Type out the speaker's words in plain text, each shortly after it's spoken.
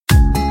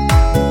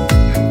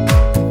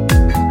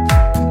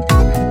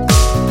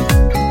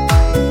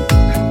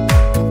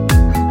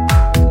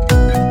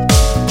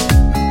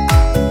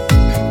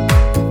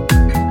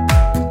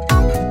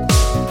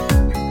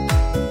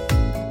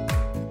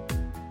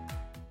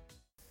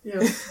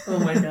Yeah. Oh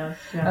my god.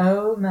 Yeah.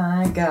 Oh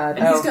my god.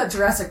 And he's got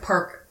Jurassic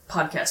Park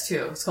podcast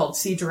too. It's called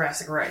See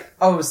Jurassic Right.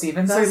 Oh,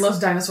 Steven does? So he loves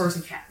dinosaurs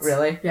and cats.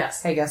 Really?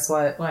 Yes. Hey, guess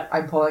what? What?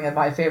 I'm pulling at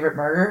my favorite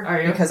murder.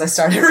 Are you? Because I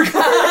started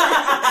recording.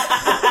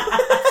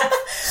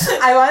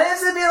 I wanted it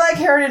to be like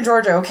Karen and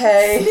Georgia,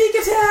 okay? Sneak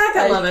attack!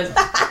 I love it.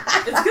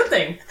 It's a good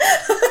thing.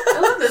 I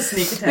love this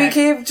sneak attack. We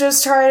keep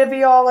just trying to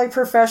be all like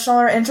professional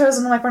or intros,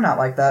 and I'm like, we're not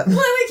like that. Well,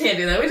 we can't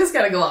do that. We just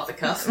gotta go off the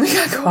cuff. We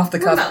gotta go off the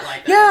cuff. We're not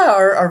like that. Yeah,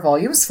 our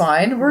volume's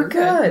fine. We're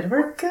good.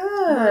 We're good.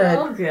 We're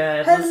all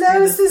good.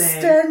 Hello,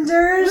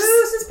 suspenders.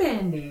 Woo,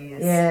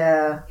 suspendies.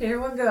 Yeah. Here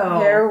we go.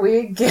 Here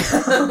we go.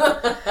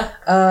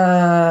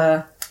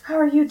 How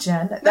are you,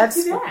 Jen? Not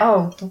too bad.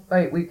 Oh,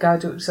 wait, we gotta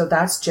do. So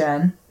that's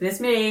Jen. It's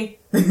me.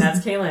 And that's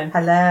Kaylin.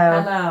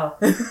 Hello. Hello.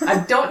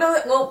 I don't know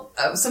that. Well,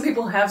 some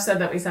people have said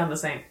that we sound the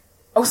same.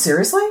 Oh,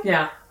 seriously?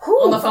 Yeah.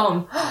 Who? On the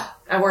phone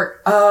at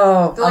work.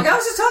 Oh. They're like, I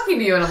was just talking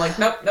to you, and I'm like,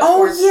 nope.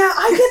 Oh yeah,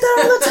 I get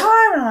that all the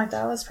time. And I'm like,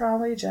 that was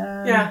probably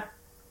Jen. Yeah.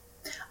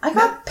 I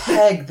got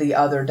pegged the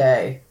other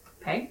day.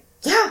 Peg?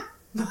 Yeah.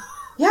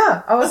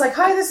 Yeah. I was like,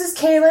 hi, this is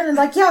Kaylin. And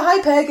like, yeah,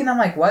 hi, Peg. And I'm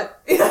like,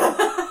 what?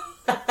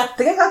 I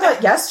think I got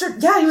that yesterday.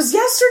 Yeah, it was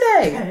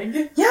yesterday.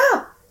 Peg?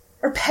 Yeah.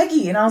 Or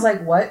Peggy. And I was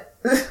like, what?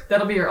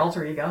 That'll be your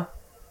alter ego.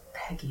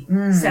 Peggy.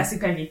 Sassy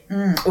Peggy.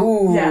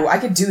 Ooh, Yeah. I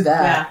could do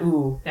that. Yeah.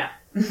 Ooh. Yeah.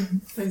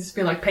 They just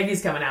be like,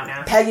 Peggy's coming out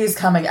now. Peggy's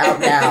coming out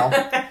now.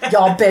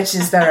 Y'all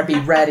bitches better be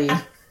ready.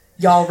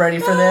 Y'all ready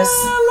for this?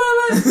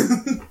 I love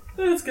it.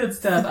 That's good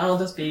stuff. I'll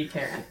just be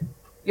Karen.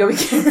 You'll be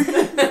Karen.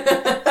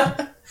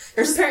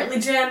 There's apparently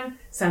Jen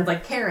sounds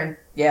like Karen.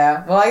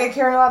 Yeah. Well, I get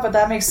Karen a lot, but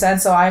that makes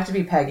sense. So I have to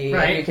be Peggy.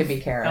 Right. And you can be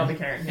Karen. I'll be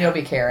Karen. Yeah. You'll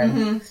be Karen.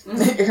 Mm-hmm.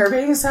 Mm-hmm. You're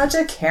being such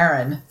a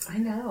Karen. I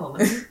know.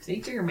 Let me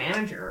speak to your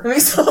manager.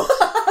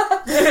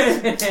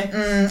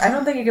 I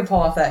don't think you can pull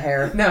off that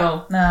hair.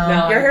 No.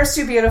 Your hair's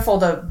too beautiful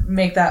to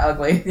make that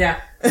ugly. Yeah.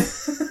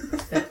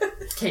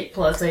 Kate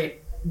plus a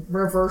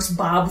reverse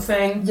bob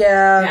thing.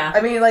 Yeah.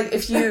 I mean, like,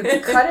 if you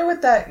cut it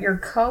with your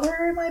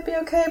color, it might be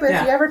okay. But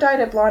if you ever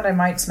dyed it blonde, I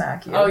might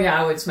smack you. Oh,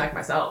 yeah, I would smack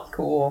myself.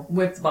 Cool.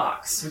 With the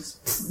box.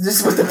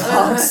 Just with the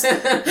box.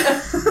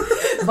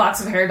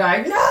 Box of hair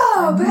dye.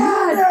 No,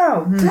 bad.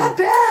 No.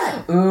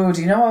 Bad. Ooh,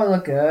 do you know what would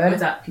look good?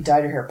 What's that? If you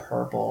dyed your hair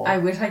purple. I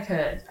wish I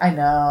could. I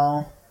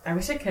know. I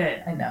wish I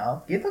could. I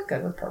know. You'd look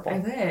good with purple. I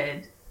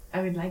would.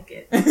 I would like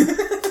it.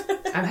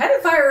 I've had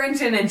a fire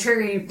engine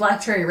and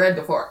black cherry red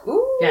before.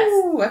 Ooh,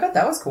 yes. I bet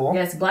that was cool.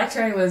 Yes, black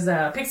cherry was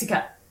pixie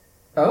cut.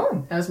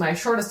 Oh. That was my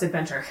shortest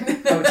adventure.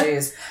 Oh,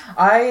 jeez.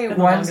 I the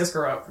longest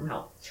grow out from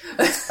hell.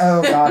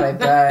 Oh, God, I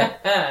bet.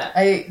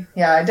 I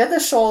did the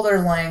shoulder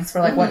length for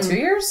like, what, 2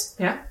 years?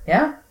 Yeah.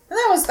 Yeah. And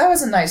that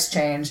was a nice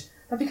change.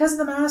 But because of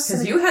the mask...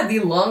 Because you had the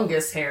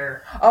longest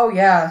hair. Oh,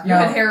 yeah. You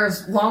had hair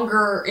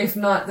longer, if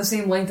not the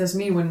same length as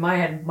me, when I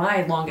had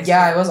my longest hair.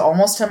 Yeah, it was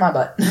almost to my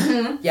butt.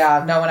 Mm-hmm.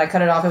 Yeah, no, when I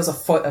cut it off, it was a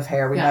foot of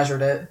hair. We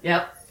measured it.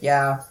 Yep.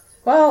 Yeah.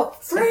 Well...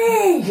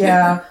 Free!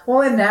 Yeah.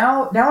 Well, and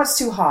now it's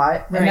too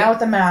hot. Right. And now with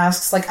the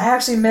masks, like, I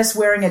actually miss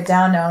wearing it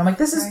down now. I'm like,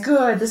 this is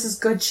good. This is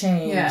good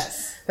change.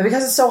 Yes. But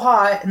because it's so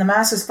hot, and the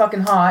mask is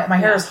fucking hot, and my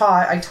hair is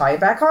hot, I tie it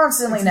back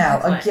constantly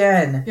now.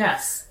 Again.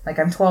 Yes. Like,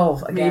 I'm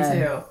 12 again.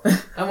 Me too.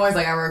 I'm always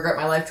like, I regret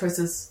my life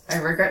choices. I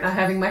regret not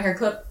having my hair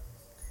clipped.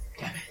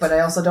 Damn it. But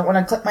I also don't want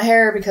to clip my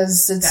hair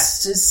because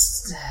it's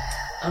just...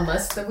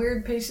 Unless the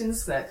weird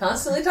patients that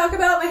constantly talk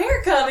about my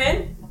hair come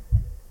in,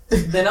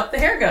 then up the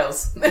hair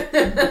goes.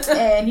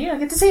 And you don't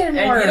get to see it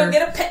anymore. And you don't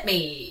get to pet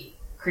me,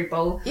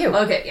 creepo. Ew.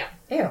 Okay, yeah.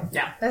 Ew.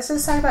 Yeah. Let's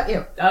just talk about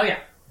you. Oh, yeah.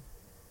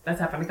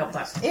 That's happened a couple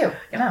times. Ew.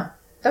 Yeah. No.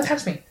 Don't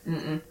touch me.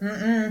 Mm-mm.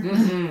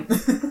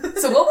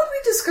 So what would we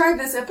describe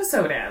this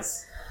episode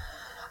as?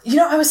 You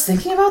know, I was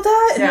thinking about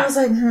that, and I was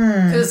like,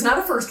 Because it's not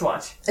a first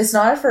watch. It's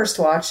not a first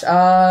watch.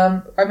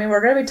 I mean,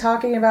 we're going to be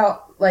talking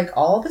about, like,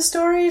 all of the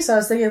stories. So I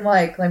was thinking,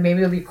 like maybe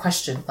it'll be a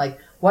question. Like,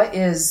 what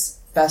is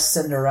Best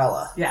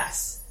Cinderella?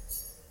 Yes.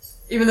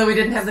 Even though we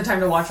didn't have the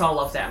time to watch all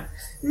of them.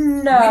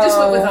 No. We just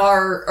went with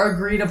our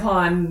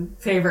agreed-upon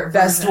favorite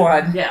best version.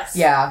 one. Yes.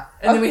 Yeah.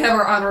 And then we have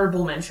our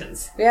honorable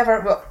mentions. We have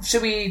our... Well,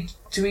 should we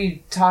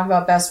talk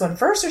about best one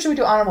first, or should we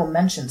do honorable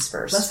mentions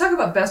first? Let's talk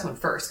about best one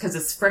first, because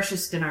it's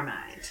freshest in our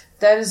mind.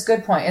 That is a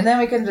good point. And then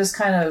we can just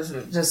kind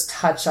of just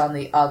touch on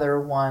the other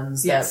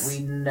ones that we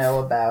know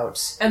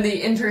about. And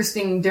the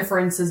interesting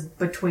differences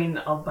between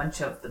a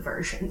bunch of the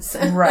versions.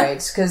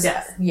 Right. Because,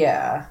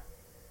 yeah,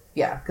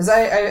 because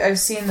I've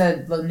seen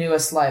the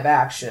newest live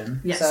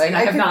action. Yes, so I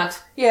have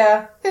not.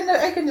 Yeah, and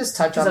I can just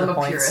touch on the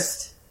points.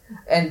 Purist.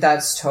 And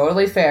that's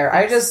totally fair.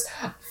 I just...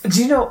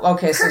 Do you know...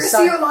 Okay, so... Curse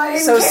you, Lion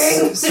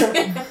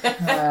King!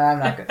 I'm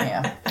not good.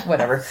 Yeah,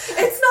 whatever.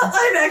 It's not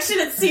live action,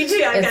 it's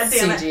CGI,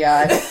 It's goddammit.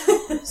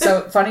 CGI.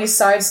 So, funny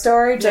side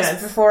story,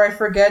 just before I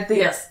forget,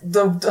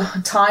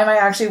 the time I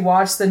actually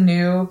watched the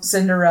new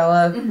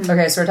Cinderella... Mm-hmm.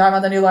 Okay, so we're talking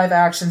about the new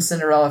live-action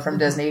Cinderella from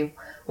Disney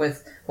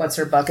with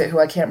what's-her-bucket, who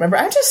I can't remember.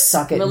 I just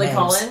suck at Lily names.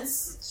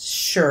 Collins?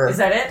 Sure. Is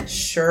that it?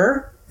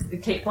 Sure.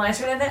 Kate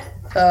Blanchett in it?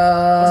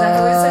 Was that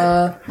how we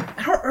said?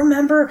 I don't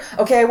remember.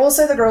 Okay, I will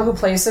say the girl who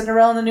plays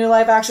Cinderella in the new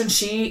live action,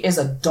 she is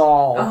a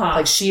doll.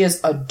 Like, she is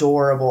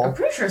adorable. I'm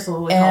pretty sure it's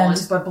Lily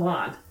Collins, but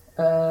blonde.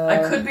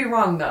 I could be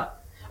wrong, though.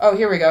 Oh,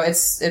 here we go.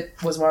 It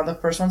was one of the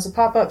first ones to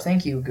pop up.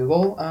 Thank you,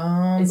 Google.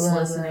 It's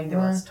listening to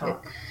us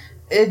talk.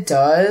 It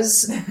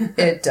does.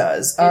 It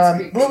does.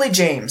 Lily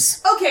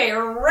James. Okay,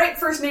 right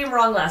first name,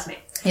 wrong last name.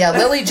 Yeah,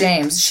 Lily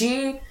James.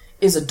 She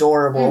is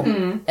adorable.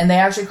 And they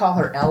actually call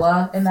her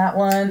Ella in that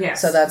one.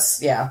 Yes. So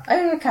that's, yeah. I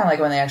kind of like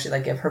when they actually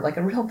like give her like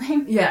a real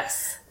name.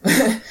 Yes.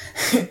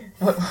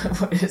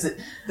 What is it?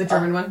 The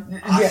German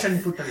one?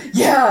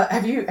 Yeah.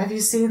 Have you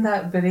seen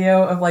that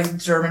video of like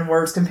German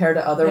words compared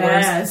to other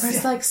words? Where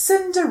it's like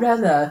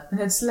Cinderella, and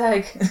it's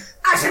like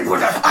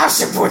Aschenputtel.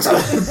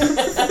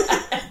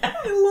 I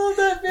love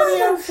that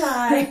video.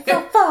 Butterfly.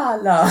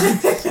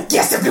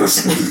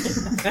 Distribution.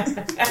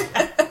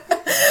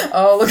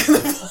 Oh, look at the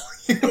volume.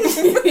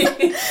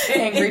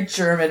 Angry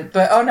German.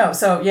 But oh no,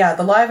 so yeah,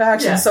 the live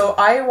action. Yeah. So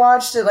I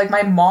watched it, like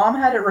my mom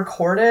had it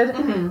recorded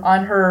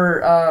on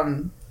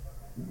her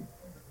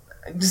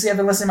see, I've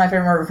been listening to my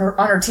favorite word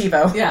on her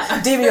TiVo. Yeah.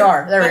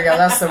 DVR. There we go.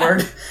 That's the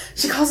word.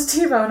 She calls it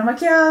TiVo, and I'm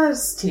like, yeah,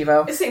 it's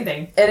TiVo. It's the same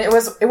thing. And it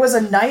was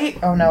a night.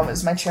 Oh no,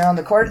 is my chair on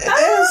the cord? It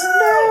is.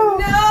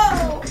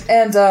 No.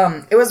 And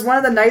it was one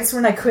of the nights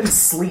when I couldn't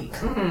sleep,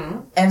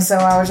 and so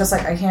I was just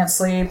like, I can't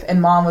sleep. And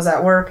Mom was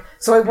at work,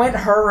 so I went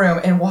in her room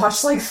and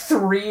watched like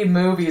 3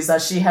 movies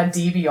that she had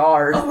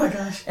DVR'd. Oh my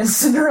gosh. And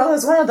Cinderella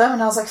is one of them,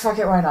 and I was like, fuck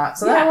it, why not?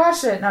 So then I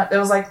watched it, and it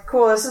was like,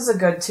 cool. This is a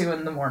good 2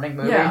 a.m.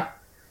 movie. Yeah.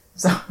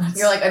 So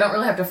you're like, I don't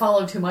really have to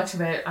follow too much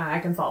of it. I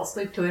can fall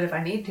asleep to it if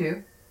I need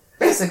to.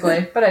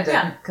 Basically, but I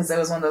didn't, because it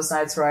was one of those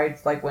nights where I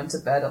like went to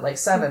bed at like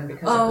 7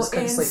 because I just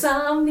couldn't sleep.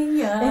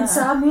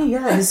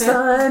 Insomnia is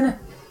fun,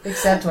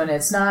 except when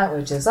it's not,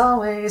 which is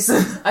always.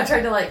 I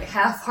tried to like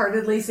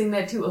half-heartedly sing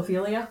that to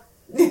Ophelia.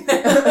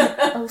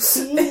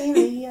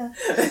 Ophelia.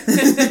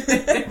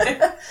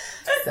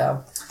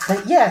 So,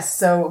 but yes,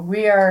 so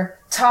we are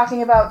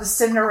talking about the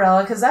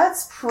Cinderella, because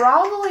that's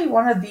probably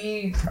one of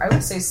the, I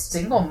would say,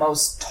 single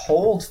most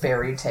told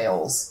fairy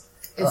tales,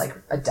 like,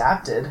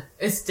 adapted.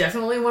 It's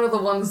definitely one of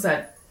the ones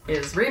that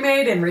is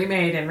remade and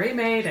remade and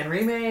remade and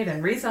remade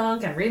and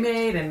resunk and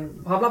remade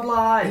and blah, blah,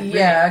 blah.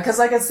 Yeah, because,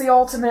 like, it's the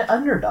ultimate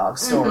underdog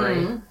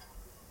story.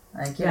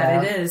 Like,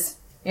 yeah, it is.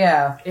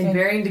 Yeah. In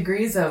varying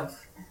degrees of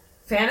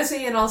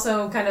fantasy and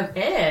also kind of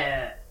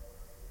yeah.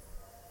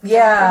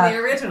 From the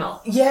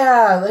original.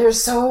 Yeah,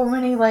 there's so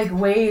many, like,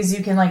 ways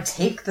you can, like,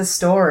 take the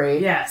story.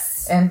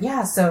 Yes. And,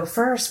 yeah, so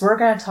first we're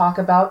going to talk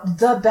about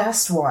the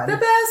best one. The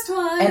best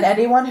one. And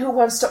anyone who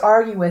wants to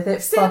argue with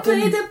it,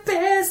 simply the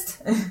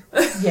best.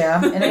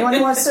 Yeah, and anyone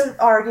who wants to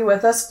argue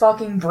with us,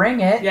 fucking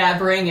bring it. Yeah,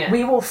 bring it.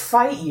 We will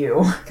fight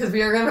you. Because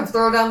we are going to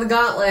throw down the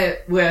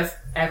gauntlet with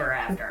Ever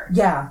After.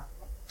 Yeah.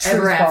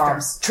 Truth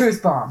bombs.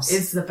 Truth bombs.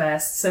 It's the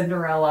best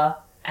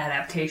Cinderella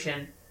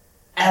adaptation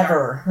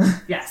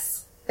ever. Yes.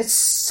 It's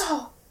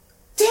so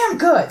damn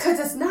good. Because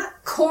it's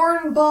not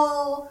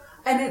cornball,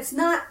 and it's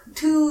not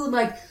too,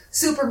 like,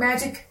 super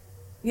magic,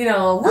 you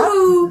know,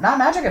 woo. Not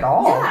magic at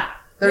all. Yeah.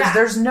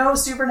 There's no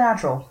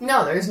supernatural.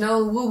 No, there's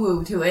no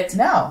woo-woo to it.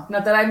 No.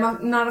 Not that I'm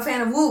not a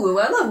fan of woo-woo.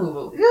 I love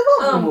woo-woo. You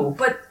love woo-woo.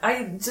 But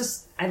I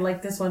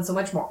like this one so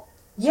much more.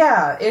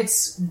 Yeah,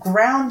 it's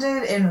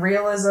grounded in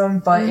realism,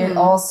 but it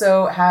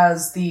also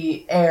has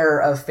the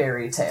air of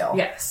fairy tale.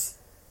 Yes.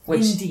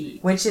 Indeed.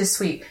 Which is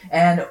sweet.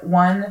 And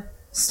one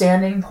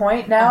standing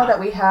point now that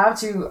we have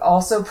to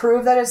also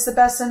prove that it's the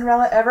best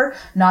Cinderella ever.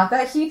 Not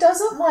that he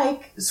doesn't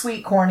like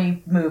sweet,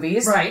 corny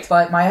movies. Right.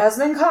 But my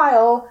husband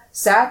Kyle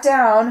sat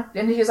down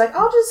and he's like,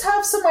 I'll just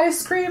have some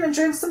ice cream and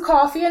drink some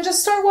coffee and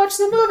just start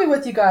watching the movie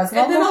with you guys.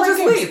 And then I'll just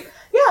leave.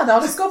 Yeah, and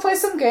I'll just go play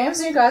some games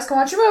and you guys can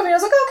watch your movie. And I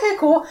was like, okay,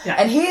 cool. Yeah.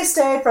 And he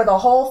stayed for the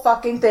whole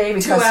fucking thing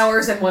because 2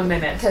 hours and 1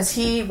 minute. Because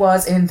he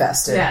was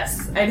invested.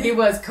 Yes. And he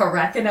was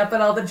cracking up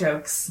at all the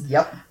jokes.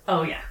 Yep.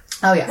 Oh, yeah.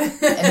 Oh, yeah.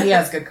 And he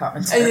has good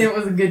commentary. And it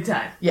was a good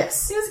time.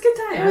 Yes. It was a good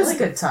time. It was a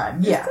good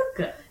time. Yeah. It was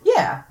good.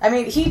 Yeah. I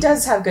mean, he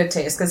does have good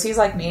taste because he's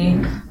like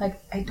me.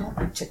 Like, I don't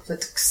like chick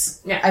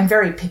flicks. Yeah. I'm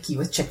very picky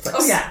with chick flicks.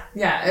 Oh, yeah.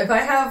 Yeah. If I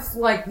have,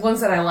 like,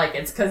 ones that I like,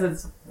 it's because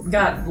it's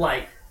got,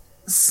 like,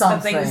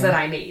 something. The things that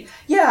I need.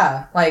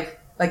 Yeah. Like,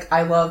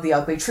 I love The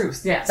Ugly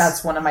Truth. Yes.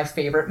 That's one of my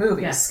favorite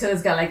movies. Yes, because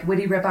it's got, like,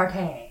 witty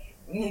repartee.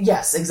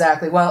 Yes,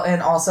 exactly. Well,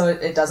 and also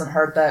it doesn't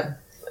hurt that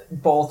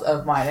both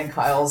of mine and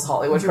Kyle's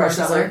Hollywood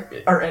crushes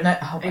are in it.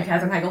 Oh and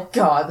Katherine Heigl.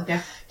 God.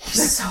 Yeah.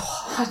 He's so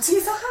hot.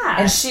 He's so hot.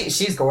 And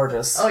she's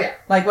gorgeous. Oh, yeah.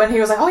 Like, when he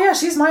was like, oh, yeah,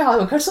 she's my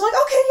Hollywood crush, I'm like,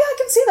 okay, yeah, I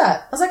can see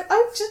that. I was like,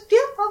 I'll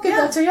give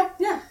that to you.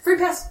 Yeah, free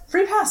pass.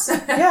 Free pass.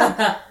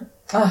 Yeah.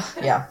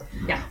 Yeah.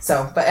 Yeah.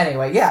 So, but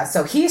anyway, yeah.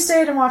 So he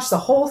stayed and watched the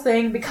whole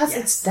thing because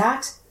it's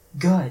that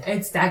good.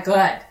 It's that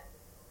good.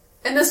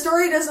 And the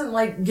story doesn't,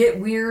 like, get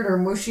weird or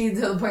mushy to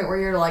the point where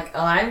you're like,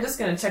 oh, I'm just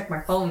going to check my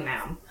phone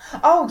now.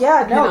 Oh,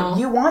 yeah, no.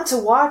 You want to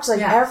watch,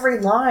 like, every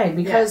line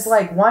because,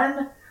 like,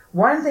 one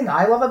thing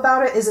I love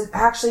about it is it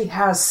actually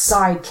has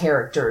side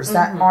characters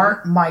that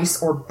aren't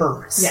mice or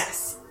birds.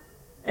 Yes.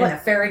 And a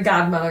fairy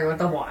godmother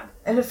with a wand.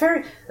 And a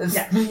fairy...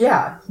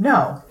 Yeah,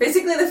 no.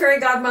 Basically, the fairy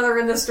godmother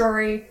in this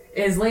story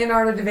is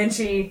Leonardo da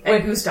Vinci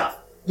and Gustav.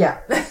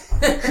 Yeah.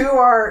 Who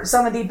are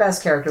some of the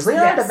best characters.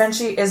 Leonardo da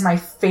Vinci is my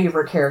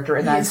favorite character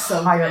in that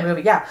entire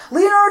movie. Yeah.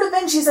 Leonardo da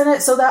Vinci's in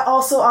it, so that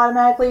also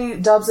automatically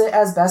dubs it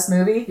as best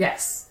movie.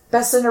 Yes.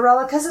 Best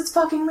Cinderella, because it's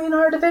fucking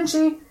Leonardo da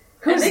Vinci.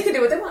 And they can do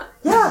what they want.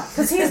 Yeah,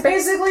 because he's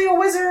basically a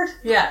wizard.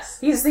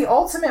 Yes. He's the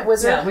ultimate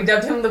wizard. Yeah, we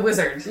dubbed him the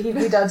wizard.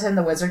 We dubbed him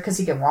the wizard because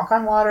he can walk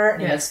on water,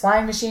 and he makes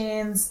flying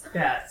machines.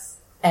 Yes.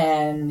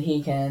 And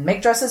he can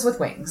make dresses with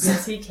wings.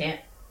 Yes, he can.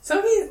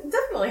 So he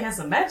definitely has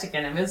some magic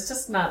in him. It's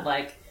just not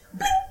like...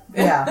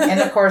 Yeah,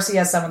 and of course he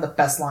has some of the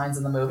best lines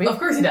in the movie. Of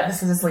course he does.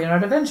 Because it's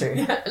Leonardo da Vinci.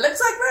 Yeah, it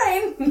looks like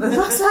rain. It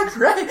looks like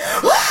rain.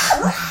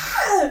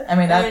 I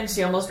mean, and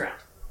she almost drowned.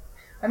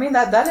 I mean,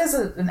 that is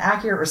an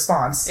accurate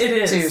response. It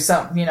is. To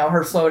some,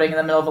 her floating in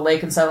the middle of a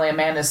lake and suddenly a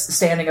man is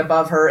standing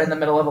above her in the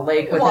middle of a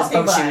lake with his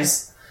boat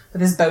shoes.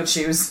 With his boat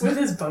shoes. With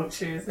his boat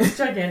shoes. His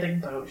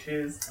gigantic boat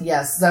shoes.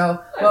 Yes,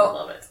 so... I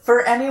love it.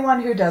 For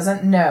anyone who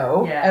doesn't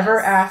know, Ever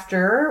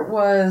After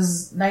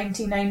was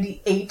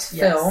 1998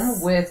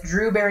 film with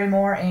Drew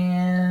Barrymore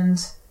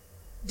and...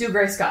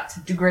 Dougray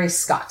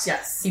Scott.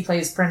 Yes. He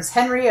plays Prince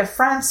Henry of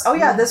France. Oh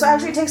yeah, this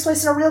actually takes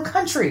place in a real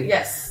country.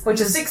 Yes.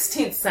 Which is...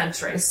 16th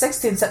century. The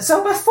 16th century.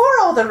 So before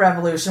all the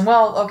revolution.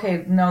 Well,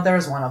 okay, no, there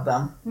was one of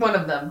them. One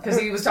of them, because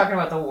he was talking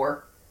about the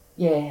war.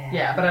 Yeah.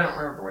 Yeah, but I don't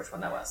remember which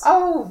one that was.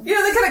 Oh. They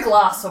kind of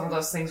gloss over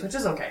those things, which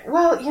is okay.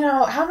 Well,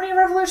 how many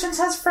revolutions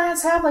has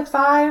France had? Like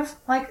 5?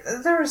 Like,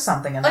 there was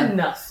something in there.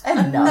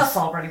 Enough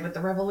already with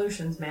the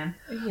revolutions, man.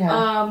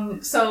 Yeah.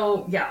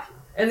 So, yeah.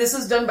 And this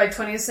was done by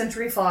 20th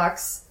Century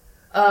Fox.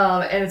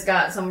 And it's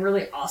got some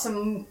really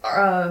awesome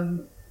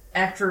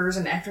actors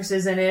and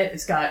actresses in it.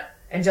 It's got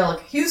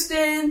Angelica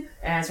Houston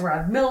as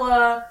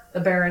Radmilla, the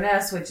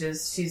Baroness,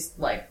 she's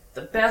like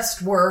the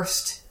best,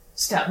 worst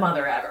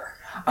stepmother ever.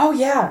 Oh,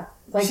 yeah.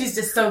 Like, she's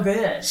just so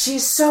good.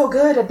 She's so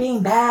good at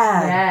being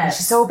bad. Yes. And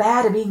she's so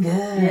bad at being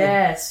good.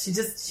 Yes.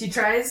 She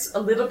tries a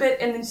little bit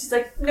and then she's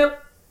like, nope,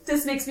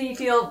 this makes me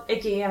feel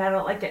icky and I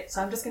don't like it,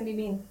 so I'm just going to be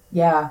mean.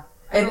 Yeah.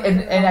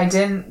 And I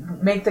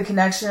didn't make the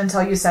connection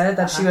until you said it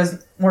that she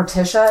was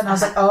Morticia, and I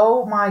was like,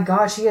 oh my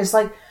god, she is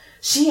like,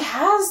 she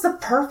has the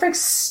perfect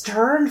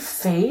stern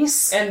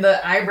face. And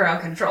the eyebrow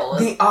control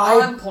is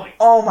on point.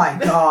 Oh my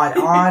god,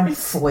 on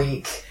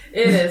fleek.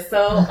 It is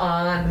so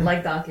on,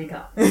 like Donkey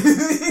Kong.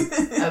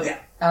 Oh yeah.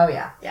 Oh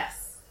yeah.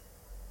 Yes.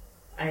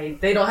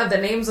 They don't have the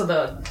names of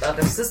the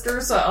other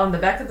sisters on the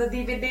back of the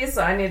DVD,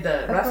 so I need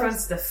to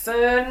reference the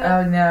phone.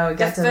 Oh no,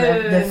 get to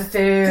the food.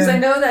 Because I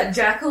know that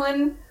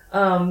Jacqueline...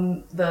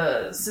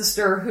 the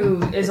sister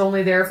who is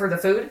only there for the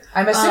food.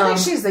 I'm assuming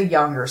she's the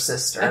younger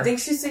sister. I think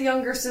she's the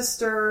younger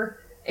sister,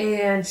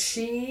 and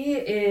she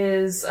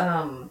is,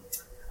 I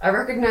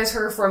recognize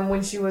her from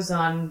when she was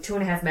on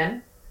 2.5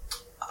 Men.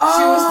 Oh,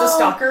 she was the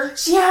stalker.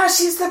 Yeah,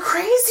 she's the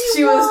crazy one.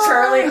 She was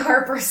Charlie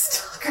Harper's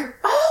stalker.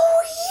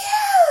 Oh,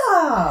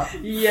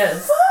 yeah!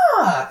 Yes.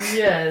 Fuck!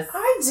 Yes.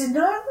 I did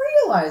not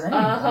realize anything.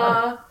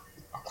 Uh-huh.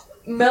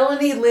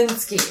 Melanie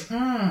Linsky.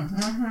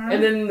 Mm-hmm.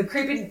 And then the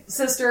creepy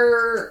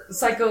sister,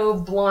 psycho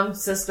blonde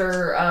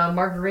sister,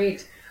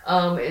 Marguerite,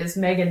 is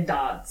Megan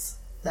Dodds.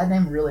 That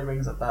name really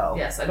rings a bell.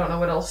 Yes, I don't know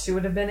what else she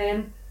would have been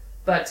in,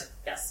 but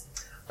yes.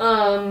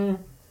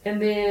 And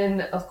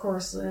then, of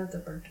course, we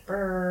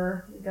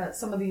got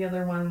some of the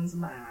other ones.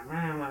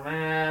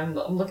 I'm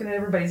looking at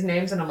everybody's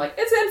names and I'm like,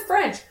 it's in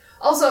French.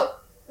 Also,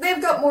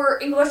 they've got more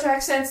English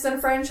accents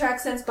than French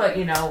accents, but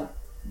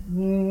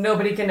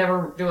nobody can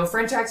ever do a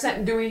French accent,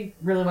 and do we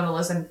really want to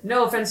listen?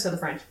 No offense to the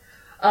French.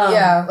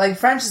 Yeah, like,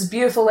 French is a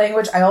beautiful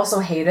language. I also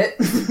hate it.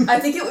 I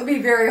think it would be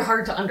very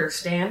hard to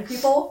understand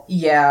people.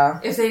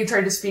 Yeah. If they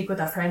tried to speak with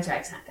a French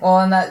accent. Well,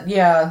 and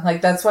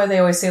that's why they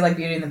always say, like,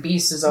 Beauty and the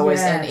Beast is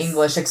always in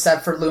English,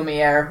 except for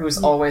Lumiere,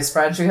 who's always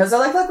French, because they're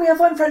like, look, we have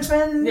one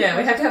Frenchman. Yeah,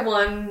 we have to have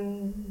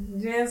one.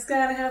 Just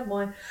gotta have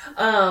one.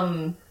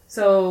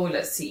 So,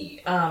 let's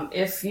see.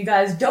 If you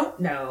guys don't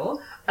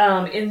know,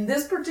 in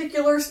this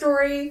particular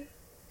story,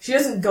 she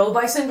doesn't go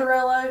by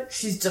Cinderella.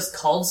 She's just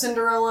called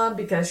Cinderella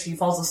because she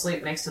falls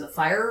asleep next to the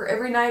fire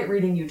every night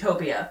reading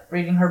Utopia.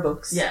 Reading her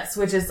books. Yes,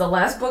 which is the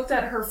last book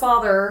that her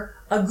father,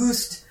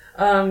 Auguste,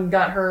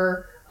 got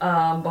her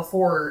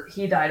before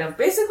he died of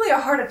basically a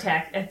heart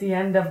attack at the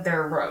end of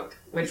their road,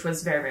 which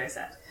was very, very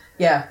sad.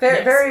 Yeah,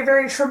 very, very,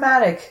 very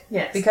traumatic.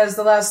 Yes. Because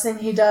the last thing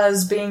he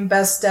does, being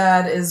best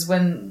dad, is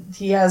when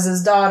he has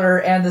his daughter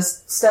and the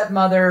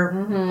stepmother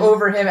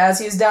over him as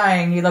he's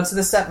dying. He looks at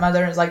the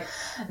stepmother and is like,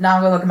 now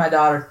I'm going to look at my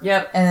daughter.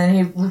 Yep. And then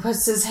he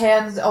puts his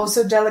hand oh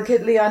so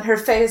delicately on her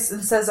face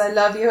and says, I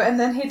love you. And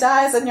then he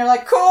dies and you're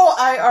like, cool,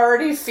 I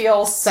already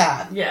feel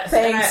sad. Yes.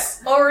 Thanks.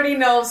 And I already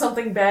know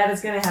something bad is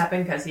going to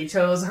happen because he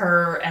chose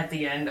her at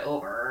the end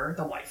over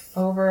the wife.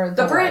 Over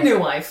the brand new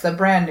wife. The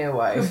brand new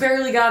wife. Who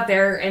barely got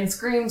there and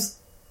screams,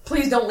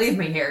 please don't leave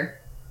me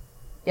here.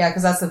 Yeah,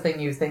 because that's the thing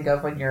you think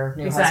of when your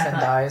new husband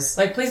dies.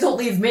 Like, please don't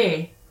leave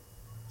me.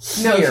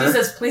 Here. No, she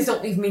says, please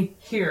don't leave me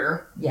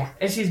here. Yeah.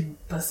 And she's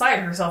beside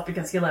herself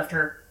because he left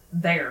her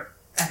there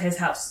at his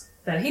house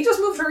that he just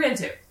moved her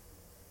into.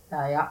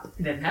 Yeah.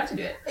 You didn't have to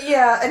do it.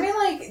 Yeah, I mean,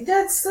 like,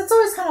 that's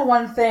always kind of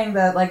one thing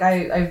that, like,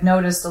 I've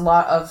noticed a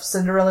lot of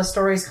Cinderella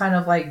stories kind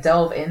of, like,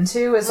 delve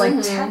into is,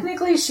 like,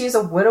 technically she's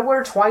a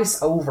widower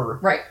twice over.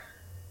 Right.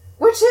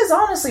 Which is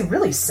honestly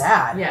really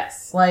sad.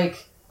 Yes.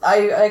 Like,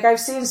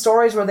 I've seen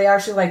stories where they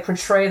actually, like,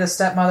 portray the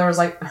stepmother as,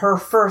 like, her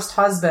first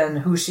husband,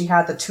 who she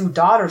had the 2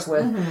 daughters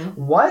with,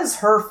 was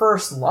her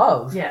first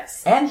love.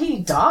 Yes. And he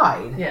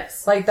died.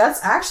 Yes. Like,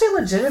 that's actually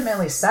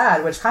legitimately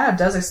sad, which kind of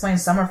does explain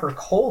some of her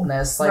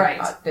coldness.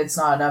 Like, it's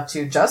not enough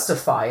to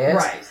justify it.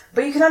 Right.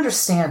 But you can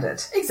understand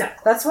it.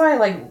 Exactly. That's why,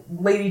 like,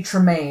 Lady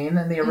Tremaine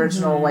in the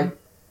original, like,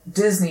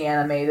 Disney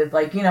animated,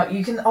 like, you know,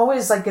 you can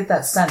always, like, get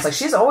that sense. Like,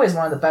 she's always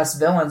one of the best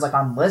villains, like,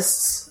 on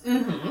lists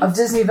of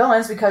Disney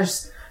villains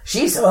because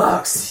she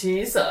sucks.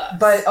 She sucks.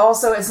 But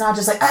also, it's not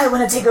just like, I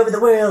want to take over the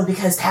world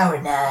because power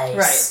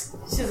nice.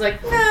 Right. She's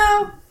like,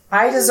 no.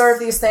 I deserve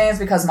these things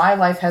because my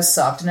life has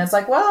sucked. And it's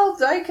like, well,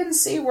 I can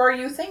see where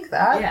you think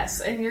that. Yes,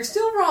 and you're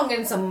still wrong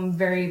in some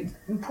very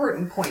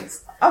important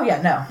points. Oh,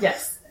 yeah, no.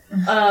 Yes.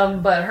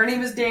 But her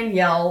name is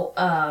Danielle,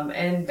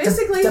 and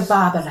basically... The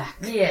Barbara.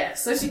 Yeah,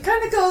 so she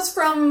kind of goes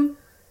from,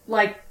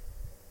 like,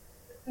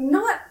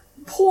 not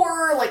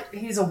poor, like,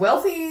 he's a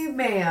wealthy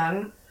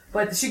man...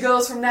 But she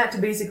goes from that to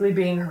basically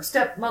being her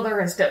stepmother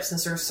and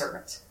stepsister's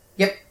servant.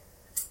 Yep.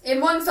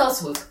 In one fell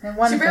swoop.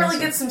 She barely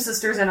gets some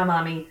sisters and a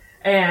mommy,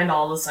 and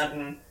all of a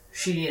sudden,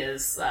 she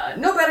is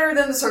no better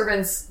than the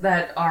servants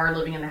that are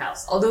living in the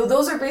house. Although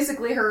those are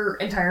basically her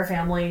entire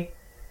family,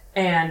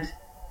 and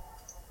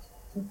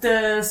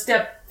the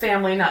step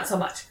family not so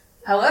much.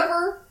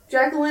 However,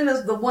 Jacqueline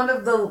is one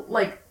of the,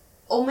 like,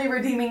 only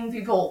redeeming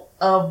people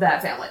of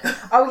that family.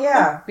 Oh,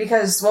 yeah,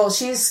 because, well,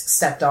 she's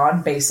stepped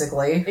on,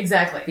 basically.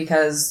 Exactly.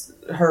 Because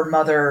her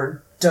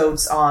mother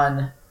dotes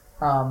on,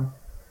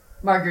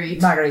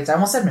 Marguerite. I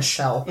almost said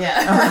Michelle. Yeah.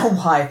 I don't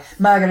know why.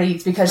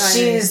 Marguerite, because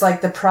she's, like,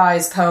 the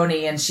prize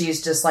pony, and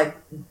she's just, like,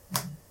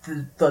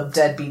 the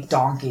deadbeat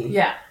donkey.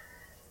 Yeah.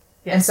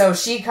 Yes. And so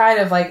she kind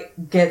of, like,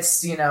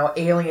 gets, you know,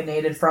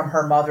 alienated from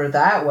her mother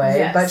that way.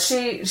 Yes.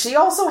 But she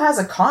also has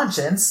a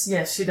conscience.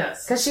 Yes, she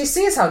does. Because she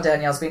sees how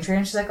Danielle's being treated,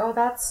 and she's like, oh,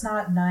 that's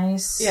not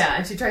nice. Yeah,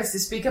 and she tries to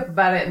speak up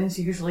about it, and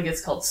she usually gets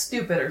called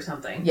stupid or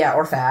something. Yeah,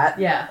 or fat.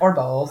 Yeah. Or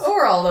both.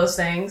 Or all those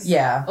things.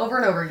 Yeah. Over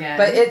and over again.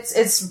 But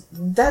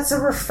that's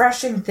a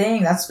refreshing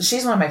thing.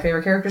 She's one of my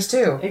favorite characters,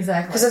 too.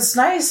 Exactly. Because it's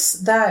nice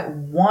that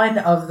one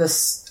of the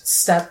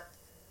step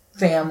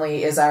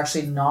family is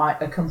actually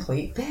not a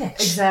complete bitch.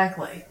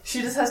 Exactly.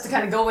 She just has to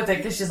kind of go with it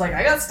because she's like,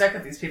 I got stuck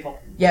with these people.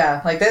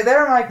 Yeah, like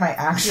they're like my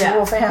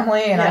actual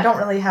family, and I don't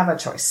really have a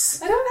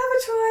choice. I don't have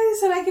a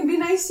choice, and I can be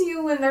nice to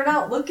you when they're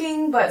not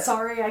looking, but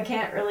sorry, I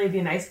can't really be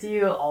nice to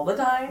you all the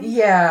time.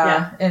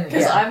 Yeah.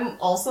 Because I'm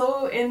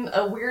also in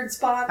a weird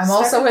spot. I'm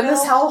also in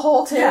this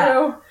hellhole, too.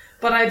 Yeah.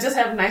 But I just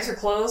have nicer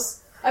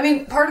clothes. I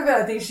mean, part of it,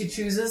 I think she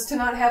chooses to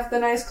not have the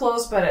nice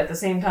clothes, but at the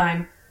same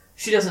time,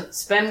 she doesn't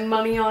spend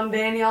money on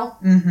Danielle.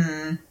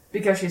 Mm-hmm.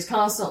 Because she's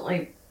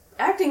constantly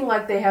acting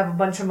like they have a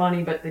bunch of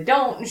money, but they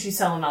don't, and she's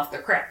selling off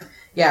their crap.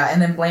 Yeah,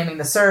 and then blaming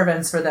the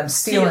servants for them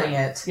stealing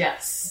it.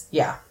 Yes.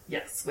 Yeah.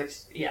 Yes, which,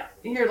 yeah.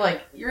 You're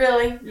like,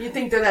 really? You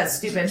think they're that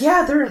stupid?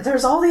 Yeah,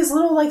 there's all these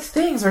little, like,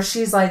 things where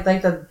she's like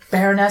the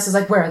Baroness is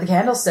like, where are the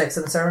candlesticks?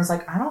 And the servant's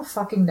like, I don't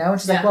fucking know.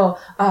 And she's like, well,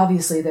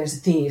 obviously there's a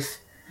thief.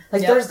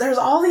 Like, there's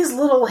all these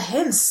little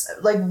hints,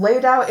 like,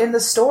 laid out in the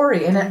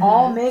story, and it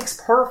all makes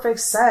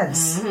perfect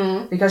sense.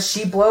 Mm-hmm. Because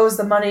she blows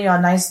the money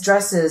on nice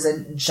dresses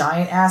and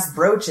giant-ass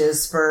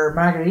brooches for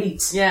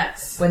Marguerite.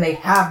 Yes. When they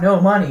have no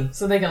money.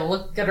 So they can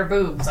look at her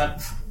boobs.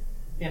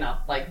 You know,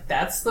 like,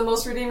 that's the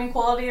most redeeming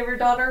quality of your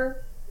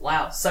daughter?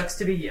 Wow, sucks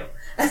to be you.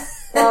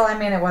 Well, I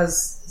mean, it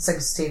was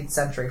 16th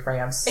century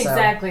France, so.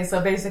 Exactly,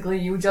 so basically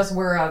you just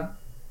were a,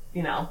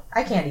 you know...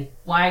 Eye candy.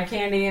 Eye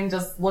candy and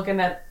just looking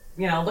at...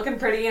 You know, looking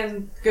pretty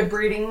and good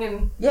breeding,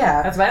 and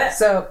that's about it.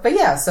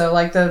 So,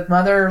 like, the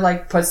mother,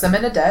 like, puts them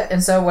into debt,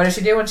 and so what does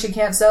she do when she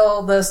can't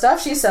sell the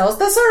stuff? She sells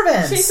the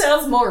servants! She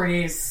sells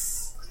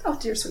Maurice. Oh,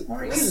 dear sweet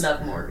Maurice. We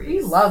love Maurice.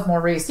 We love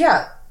Maurice,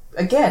 yeah.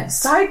 Again,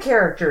 side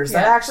characters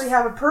that actually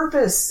have a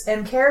purpose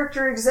and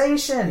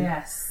characterization.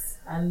 Yes.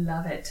 I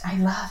love it. I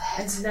love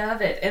it. I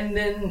love it. And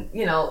then,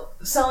 you know,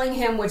 selling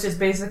him, which is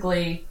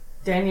basically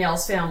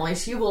Danielle's family,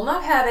 she will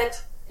not have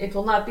it. It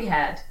will not be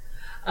had.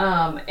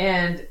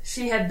 And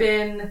she had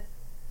been,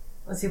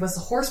 let's see, was the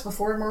horse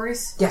before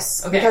Maurice?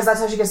 Yes, okay. Because that's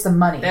how she gets the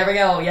money. There we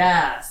go,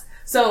 yes.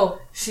 So,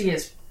 she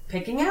is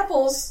picking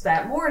apples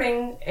that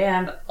morning,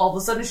 and all of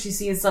a sudden she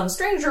sees some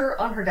stranger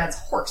on her dad's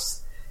horse.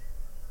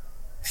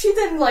 She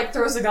then, like,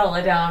 throws the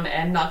gauntlet down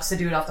and knocks the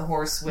dude off the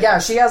horse with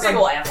she has,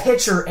 like,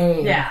 pitcher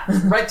aim. Yeah,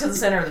 right to the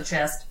center of the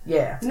chest.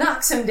 Yeah.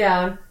 Knocks him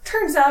down.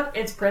 Turns out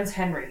it's Prince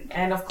Henry.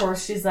 And, of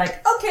course, she's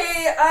like,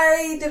 okay,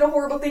 I did a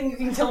horrible thing. You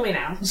can kill me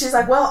now. She's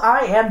like, well, I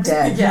am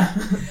dead. Yeah.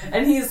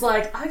 And he's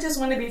like, I just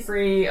want to be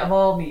free of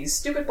all these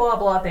stupid blah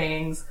blah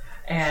things.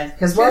 And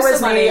because woe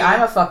is me,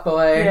 I'm a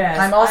fuckboy. Yes,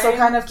 I'm also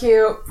kind of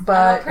cute,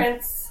 but...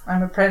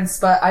 I'm a prince,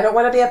 but I don't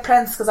want to be a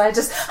prince because I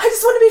just want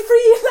to be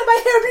free and let my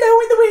hair blow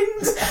in the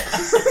wind.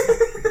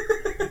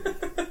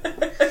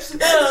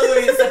 Oh,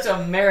 he's such such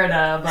a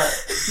Merida,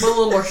 but a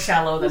little more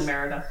shallow than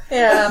Merida.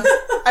 Yeah.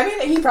 I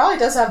mean, he probably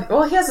does have...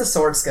 Well, he has the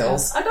sword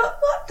skills. I don't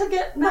want to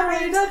get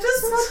married. I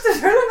just want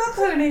to run a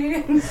pony.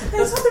 I just want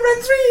to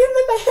run through you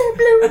with my hair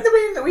blue in the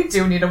wind. We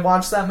do need to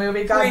watch that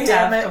movie. God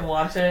damn it. We have to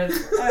watch it.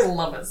 I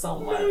love it so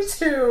much. Me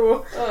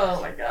too. Oh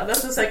my god.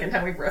 That's the second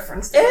time we've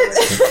referenced it.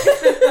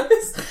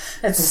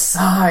 It's a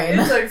sign.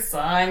 It's a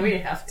sign. We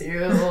have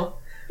to.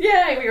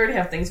 Yay, we already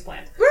have things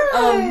planned.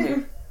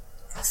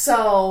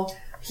 So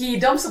he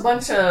dumps a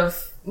bunch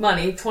of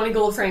money, 20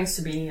 gold francs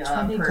to be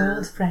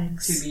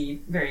to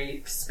be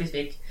very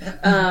specific.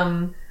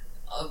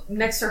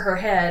 Next to her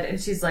head, and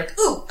she's like,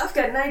 "Ooh, I've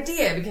got an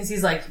idea," because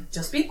he's like,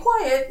 "Just be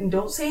quiet and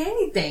don't say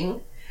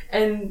anything,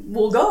 and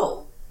we'll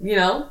go." You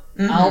know,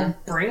 I'll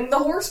bring the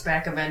horse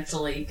back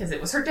eventually because it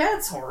was her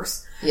dad's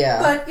horse.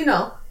 Yeah, but you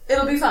know,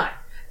 it'll be fine.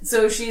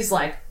 So she's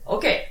like,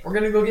 "Okay, we're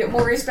gonna go get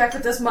Maurice back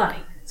with this money.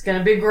 It's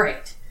gonna be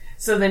great."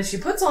 So then she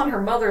puts on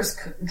her mother's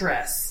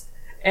dress,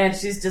 and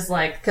she's just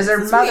like... Because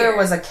her mother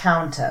was a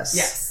countess.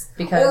 Yes.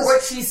 Because... Or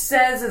what she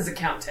says is a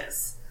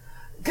countess.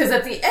 Because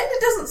at the end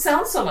it doesn't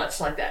sound so much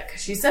like that,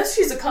 because she says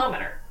she's a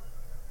commoner.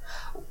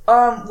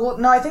 Well,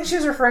 no, I think she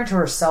was referring to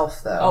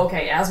herself, though.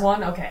 Okay, as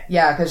one? Okay.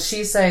 Yeah, because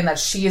she's saying that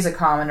she is a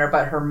commoner,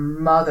 but her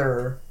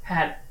mother...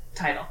 had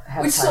title.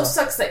 Which still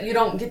sucks that you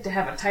don't get to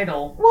have a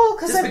title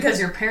just because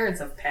your parents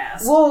have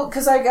passed. Well,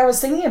 because I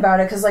was thinking about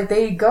it, because like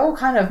they go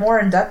kind of more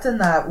in depth in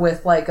that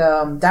with like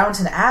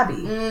Downton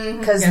Abbey,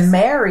 because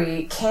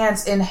Mary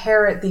can't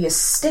inherit the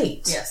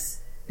estate. Yes.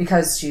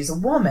 Because she's a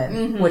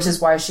woman, which is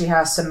why she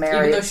has to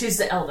marry... Even though she's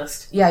the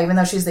eldest. Yeah, even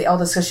though she's the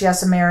eldest, because she has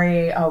to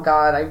marry... Oh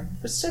god, I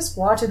was just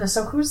watching this.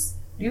 So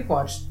you've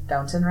watched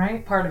Downton,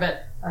 right? Part of it.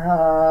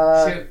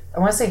 Shoot. I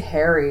want to say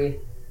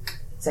Harry.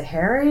 Is it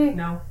Harry?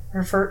 No.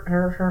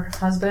 Her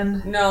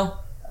husband? No.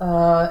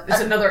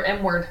 It's another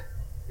M word.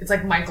 It's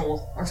like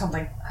Michael or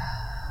something.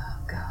 Oh,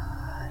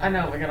 God. I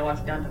know, we gotta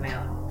watch Downton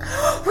Abbey.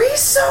 We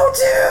so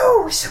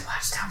do! We should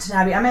watch Downton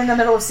Abbey. I'm in the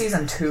middle of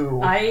season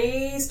 2.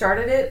 I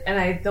started it, and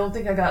I don't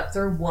think I got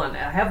through 1.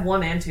 I have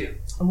 1 and 2.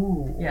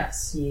 Ooh.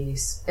 Yes.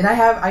 Yes. And I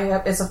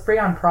have, it's a free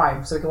on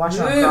Prime, so we can watch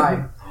it on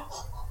Prime.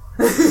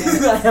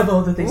 I have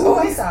all the things. Ooh.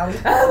 Oh, sorry.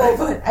 Oh, my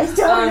foot. I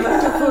don't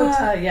have a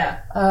foot.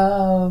 Yeah.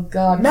 Oh,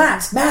 God.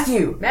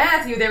 Matthew,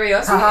 there we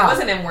go. See, it was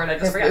an M word, I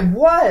just forgot. It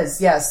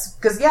was, yes.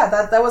 Because, yeah,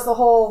 that was the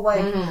whole,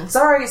 like...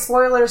 Sorry,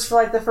 spoilers for,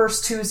 like, the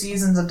first 2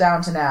 seasons of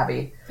Downton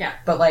Abbey. Yeah.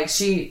 But, like,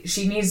 she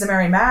needs to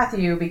marry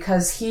Matthew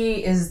because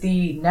he is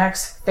the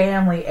next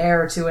family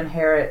heir to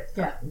inherit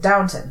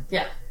Downton.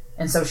 Yeah.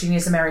 And so she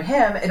needs to marry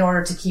him in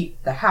order to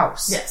keep the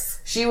house. Yes.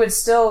 She would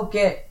still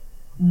get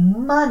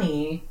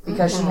money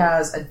because she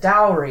has a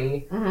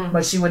dowry,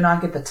 but she would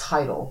not get the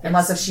title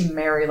unless if she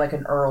married like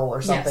an earl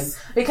or something.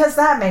 Yes. Because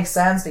that makes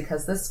sense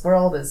because this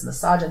world is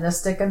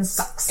misogynistic and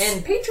sucks.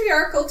 And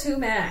patriarchal to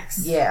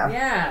max. Yeah.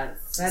 Yeah.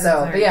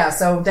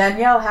 So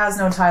Danielle has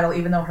no title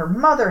even though her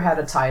mother had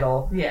a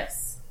title.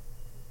 Yes.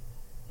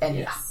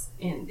 And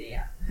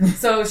India.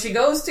 So she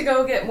goes to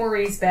go get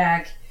Maurice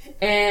back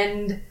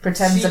and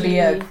pretends to be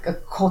a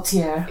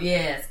courtier.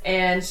 Yes.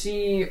 And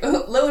she,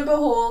 lo and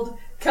behold,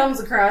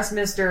 comes across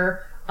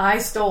Mr. I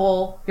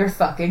stole your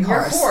fucking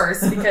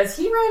horse. Because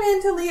he ran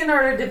into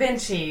Leonardo da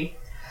Vinci,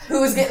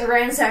 who was getting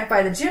ransacked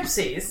by the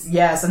gypsies.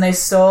 Yes, and they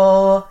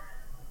stole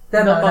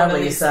the Mona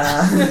Lisa.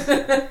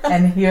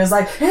 And he was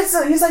like, he's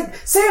like,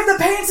 save the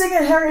painting,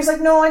 and Harry's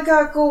like, no, I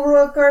got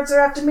royal guards are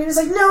after me. And he's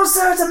like, no,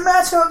 sir, it's a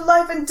matter of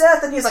life and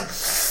death. And he's like,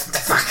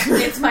 fuck.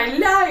 It's my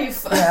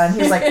life. Yeah,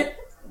 and he's like,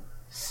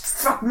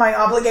 fuck my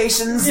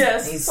obligations.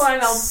 Yes, fine,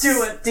 I'll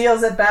do it.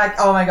 Steals it back.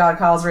 Oh my god,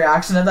 Kyle's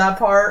reaction to that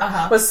part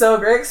was so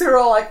great because we were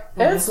all like,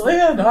 it's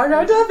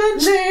Leonardo da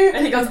Vinci.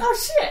 And he goes,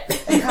 oh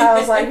shit. And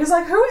Kyle's like, he's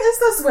like, who is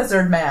this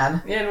wizard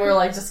man? And we're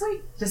like, just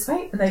wait.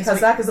 And then he comes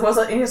back as the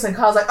wizard, and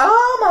Kyle's like,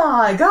 oh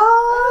my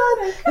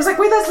god. He's like,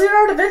 wait, that's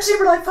Leonardo da Vinci.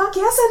 We're like, fuck,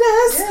 yes it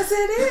is. Yes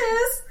it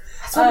is.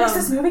 That's what makes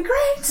this movie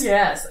great.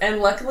 Yes,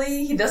 and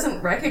luckily he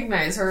doesn't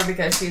recognize her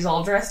because she's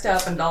all dressed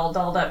up and dolled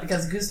up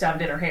because Gustav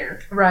did her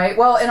hair. Right.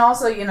 Well, and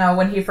also, you know,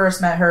 when he first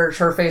met her,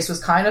 her face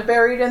was kind of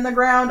buried in the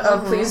ground.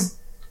 Please,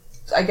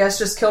 I guess,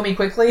 just kill me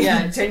quickly.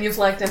 Yeah,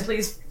 genuflect and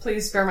please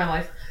spare my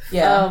life.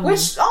 Yeah,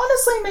 which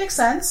honestly makes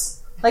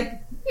sense.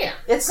 Like, yeah,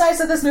 it's nice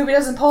that this movie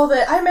doesn't pull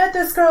the I met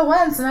this girl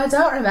once and I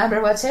don't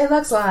remember what she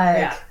looks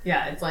like.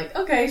 Yeah, it's like,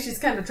 okay, she's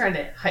kind of trying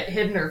to hide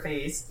her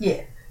face.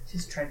 Yeah.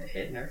 She's trying to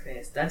hide her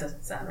face. That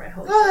doesn't sound right. I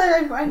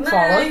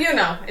follow. You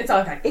know, it's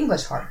okay.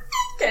 English hard.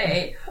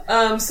 Okay.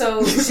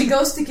 So she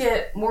goes to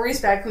get Maurice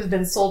back, who's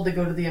been sold to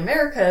go to the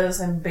Americas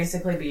and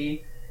basically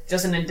be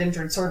just an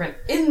indentured servant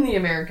in the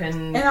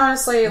American. And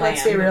honestly,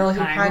 let's be real, he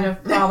kind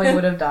of probably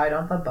would have died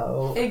on the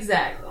boat.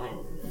 Exactly.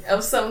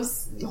 Of some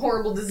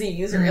horrible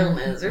disease or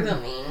illness or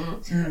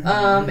something.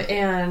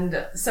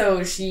 And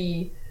so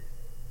she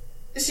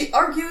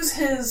argues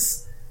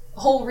his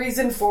whole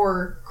reason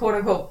for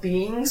quote-unquote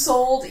being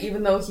sold,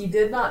 even though he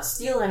did not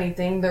steal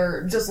anything.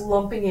 They're just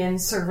lumping in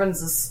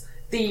servants as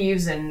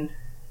thieves and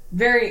a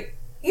very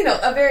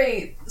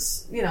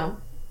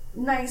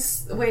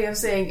nice way of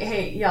saying,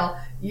 hey, y'all,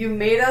 you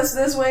made us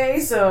this way,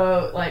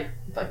 so, like,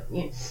 fuck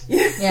you.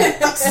 Yeah,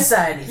 fuck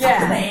society,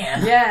 fuck the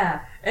man.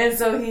 Yeah. And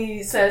so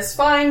he says,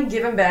 fine,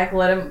 give him back,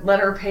 let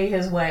her pay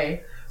his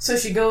way. So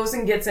she goes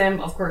and gets him.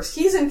 Of course,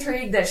 he's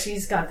intrigued that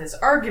she's got this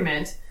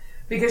argument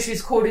because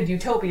she's quoted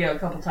Utopia a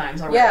couple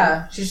times already.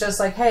 Yeah, she's just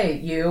like, hey,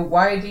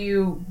 why do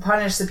you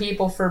punish the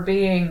people for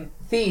being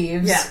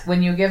thieves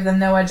when you give them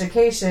no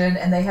education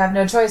and they have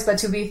no choice but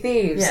to be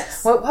thieves?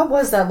 Yes. What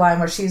was that line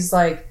where she's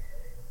like,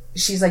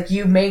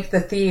 you make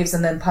the thieves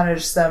and then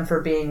punish them for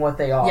being what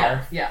they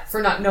are. Yeah,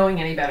 for not knowing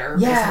any better.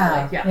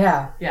 Yeah,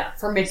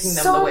 for making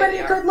them so the way many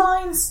they are. good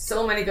lines.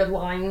 So many good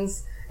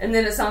lines. And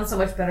then it sounds so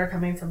much better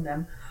coming from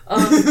them.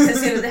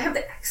 Because, they have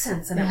the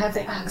accents and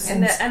everything.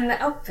 And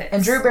the outfits.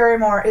 And Drew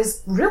Barrymore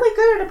is really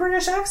good at a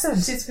British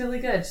accent. She's really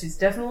good. She's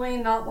definitely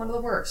not one of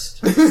the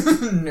worst.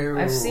 No.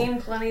 I've seen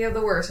plenty of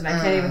the worst, and I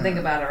can't even think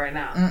about it right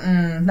now.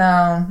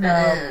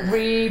 No.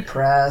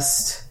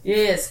 Repressed.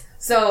 Yes.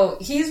 So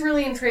he's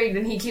really intrigued,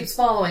 and he keeps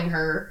following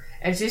her,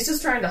 and she's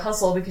just trying to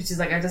hustle because she's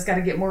like, I just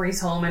gotta get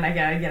Maurice home, and I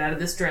gotta get out of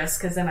this dress,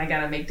 because then I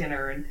gotta make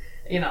dinner, and,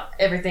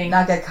 everything.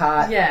 Not get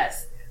caught.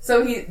 Yes.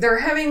 So they're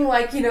having,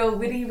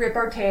 witty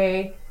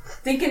repartee,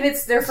 thinking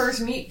it's their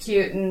first meet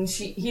cute, and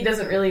he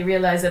doesn't really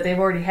realize that they've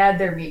already had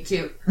their meet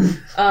cute,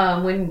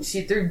 when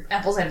she threw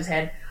apples at his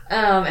head,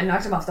 and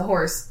knocked him off the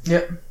horse.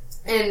 Yep.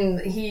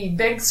 And he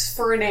begs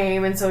for a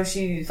name, and so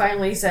she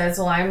finally says,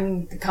 well,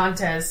 I'm the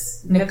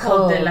Countess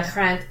Nicole de la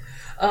Crante.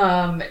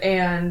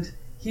 And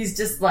he's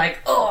just like,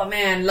 oh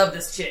man, love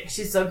this chick.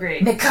 She's so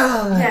great.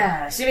 Nicole!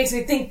 Yeah, she makes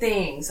me think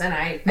things, and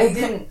I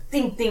didn't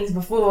think things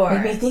before.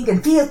 Make me think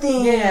and feel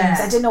things. Yeah.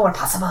 I didn't know were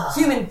possible.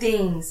 Human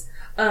things.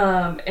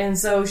 And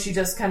so she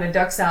just kind of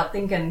ducks out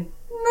thinking,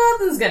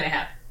 nothing's gonna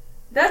happen.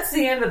 That's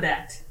the end of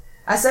that.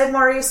 I said,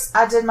 Maurice,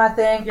 I did my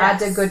thing.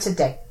 Yes. I did good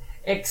today.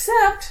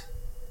 Except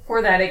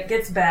for that it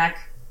gets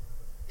back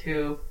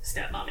to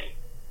stepmommy.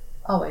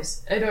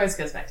 Always. It always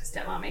goes back to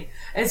stepmommy.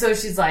 And so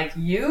she's like,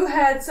 you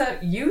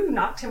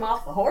knocked him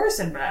off the horse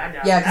and blah,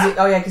 blah,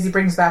 Yeah, because he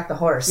brings back the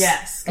horse.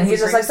 Yes. And he's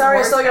just like, sorry,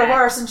 I stole your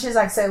horse. And she's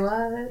like, say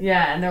what?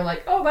 Yeah, and they're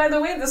like, oh, by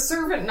the way, the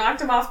servant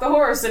knocked him off the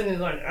horse. And he's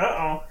like,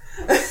 uh-oh.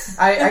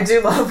 I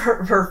do love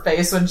her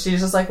face when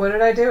she's just like, what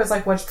did I do? It's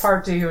like, which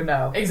part do you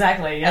know?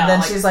 Exactly, yeah. And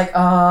then she's like,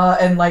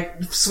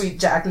 and sweet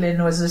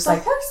Jacqueline was just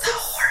like, the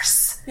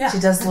horse. Yeah. She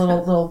does a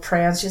little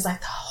prance. She's like,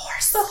 the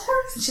horse.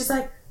 And she's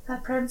like,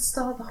 that prince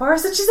stole the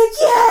horse, and she's like,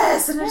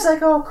 yes! And it's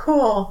like, oh,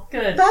 cool.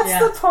 Good. That's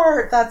the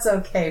part that's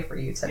okay for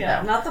you to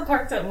know. Not the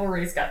part that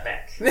Maurice got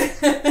back.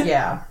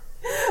 Yeah.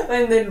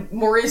 And then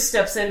Maurice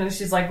steps in, and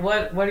she's like,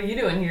 what are you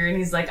doing here? And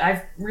he's like,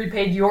 I've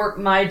repaid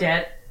my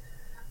debt,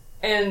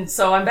 and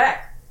so I'm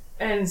back.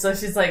 And so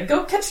she's like,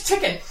 go catch a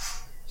chicken.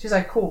 She's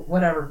like, cool,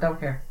 whatever, don't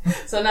care.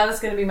 So now that's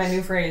going to be my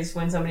new phrase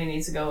when somebody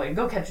needs to go away.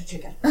 Go catch a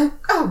chicken.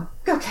 Go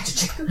catch a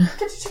chicken. Go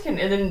catch a chicken.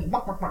 And then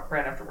bark, bark, bark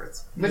right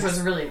afterwards. Which was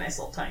a really nice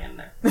little tie-in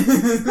there.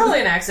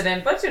 Probably an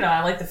accident, but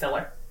I like the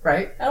filler.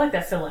 Right? I like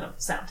that fill-in of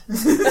sound.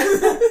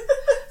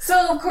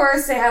 So, of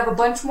course, they have a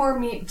bunch more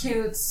meet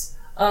cutes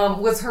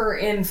with her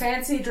in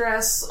fancy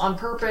dress on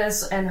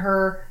purpose and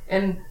her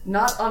in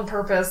not on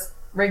purpose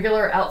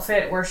regular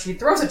outfit where she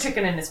throws a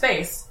chicken in his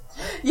face.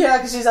 Yeah,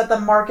 because she's at the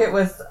market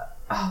with...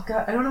 Oh,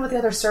 God, I don't know what the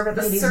other servant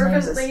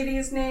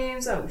ladies'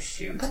 names? Oh,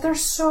 shoot. But they're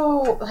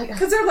so...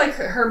 Because they're like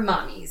her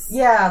mommies.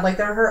 Yeah,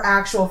 they're her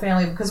actual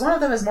family. Because one of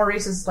them is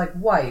Maurice's,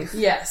 wife.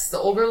 Yes, the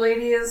older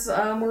lady is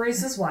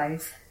Maurice's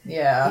wife.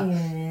 Yeah.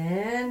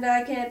 And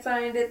I can't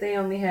find it. They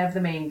only have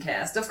the main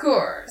cast, of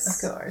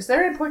course. Of course.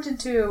 They're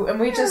important, too. And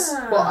we just...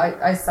 Well,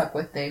 I suck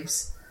with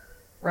names.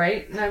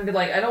 Right? And I'd be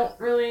like, I don't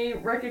really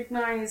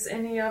recognize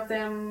any of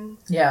them.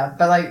 Yeah,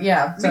 but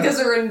yeah. So. Because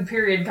they're in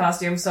period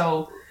costume,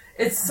 so...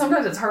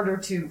 Sometimes it's harder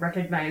to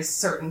recognize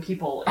certain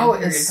people in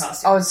period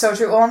costumes. Oh, it's so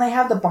true. Well, and they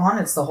have the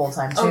bonnets the whole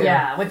time, too. Oh,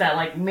 yeah, with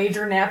that,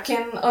 major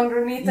napkin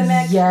underneath the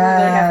neck. Yes. Where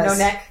they have no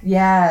neck.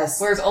 Yes.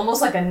 Where it's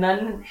almost like a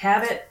nun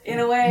habit, in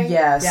a way.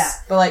 Yes. Yeah.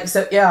 But,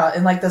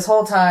 and, this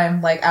whole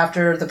time,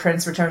 after the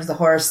prince returns the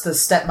horse, the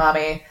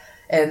stepmommy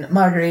and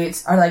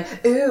Marguerite are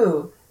like,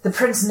 ooh, the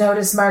prince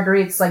noticed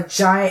Marguerite's,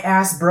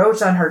 giant-ass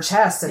brooch on her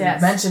chest and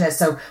mentioned it,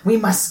 so we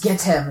must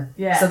get him.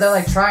 Yes. So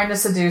they're, trying to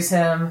seduce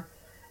him.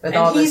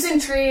 And he's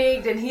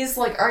intrigued, and he's,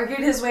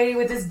 argued his way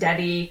with his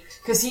daddy,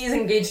 because he's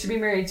engaged to be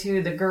married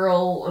to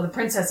the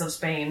princess of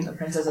Spain. The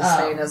princess of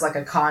Spain has,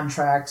 a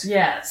contract.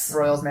 Yes.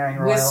 Royals marrying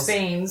royals. With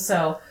Spain,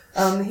 so,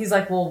 he's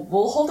like, well,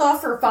 we'll hold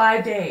off for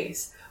 5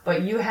 days,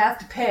 but you have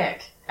to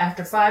pick,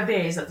 after 5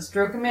 days, at the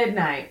stroke of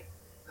midnight,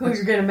 who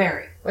you're gonna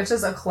marry. Which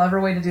is a clever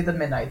way to do the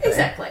midnight thing.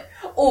 Exactly.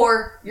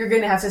 Or, you're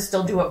gonna have to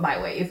still do it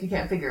my way, if you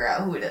can't figure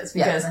out who it is.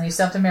 Because and you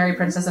still have to marry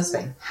Princess of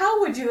Spain.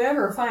 How would you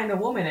ever find a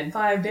woman in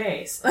 5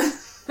 days?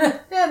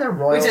 Yeah, they're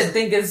royals. Which I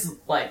think is,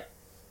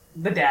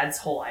 the dad's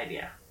whole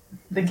idea.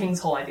 The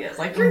king's whole idea is,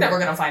 you're never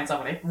gonna find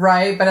somebody.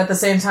 Right, but at the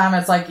same time,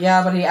 it's but he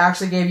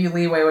actually gave you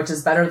leeway, which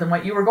is better than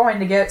what you were going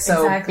to get,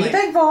 so exactly. Be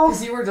thankful.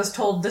 Because you were just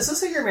told, this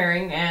is who you're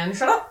marrying, and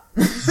shut up.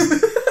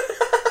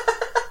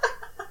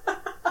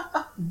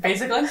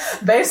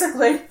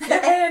 Basically.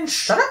 And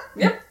shut up.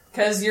 Yep.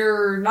 Because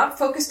you're not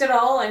focused at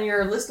all, and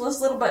you're a listless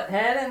little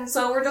butthead, and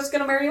so we're just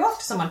gonna marry you off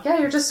to someone. Yeah,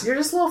 you're just a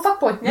little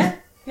fuckboy. Yeah.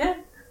 Yeah.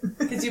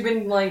 Because you've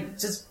been,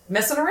 just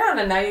messing around,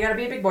 and now you gotta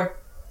be a big boy.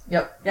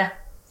 Yep. Yeah.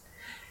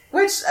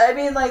 Which, I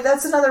mean,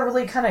 that's another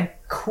really kind of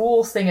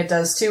cool thing it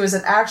does, too, is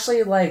it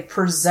actually,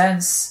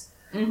 presents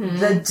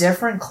the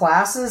different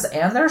classes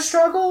and their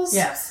struggles.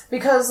 Yes.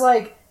 Because,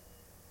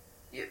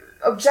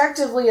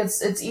 objectively,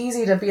 it's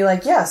easy to be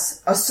like,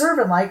 yes, a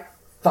servant,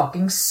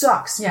 fucking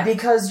sucks. Yeah.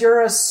 Because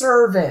you're a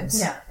servant.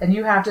 Yeah. And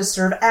you have to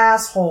serve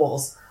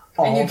assholes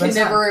all the time. And you can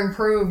never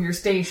improve your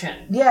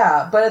station.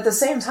 Yeah, but at the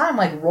same time,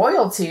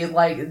 royalty,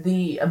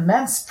 the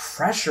immense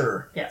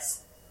pressure... Yes.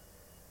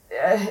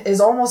 is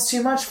almost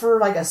too much for,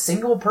 a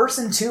single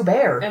person to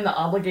bear. And the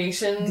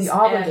obligations.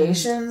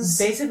 And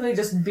basically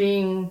just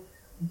being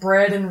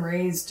bred and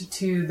raised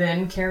to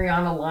then carry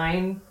on a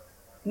line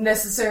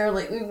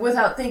necessarily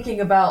without thinking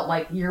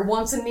about, your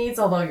wants and needs,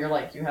 although you're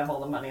you have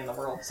all the money in the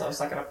world, so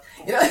suck it up.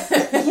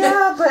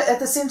 Yeah, but at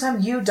the same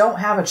time, you don't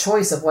have a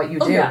choice of what you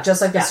do. Yeah. Just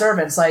like the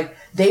servants.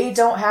 They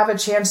don't have a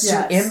chance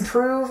to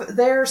improve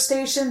their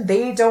station.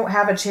 They don't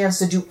have a chance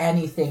to do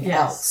anything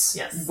else.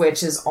 Yes.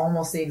 Which is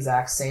almost the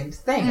exact same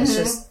thing. It's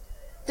just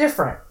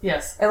different.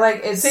 Yes. And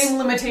it's... Same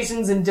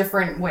limitations in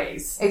different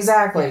ways.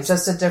 Exactly. Yes.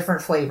 Just a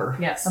different flavor.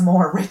 Yes. A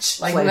more rich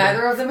flavor.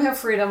 Neither of them have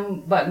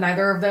freedom, but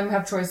neither of them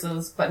have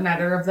choices, but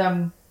neither of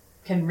them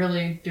can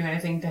really do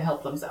anything to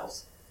help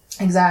themselves.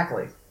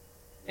 Exactly.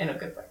 In a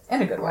good way.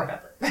 In a good way. Or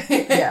better.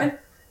 Yeah.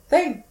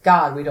 Thank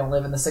God we don't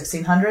live in the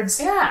 1600s.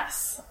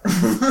 Yes.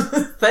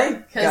 Thank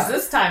God. Because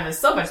this time is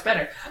so much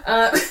better.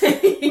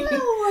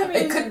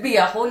 It could be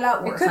a whole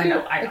lot worse. I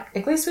know.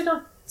 At least we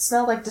don't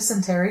smell like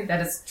dysentery.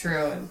 That is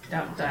true, and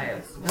don't die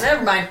of...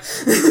 Never mind.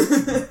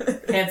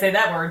 Can't say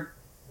that word.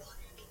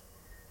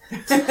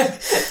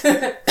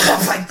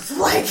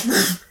 Plague.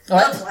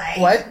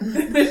 What?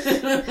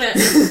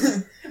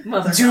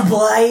 Mother to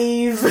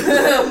blave.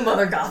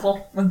 Mother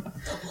Gothel.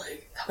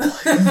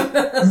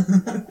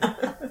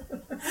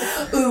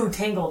 Ooh,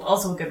 Tangled.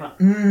 Also a good one.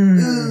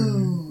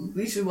 Ooh.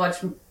 We should watch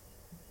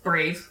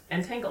Brave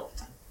and Tangled.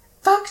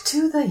 Fuck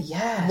to the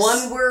yes.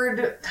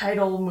 One-word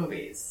title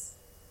movies.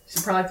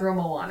 Should probably throw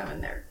Moana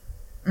in there.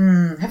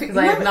 Because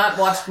I have not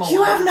watched Moana.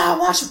 You have not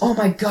watched... Oh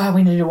my God,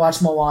 we need to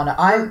watch Moana.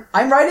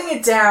 I'm writing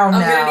it down now.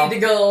 I'm going to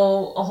need to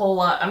go a whole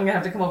lot. I'm going to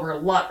have to come over a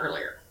lot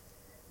earlier.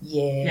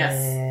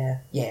 Yeah.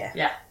 Yes.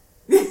 Yeah.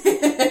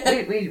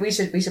 we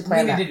should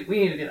plan that. We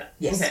need to do that.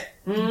 Yes.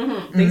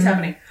 Okay. Things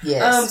happening.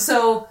 Yes.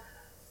 So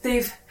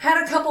they've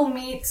had a couple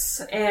meets,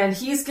 and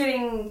he's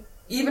getting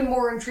even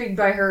more intrigued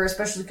by her,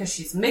 especially because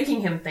she's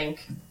making him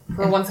think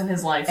for once in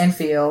his life. And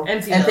feel.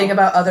 And think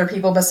about other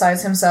people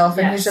besides himself.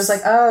 And he's just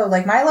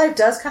my life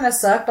does kind of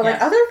suck, but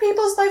other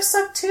people's lives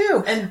suck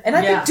too. And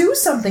I could do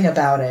something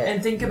about it.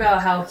 And think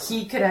about how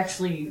he could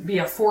actually be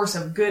a force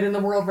of good in the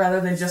world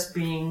rather than just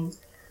being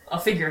a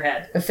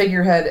figurehead. A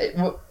figurehead.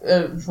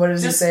 What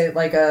does he say?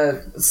 Like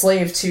a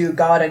slave to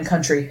God and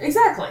country.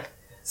 Exactly.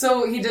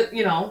 So he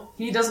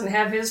doesn't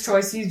have his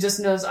choice. He just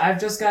knows, I've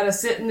just got to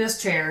sit in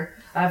this chair.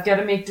 I've got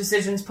to make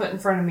decisions put in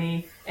front of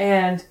me,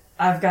 and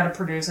I've got to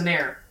produce an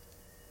heir.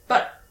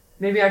 But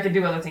maybe I could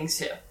do other things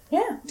too.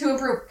 Yeah. To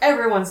improve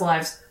everyone's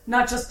lives,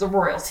 not just the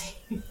royalty.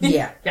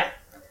 Yeah. Yeah.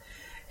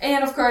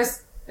 And of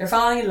course, they're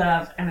falling in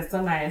love, and it's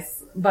so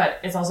nice, but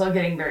it's also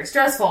getting very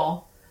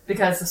stressful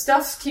because the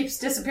stuff keeps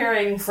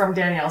disappearing from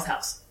Danielle's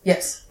house.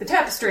 Yes. The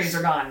tapestries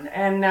are gone,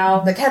 and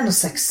now... The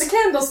candlesticks.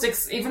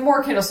 Even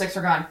more candlesticks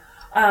are gone.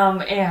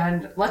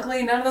 And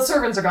luckily none of the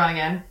servants are gone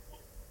again.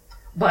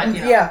 But,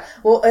 Yeah.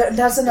 Well,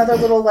 that's another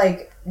little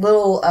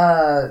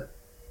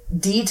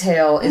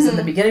detail is in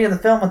the beginning of the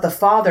film with the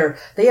father.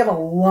 They have a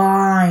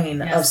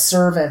line of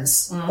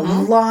servants. A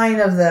line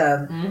of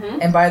them.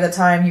 And by the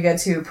time you get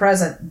to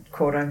present,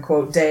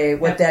 quote-unquote, day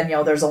with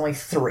Danielle, there's only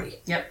 3.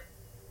 Yep.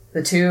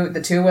 The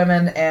two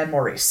women and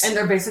Maurice. And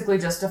they're basically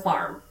just a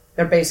farm.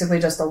 They're basically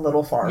just a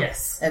little farm.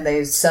 Yes. And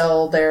they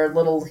sell their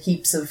little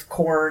heaps of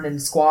corn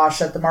and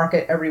squash at the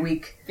market every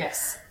week.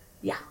 Yes.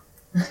 Yeah.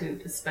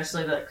 Dude,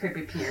 especially the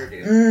creepy peer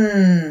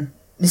dude.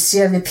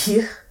 Monsieur le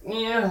Peer.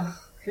 Yeah.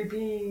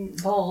 Creepy,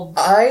 bald.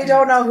 I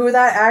don't know who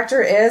that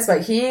actor is,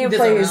 but he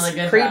plays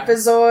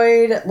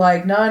Creepazoid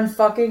like none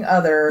fucking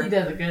other. He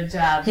does a good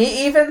job.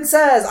 He even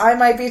says, I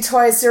might be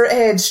twice your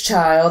age,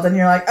 child. And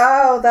you're like,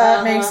 oh,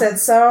 that makes it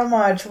so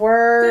much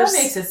worse. That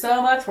makes it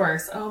so much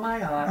worse. Oh my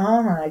god.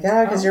 Oh my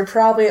god, because you're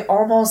probably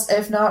almost,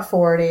 if not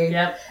 40.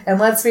 Yep. And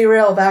let's be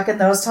real, back in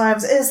those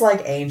times is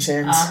like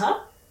ancient.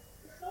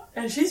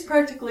 And she's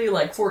practically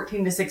like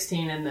 14 to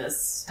 16 in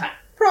this time.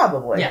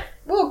 Probably. Yeah.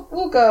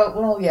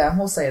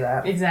 We'll say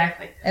that.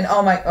 Exactly. And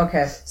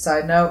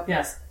side note.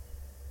 Yes.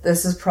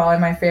 This is probably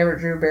my favorite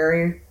Drew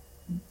Barrymore.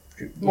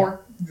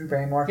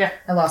 Yeah.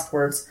 I lost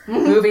words.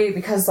 Movie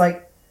because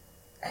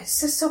it's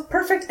just so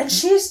perfect and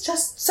she's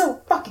just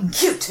so fucking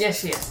cute.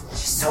 Yes, she is.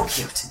 She's so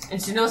cute. And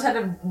she knows how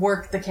to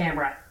work the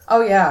camera.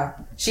 Oh yeah.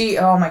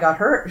 Oh my god,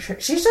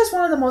 she's just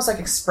one of the most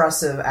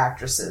expressive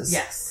actresses.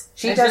 Yes.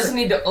 She doesn't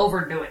need to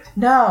overdo it.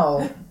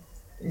 No.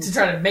 to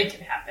try to make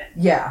it happen.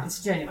 Yeah.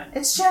 It's genuine.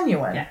 It's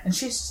genuine. Yeah. And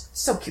she's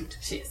so cute.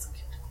 She is so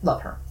cute.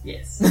 Love her.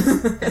 Yes.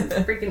 And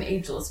freaking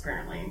ageless,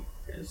 apparently.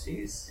 Because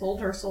she's sold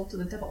her soul to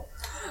the devil.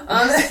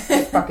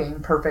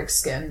 Fucking perfect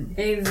skin.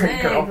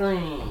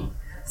 Exactly.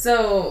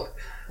 So,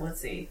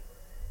 let's see.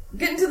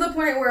 Getting to the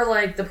point where,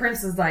 like, the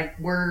prince is like,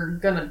 we're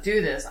gonna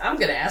do this. I'm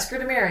gonna ask her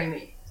to marry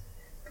me.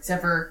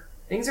 Except for,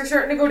 things are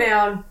starting to go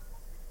down.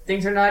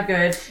 Things are not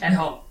good at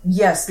home.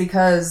 Yes,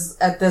 because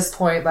at this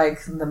point, like,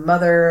 the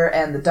mother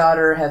and the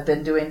daughter have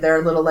been doing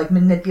their little, like,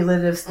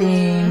 manipulative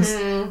things,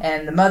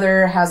 and the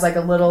mother has, like,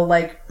 a little,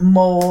 like,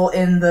 mole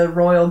in the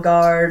royal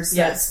guards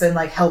that's been,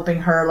 like,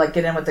 helping her, like,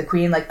 get in with the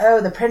queen, like,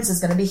 oh, the prince is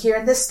going to be here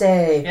on this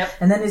day,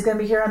 and then he's going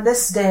to be here on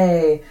this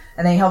day,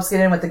 and then he helps get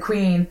in with the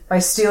queen by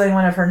stealing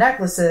one of her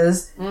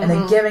necklaces, and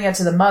then giving it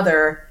to the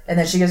mother, and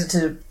then she gives it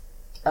to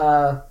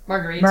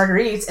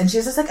Marguerite, and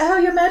she's just like, oh,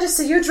 your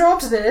majesty, you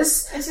dropped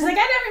this. And she's like,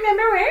 I don't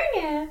remember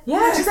wearing it.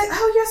 Yeah, she's like,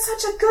 oh, you're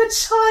such a good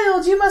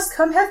child, you must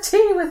come have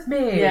tea with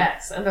me.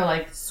 Yes, and they're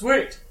like,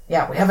 sweet.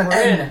 Yeah, we have an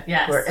in.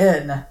 Yes. We're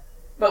in.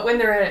 But when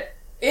they're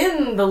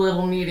in the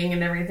little meeting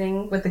and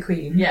everything. With the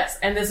queen. Yes,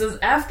 and this is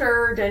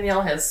after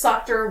Danielle has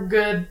socked her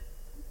good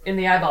in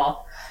the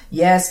eyeball.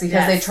 Yes,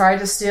 because they tried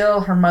to steal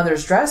her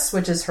mother's dress,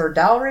 which is her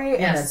dowry,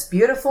 and it's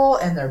beautiful,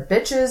 and they're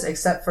bitches,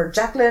 except for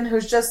Jacqueline,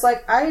 who's just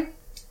like, I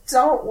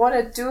don't want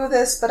to do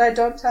this, but I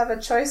don't have a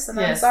choice, and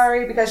I'm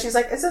sorry, because she's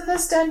like, isn't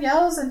this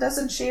Danielle's, and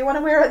doesn't she want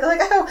to wear it? They're like,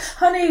 oh,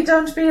 honey,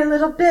 don't be a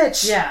little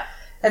bitch. Yeah.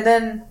 And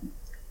then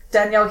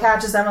Danielle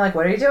catches them and like,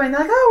 what are you doing?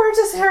 They're like, oh,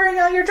 we're just tearing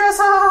out your dress.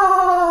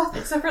 Ah!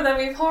 Except for that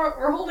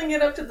we're holding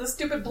it up to the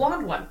stupid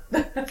blonde one.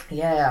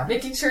 Yeah.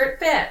 Making sure it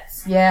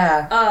fits.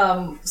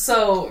 Yeah.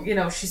 So, you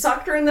know, she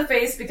socked her in the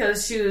face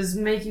because she was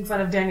making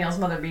fun of Danielle's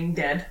mother being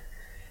dead.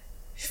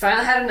 She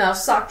finally had enough,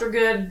 socked her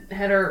good,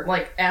 had her,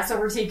 like, ass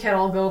over tea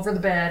kettle go over the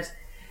bed.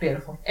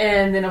 Beautiful.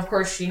 And then, of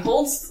course,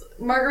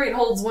 Marguerite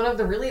holds one of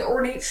the really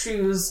ornate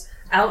shoes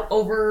out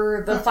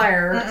over the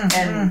fire,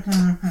 and...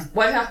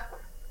 What?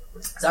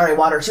 Sorry,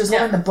 water. She was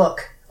holding the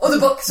book. Oh, the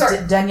book,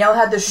 sorry. Danielle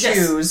had the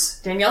shoes.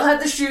 Yes. Danielle had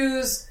the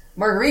shoes,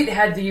 Marguerite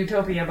had the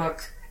Utopia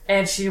book,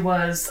 and she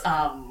was,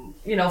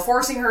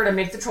 forcing her to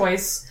make the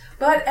choice.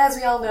 But as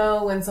we all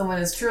know, when someone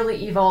is truly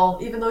evil,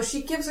 even though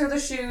she gives her the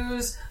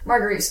shoes,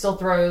 Marguerite still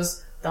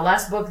throws the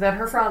last book that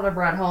her father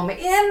brought home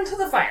into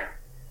the fire.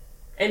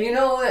 And you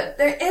know,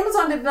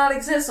 Amazon did not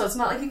exist, so it's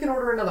not like you can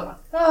order another one.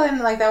 Well, and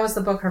like that was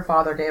the book her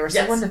father gave her,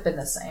 so it wouldn't have been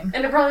the same.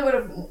 And it probably would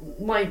have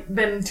like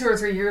been 2 or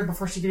 3 years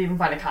before she could even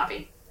find a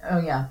copy. Oh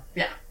yeah.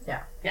 Yeah.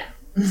 Yeah. Yeah.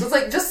 So it's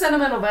like just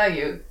sentimental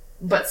value,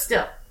 but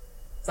still.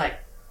 It's like,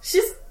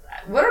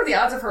 what are the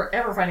odds of her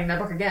ever finding that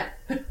book again?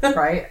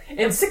 Right.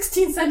 In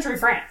 16th century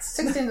France.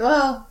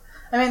 Well,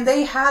 I mean,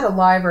 they had a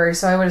library,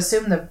 so I would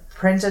assume the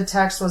printed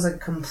text wasn't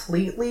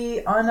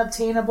completely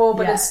unobtainable,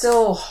 but it's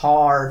still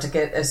hard to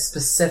get a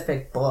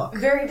specific book.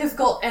 Very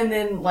difficult, and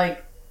then,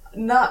 like,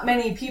 not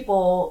many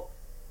people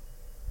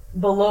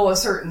below a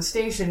certain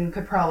station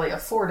could probably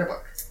afford a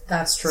book.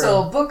 That's true.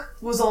 So book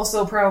was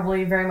also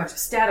probably very much a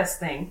status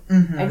thing,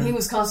 and he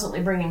was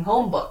constantly bringing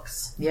home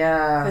books.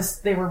 Yeah.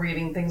 Because they were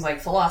reading things like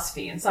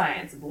philosophy and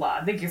science and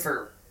blah. Thank you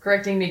for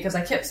correcting me, because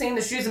I kept saying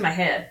the shoes in my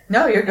head.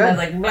 No, you're good.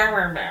 And I was like, blah,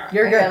 blah, blah.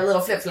 You're good. I got a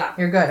little flip-flop.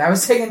 You're good. I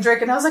was taking a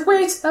drink and I was like,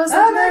 wait. That was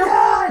oh my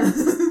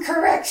god!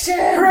 Correction!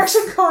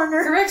 Correction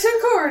corner. Correction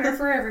corner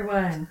for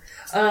everyone.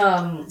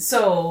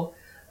 So,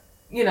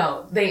 you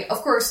know, they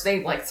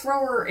like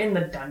throw her in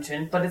the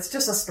dungeon, but it's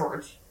just a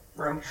storage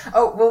room.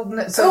 Oh, well,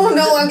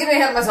 I'm getting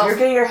ahead of myself. You're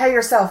getting ahead of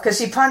yourself, because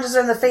she punches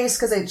her in the face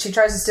because she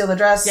tries to steal the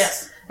dress.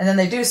 Yes. And then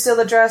they do steal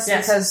the dress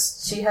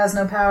because she has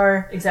no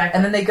power. Exactly.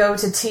 And then they go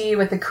to tea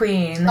with the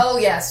queen. Oh,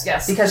 yes.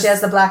 Because she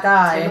has the black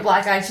eye. The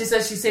black eye. She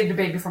says she saved a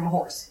baby from a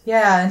horse.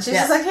 Yeah, and she's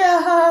just like,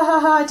 yeah, ha, ha,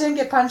 ha, I didn't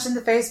get punched in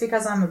the face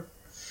because I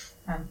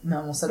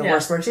almost said a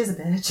worse word. She's a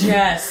bitch.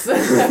 Yes.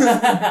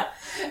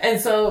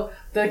 And so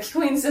the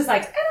queen's just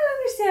like, I don't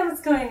understand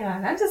what's going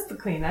on. I'm just the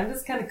queen. I'm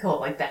just kind of cool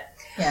like that.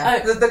 Yeah,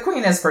 the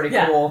queen is pretty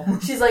cool.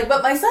 She's like,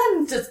 but my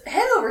son just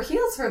head over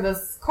heels for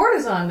this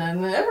courtesan,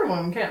 and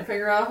everyone can't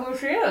figure out who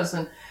she is.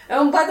 And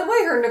oh, by the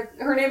way,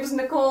 her name is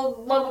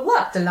Nicole blah blah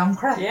blah. De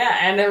Lancre. Yeah,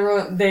 and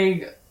everyone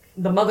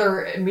the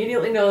mother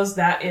immediately knows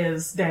that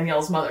is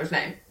Danielle's mother's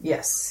name.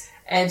 Yes,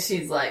 and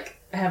she's like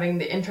having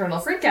the internal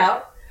freak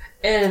out,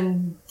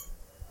 and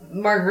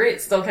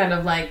Marguerite's still kind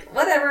of like,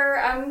 whatever,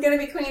 I'm gonna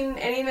be queen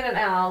any minute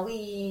now.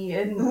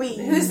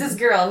 Who's this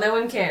girl? No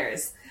one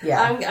cares.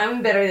 Yeah,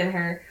 I'm better than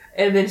her.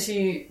 And then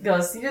she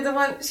goes,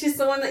 she's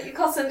the one that you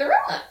call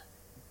Cinderella.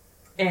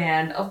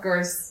 And, of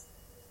course,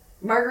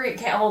 Marguerite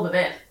can't hold it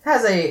in.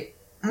 Has a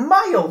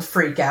mild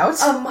freak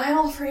out. A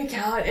mild freak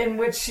out in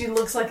which she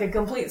looks like a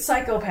complete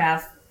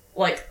psychopath,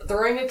 like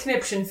throwing a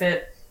conniption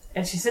fit.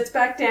 And she sits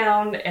back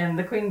down, and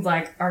the queen's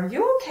like, are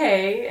you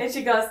okay? And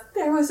she goes,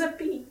 there was a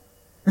bee.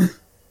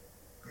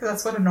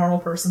 That's what a normal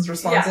person's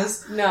response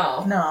is.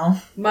 No.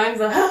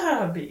 Mine's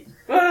a bee.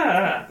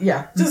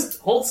 Yeah. Just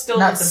hold still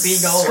and let the bee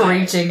go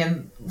screeching away.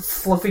 And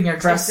fluffing your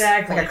dress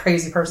like a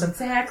crazy person.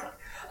 Exactly.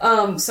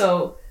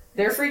 So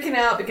They're freaking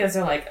out because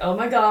they're like, oh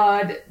my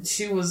god,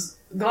 she was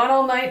gone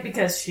all night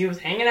because she was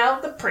hanging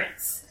out with the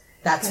prince.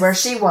 That's where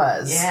she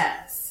was.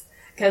 Yes.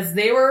 Because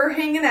they were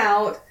hanging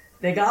out,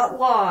 they got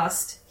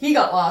lost. He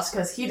got lost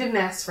because he didn't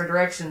ask for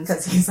directions.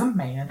 Because he's a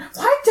man.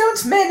 Why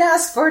don't men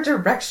ask for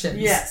directions?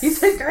 Yes. You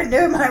think I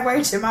knew my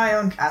way to my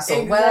own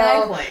castle?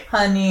 Exactly. Well,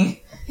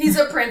 honey. He's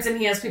a prince and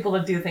he has people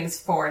to do things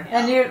for him.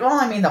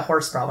 And the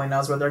horse probably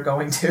knows where they're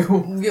going to.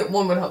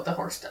 One would hope the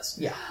horse does.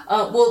 Yeah.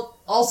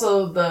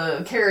 Also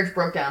the carriage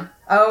broke down.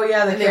 Oh,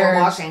 yeah, the carriage. They were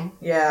walking.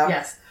 Yeah.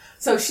 Yes.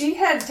 So she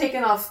had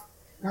taken off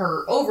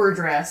her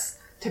overdress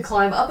to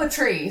climb up a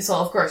tree. So,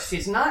 of course,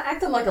 she's not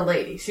acting like a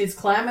lady. She's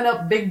climbing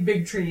up big,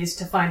 big trees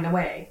to find a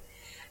way.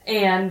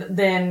 And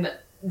then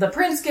the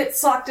prince gets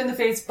socked in the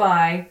face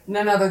by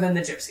none other than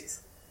the gypsies.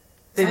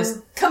 They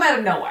just come out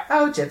of nowhere.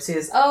 Oh,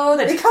 gypsies. Oh,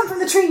 they come from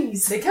the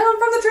trees. They come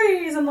from the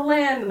trees and the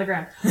land and the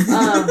ground.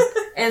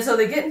 And so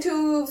they get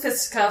into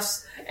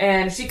fisticuffs,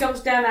 and she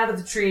comes down out of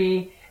the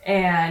tree,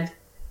 and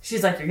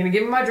she's like, you're going to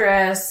give me my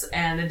dress.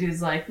 And the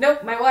dude's like,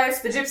 nope, my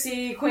wife, the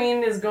gypsy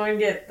queen, is going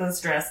to get this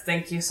dress.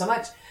 Thank you so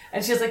much.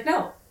 And she's like,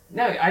 no,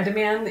 I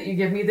demand that you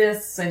give me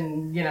this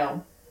and,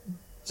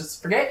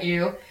 just forget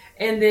you.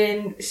 And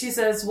then she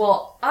says,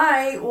 well,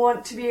 I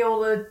want to be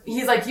able to...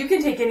 He's like, you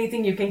can take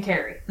anything you can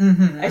carry.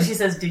 Mm-hmm. And she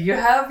says, do you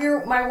have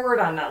my word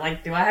on that?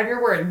 Like, do I have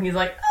your word? And he's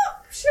like,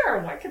 oh, sure,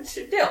 what can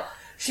she do?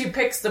 She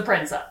picks the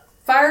prince up.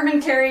 Fireman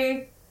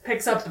Carrie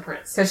picks up the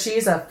prince. Because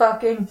she's a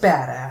fucking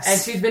badass. And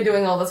she's been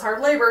doing all this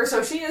hard labor,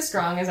 so she is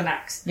strong as an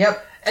axe.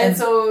 Yep. And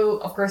so,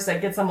 of course,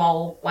 that gets them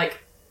all,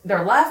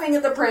 they're laughing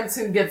at the prince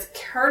who gets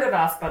carted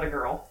off by the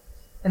girl.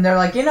 And they're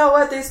like, you know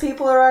what? These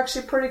people are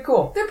actually pretty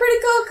cool. They're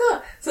pretty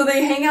cool. So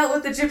they hang out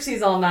with the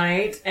gypsies all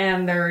night,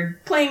 and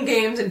they're playing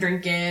games and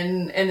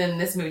drinking, and then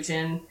the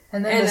smooching.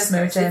 And then the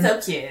smooching.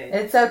 It's so cute.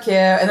 It's so cute.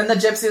 And then the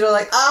gypsies are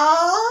like,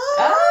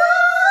 oh,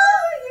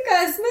 you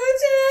guys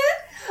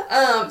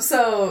smooching.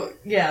 So,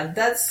 yeah,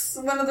 that's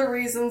one of the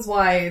reasons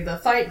why the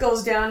fight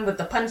goes down with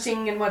the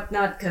punching and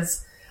whatnot,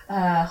 because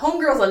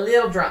Homegirl's a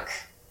little drunk.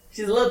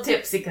 She's a little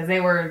tipsy because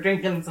they were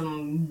drinking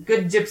some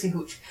good gypsy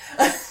hooch.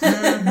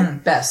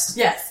 Best.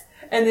 Yes.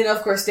 And then,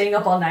 of course, staying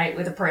up all night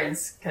with the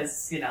prince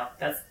because,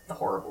 that's the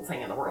horrible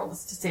thing in the world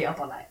is to stay up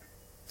all night.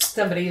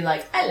 Somebody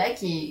I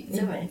like you.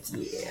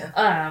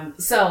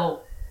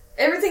 So,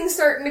 everything's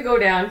starting to go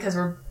down because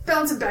we're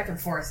bouncing back and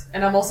forth.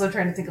 And I'm also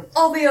trying to think of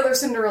all the other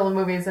Cinderella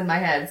movies in my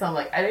head. So I'm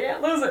like, I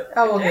can't lose it.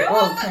 Oh,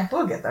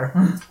 we'll get there.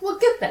 We'll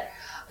get there.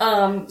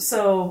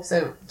 So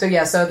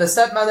the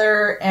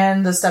stepmother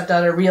and the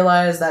stepdaughter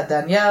realize that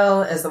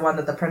Danielle is the one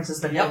that the prince has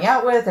been hanging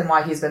out with and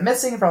why he's been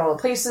missing from all the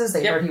places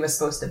they heard he was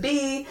supposed to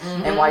be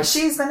and why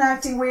she's been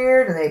acting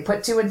weird, and they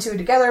put two and two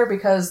together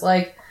because,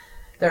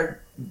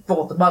 they're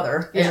both the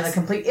mother is a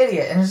complete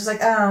idiot, and it's just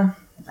like, oh,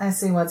 I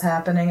see what's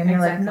happening, and you're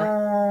like,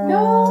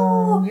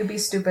 no, you be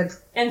stupid.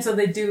 And so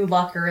they do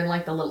lock her in,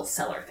 the little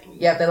cellar thing.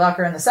 Yeah, they lock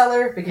her in the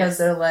cellar because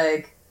they're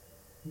like,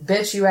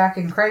 bitch, you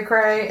acting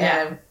cray-cray,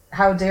 and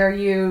how dare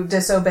you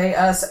disobey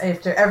us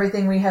after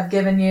everything we have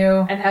given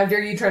you? And how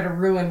dare you try to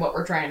ruin what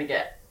we're trying to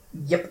get?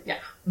 Yep. Yeah.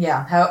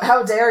 Yeah.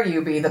 How dare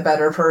you be the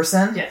better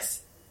person?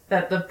 Yes.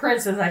 That the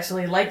prince is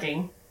actually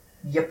liking.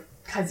 Yep.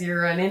 Because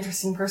you're an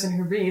interesting person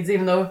who reads,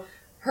 even though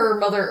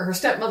her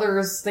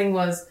stepmother's thing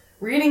was,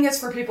 reading is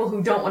for people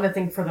who don't want to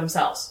think for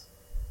themselves.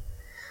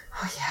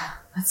 Oh, yeah.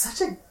 That's such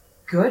a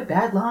good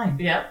bad line.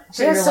 Yeah.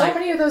 She has so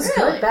many of those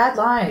good bad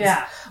lines.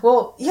 Yeah.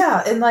 Well,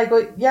 yeah, and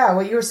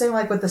what you were saying,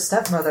 with the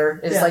stepmother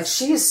is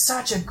she's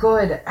such a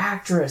good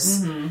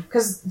actress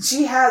because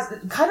she has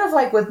kind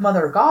of with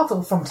Mother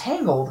Gothel from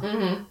Tangled,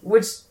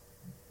 which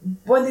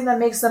one thing that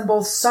makes them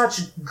both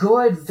such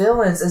good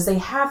villains is they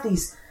have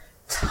these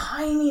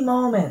tiny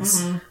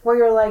moments where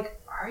you're like,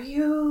 are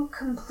you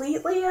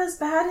completely as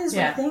bad as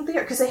we think they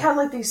are? Because they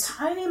have these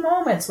tiny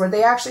moments where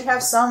they actually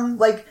have some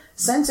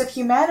sense of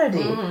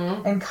humanity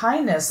and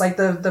kindness.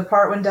 The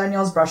part when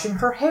Danielle's brushing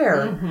her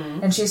hair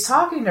and she's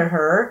talking to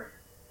her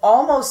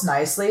almost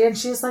nicely, and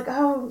she's like,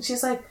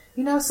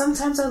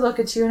 sometimes I look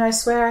at you and I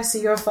swear I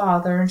see your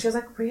father. And she was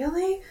like,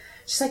 really?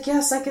 She's like,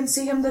 yes, I can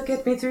see him look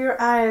at me through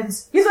your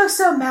eyes. You look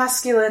so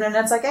masculine. And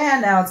it's like,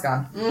 now it's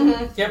gone.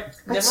 Yep.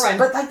 Never mind.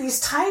 But these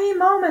tiny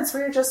moments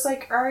where you're just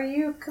like, are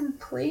you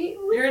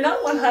completely... You're not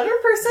 100% a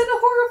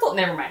horrible...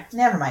 Never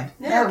mind.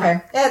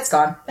 Okay. It's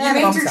gone. You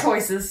made your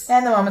choices.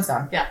 And the moment's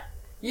gone. Yeah.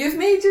 You've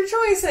made your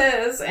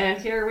choices,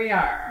 and here we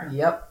are.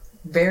 Yep.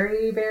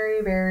 Very,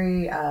 very,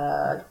 very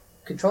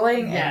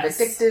controlling and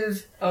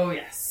vindictive. Oh,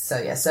 yes.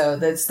 So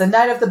it's the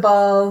night of the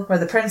ball where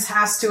the prince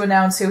has to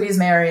announce who he's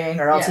marrying,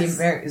 or else he's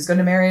going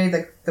to marry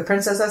the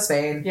princess of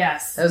Spain.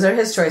 Yes. Those are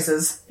his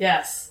choices.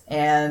 Yes.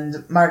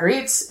 And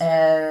Marguerite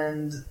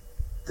and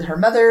her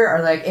mother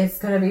are like, it's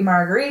going to be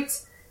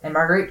Marguerite, and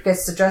Marguerite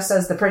gets to dress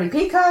as the pretty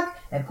peacock,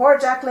 and poor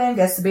Jacqueline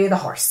gets to be the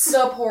horse.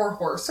 The poor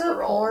horse girl.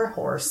 The poor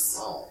horse.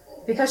 Oh.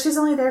 Because she's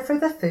only there for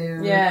the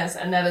food. Yes,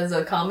 and that is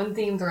a common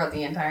theme throughout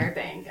the entire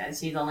thing, because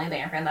she's only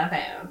there for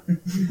the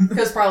food.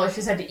 Because probably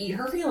she's had to eat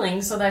her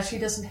feelings so that she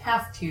doesn't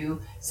have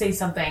to say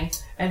something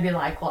and be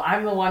like, well,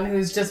 I'm the one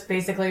who's just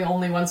basically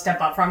only one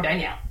step up from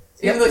Danielle.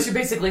 Even though she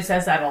basically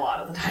says that a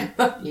lot of the time.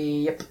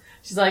 Yep.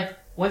 She's like,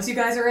 once you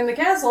guys are in the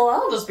castle,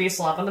 I'll just be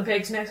slopping the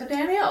pigs next to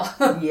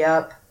Danielle.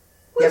 Yep.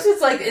 Which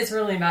is like, it's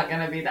really not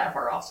going to be that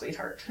far off,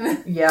 sweetheart.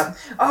 Yeah.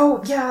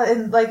 Oh, yeah,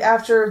 and like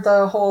after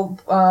the whole,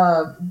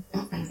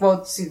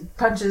 well, she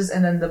punches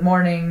and then the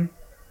morning.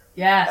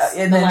 Yes.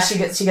 And then she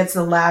gets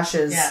the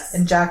lashes. Yes.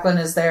 And Jacqueline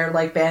is there,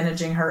 like,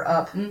 bandaging her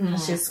up. Mm-hmm.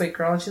 She's a sweet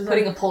girl. And she's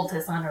putting like, a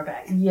poultice on her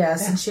back.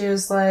 Yes, and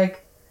she's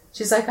like,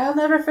 I'll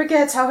never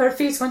forget how her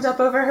feet went up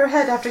over her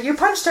head after you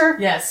punched her.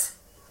 Yes.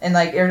 And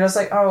like, you're just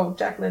like, oh,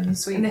 Jacqueline,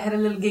 sweet. And they had a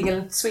little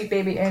giggle. Sweet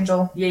baby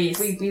angel. Yes.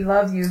 We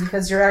love you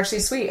because you're actually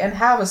sweet and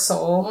have a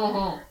soul.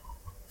 Mm-hmm.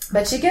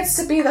 But she gets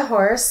to be the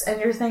horse, and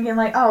you're thinking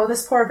like, oh,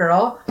 this poor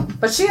girl.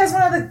 But she has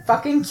one of the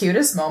fucking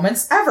cutest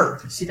moments ever.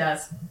 She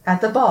does.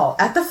 At the ball.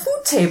 At the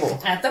food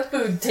table. At the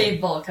food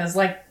table, because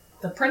like,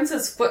 the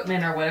prince's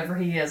footman or whatever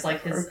he is,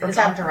 like his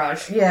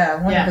entourage.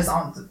 Yeah, one of his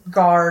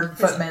guard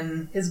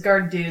footmen. His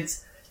guard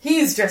dudes.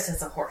 He's dressed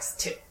as a horse,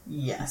 too.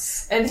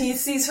 Yes. And he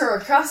sees her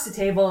across the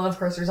table, and of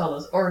course there's all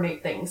those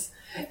ornate things.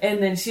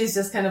 And then she's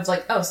just kind of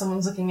like, oh,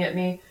 someone's looking at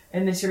me.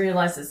 And then she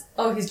realizes,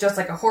 oh, he's dressed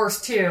like a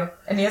horse, too.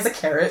 And he has a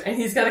carrot. And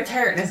he's got a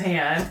carrot in his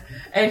hand.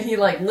 And he,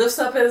 like, lifts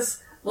up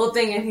his little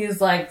thing, and he's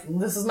like,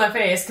 this is my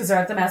face, because they're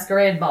at the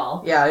masquerade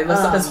ball. Yeah, he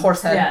lifts up his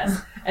horse head. Yes.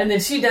 And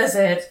then she does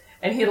it,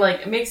 and he,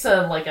 like, makes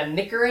a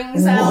nickering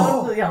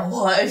sound. Whoa. Yeah,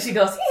 what? And she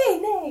goes, hey,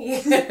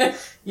 nay.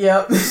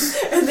 Yep.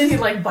 And then he,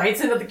 like, bites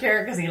into the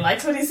carrot because he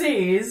likes what he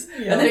sees. Yep.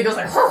 And then he goes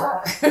like,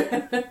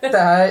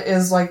 That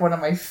is, like, one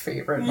of my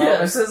favorite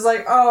moments. It's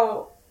like,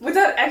 oh.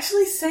 Without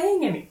actually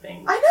saying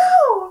anything. I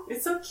know!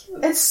 It's so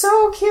cute. It's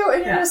so cute,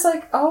 and you're just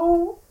like,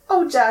 oh,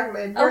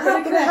 Jacqueline, you're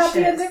gonna get a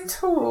happy ending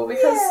too,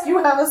 because you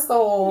have a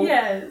soul.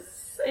 Yes.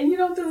 And you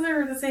don't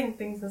deserve the same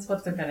things as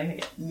what they're gonna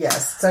get.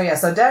 Yes. So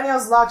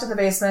Danielle's locked in the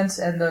basement,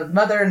 and the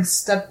mother and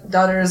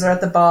stepdaughters are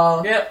at the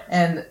ball. Yep.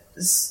 And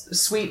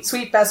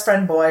sweet best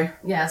friend boy.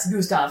 Yes,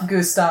 Gustav.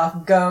 Maurice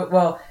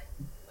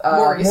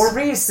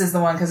is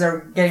the one, because they're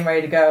getting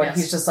ready to go, and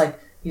he's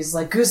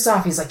like,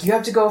 Gustav, he's like, you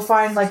have to go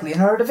find, like,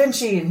 Leonardo da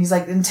Vinci, and he's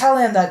like, and tell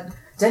him that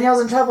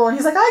Danielle's in trouble, and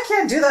he's like, I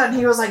can't do that, and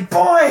he was like,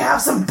 boy,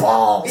 have some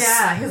balls!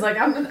 Yeah, he's like,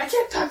 I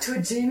can't talk to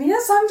a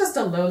genius, I'm just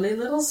a lowly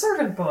little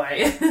servant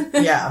boy.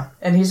 Yeah,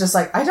 and he's just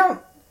like, I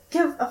don't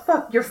give a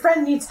fuck, your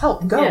friend needs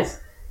help, go. Yes.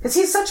 Because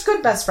he's such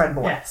good best friend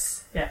boy.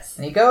 Yes.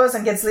 And he goes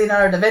and gets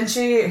Leonardo da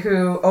Vinci,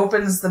 who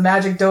opens the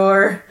magic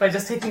door. By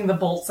just taking the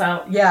bolts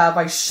out. Yeah,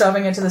 by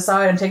shoving it to the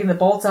side and taking the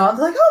bolts out. And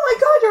they're like, oh my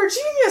god, you're a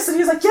genius! And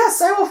he's like,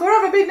 yes, I will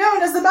forever be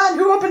known as the man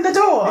who opened the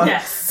door!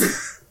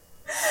 Yes.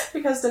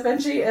 Because Da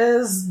Vinci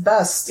is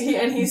best.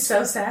 And he's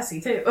so sassy,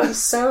 too. He's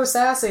so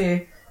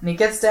sassy. And he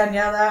gets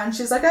Danielle out, and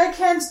she's like, I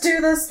can't do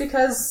this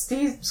because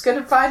he's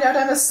gonna find out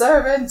I'm a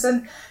servant,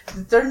 and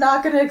they're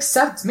not gonna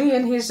accept me.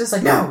 And he's just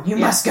like, no, you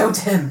must go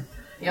to him.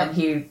 Yep. And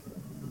he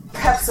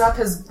peps up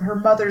her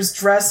mother's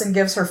dress and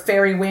gives her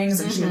fairy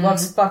wings, and she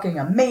looks fucking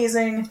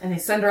amazing. And they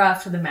send her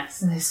off to the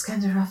mess. And they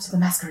send her off to the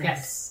masquerade.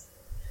 Yes.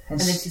 And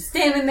then she's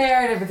standing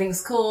there, and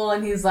everything's cool,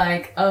 and he's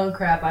like, oh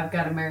crap, I've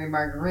got to marry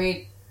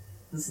Marguerite.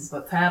 This is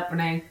what's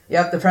happening.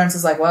 Yep, the prince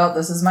is like, well,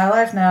 this is my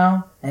life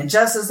now. And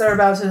just as they're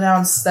about to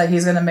announce that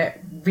he's going to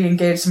be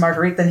engaged to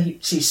Marguerite, then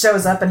she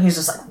shows up, and he's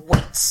just like,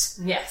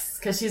 wait. Yes,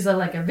 because she's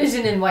like a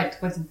vision in white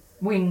with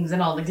wings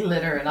and all the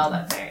glitter and all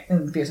that there.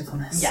 And the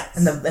beautifulness. Yes.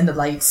 And the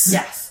lights.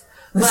 Yes.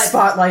 The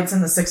spotlights in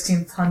the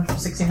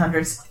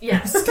 1600s.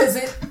 Yes, because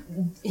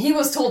he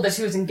was told that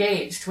she was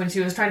engaged when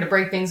she was trying to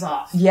break things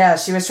off. Yeah,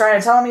 she was trying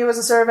to tell him he was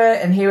a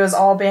servant, and he was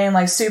all being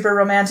like super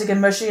romantic and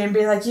mushy and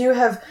being like, you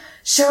have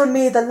shown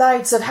me the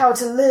lights of how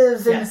to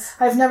live, and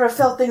I've never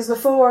felt things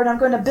before, and I'm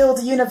going to build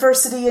a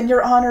university in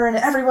your honor, and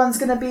everyone's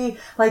going to be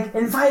like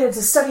invited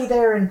to study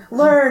there and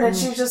learn. And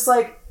she's just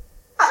like,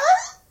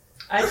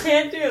 I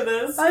can't do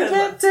this. I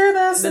can't do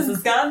this. This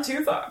has gone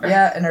too far.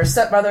 Yeah, and her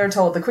stepmother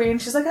told the queen,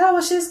 she's like, oh,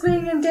 well, she's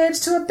being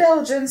engaged to a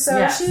Belgian,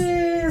 so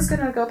she's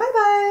gonna go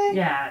bye-bye.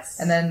 Yes.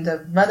 And then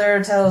the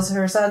mother tells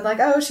her son,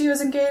 like, oh, she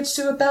was engaged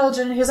to a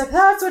Belgian, and he's like,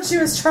 that's what she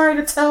was trying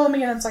to tell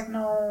me, and it's like,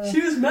 no.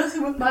 She was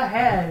messing with my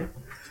head.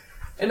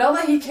 And all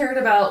that he cared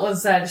about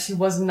was that she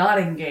was not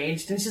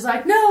engaged. And she's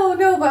like, no,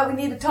 but we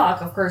need to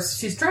talk. Of course,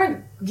 she's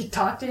trying to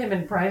talk to him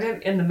in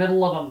private in the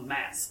middle of a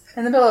mass.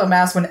 In the middle of a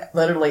mass when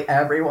literally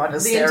everyone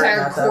is staring at them. The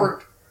entire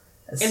court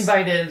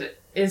invited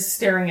is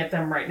staring at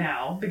them right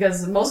now.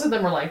 Because most of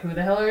them are like, who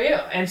the hell are you?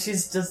 And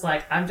she's just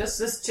like, I'm just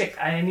this chick.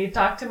 I need to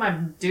talk to my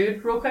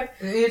dude real quick.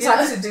 You need to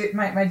talk to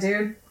my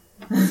dude?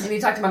 I need to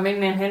talk to my main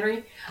man,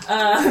 Henry.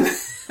 And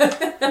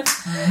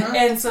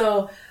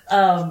so...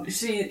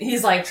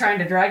 he's like trying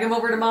to drag him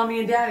over to mommy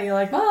and daddy,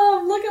 like,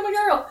 Mom, look at my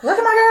girl. Look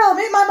at my girl,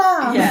 meet my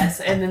mom. Yes,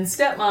 and then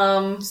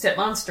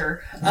stepmonster,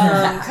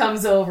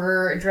 comes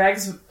over,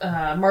 drags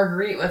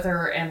Marguerite with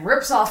her, and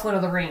rips off one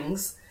of the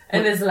rings,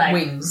 And it's like...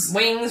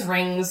 Wings.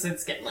 Rings.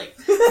 It's getting like...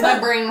 My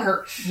brain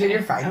hurts.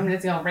 You're fine. I'm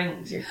just going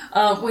rings.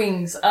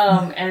 Wings.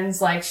 And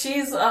it's like,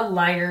 she's a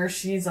liar.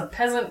 She's a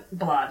peasant.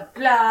 Blah,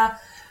 blah.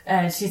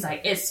 And she's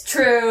like, it's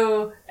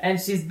true. And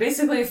she's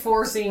basically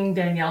forcing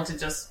Danielle to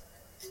just,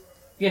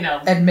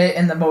 admit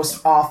in the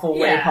most awful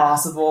way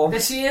possible.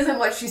 That she isn't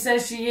what she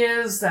says she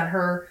is. That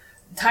her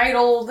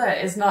title,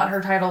 that is not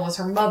her title, was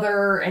her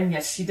mother. And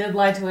yes, she did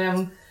lie to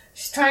him.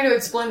 She's trying to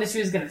explain that she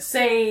was going to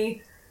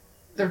say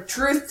the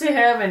truth to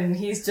him. And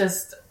he's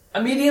just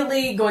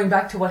immediately going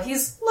back to what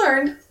he's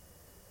learned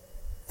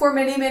for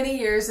many, many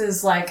years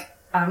is like,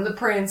 I'm the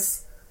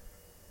prince.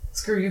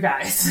 Screw you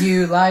guys.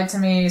 You lied to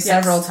me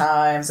several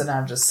times, and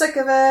I'm just sick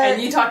of it.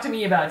 And you talked to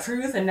me about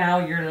truth, and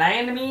now you're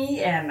lying to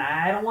me, and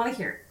I don't want to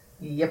hear it.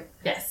 Yep.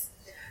 Yes.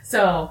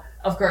 So,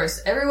 of course,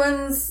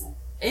 everyone's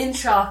in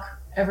shock.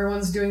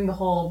 Everyone's doing the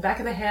whole back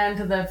of the hand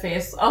to the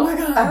face. Oh my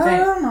god.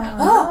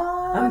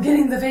 I'm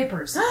getting the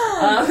vapors.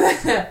 I'm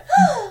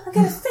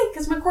getting fake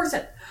because my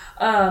corset.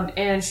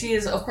 And she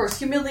is, of course,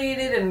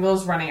 humiliated and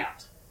goes running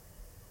out.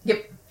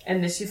 Yep.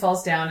 And then she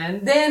falls down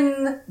and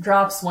then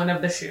drops one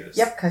of the shoes.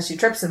 Yep, because she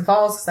trips and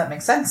falls, because that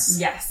makes sense.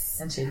 Yes.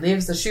 And she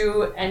leaves the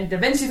shoe. And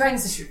then she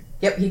finds the shoe.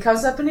 Yep, he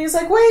comes up and he's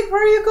like, wait,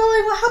 where are you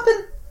going? What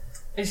happened?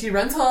 And she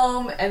runs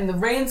home, and the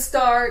rain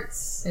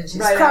starts. And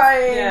she's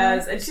crying.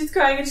 Yes, and she's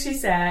crying and she's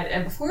sad.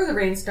 And before the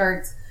rain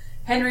starts,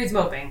 Henry's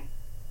moping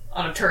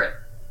on a turret.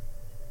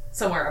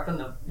 Somewhere up in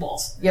the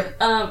walls. Yep.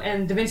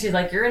 And Da Vinci's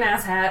like, you're an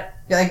asshat.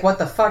 You're like, what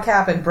the fuck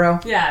happened, bro?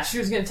 Yeah, she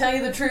was gonna tell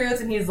you the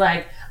truth, and he's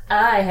like,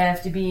 I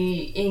have to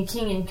be in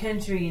king and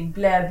country and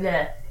blah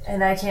blah,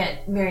 and I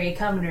can't marry a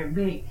commoner,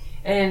 blah.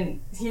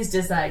 And he's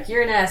just like,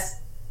 you're an ass.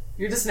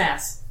 You're just an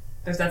ass.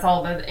 That's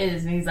all that it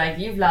is. And he's like,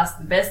 you've lost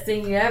the best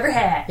thing you ever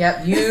had.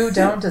 Yep, you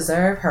don't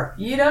deserve her.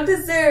 You don't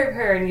deserve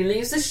her. And he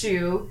leaves the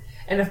shoe,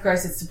 and of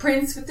course it's the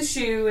prince with the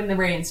shoe, and the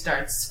rain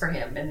starts for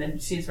him, and then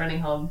she's running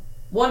home,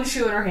 one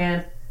shoe in her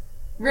hand,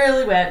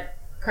 really wet,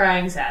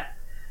 crying sad.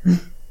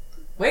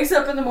 Wakes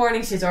up in the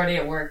morning, she's already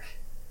at work.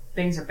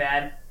 Things are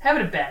bad.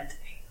 Having a bad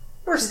day.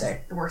 Worst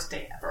day. The worst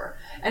day ever.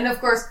 And of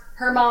course,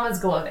 her mom is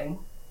gloating.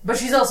 But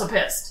she's also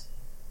pissed.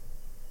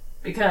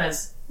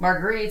 Because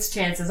Marguerite's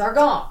chances are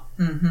gone.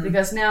 Mm-hmm.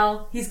 Because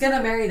now he's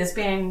gonna marry the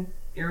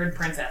Spaniard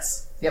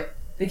princess. Yep.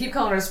 They keep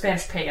calling her a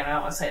Spanish pig, and I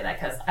don't want to say that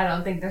because I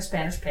don't think they're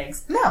Spanish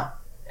pigs. No.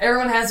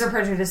 Everyone has their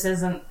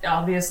prejudices, and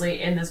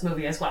obviously in this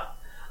movie as well.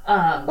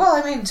 Well,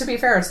 I mean, to be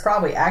fair, it's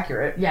probably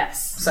accurate.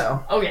 Yes.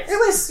 So. Oh, yes. At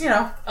least,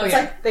 it's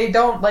like they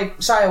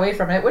don't, shy away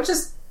from it, which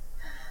is,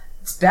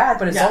 it's bad,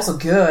 but it's also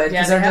good.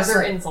 Yeah, they have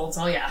their insults,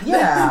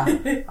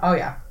 Yeah. Oh,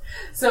 yeah.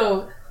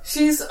 So,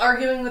 she's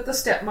arguing with the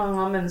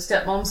stepmom, and the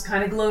stepmom's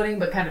kind of gloating,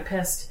 but kind of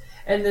pissed.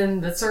 And then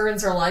the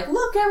servants are like,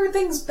 look,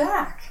 everything's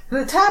back.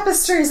 The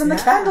tapestries and the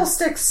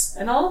candlesticks.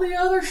 And all the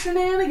other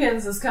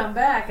shenanigans has come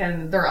back,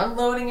 and they're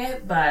unloading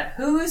it, but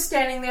who is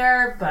standing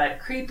there but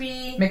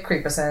creepy...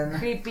 McCreepison.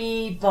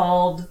 Creepy,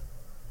 bald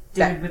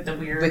dude with the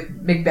weird...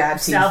 With big bad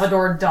teeth.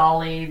 Salvador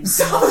Dali.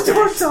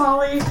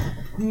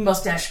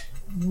 Mustache.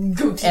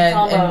 Goatee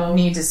combo. And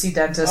need to see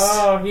dentist.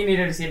 Oh, he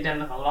needed to see a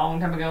dentist a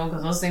long time ago,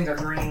 because those things are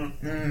green.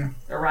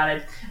 They're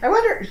rotted. I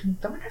wonder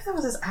if that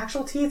was his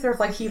actual teeth, or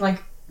if, he,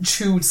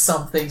 chewed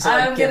something to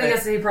I'm gonna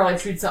guess that he probably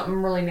chewed something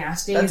really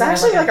nasty. That's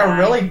actually a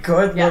really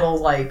good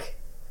little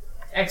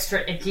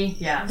extra icky,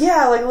 yeah.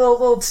 Yeah,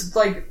 little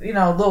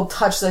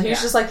touch that he's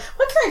just like,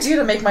 what can I do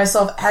to make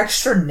myself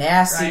extra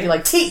nasty?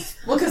 Right. Teeth.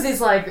 Well, because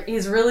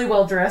he's really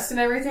well dressed and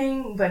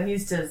everything, but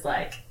he's just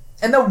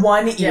and the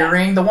one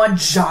earring, the one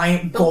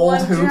giant gold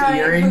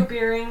hoop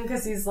earring,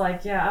 because he's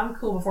like, yeah, I'm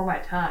cool before my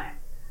time.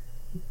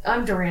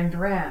 I'm Duran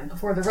Duran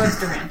before the road's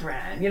Duran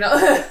Duran,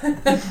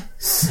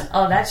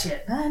 all that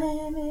shit. My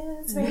name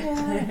is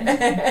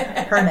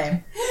Rihanna. Her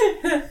name.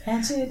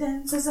 And she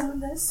dances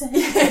on the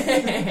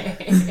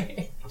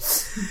same.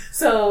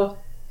 So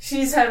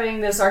she's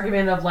having this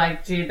argument of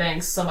gee,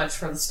 thanks so much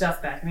for the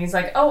stuff back. And he's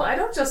like, oh, I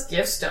don't just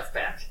give stuff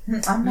back.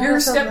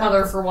 Your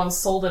stepmother for once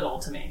sold it all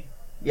to me.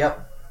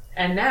 Yep.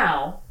 And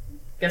now,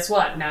 guess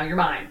what? Now you're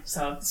mine.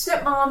 So the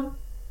stepmom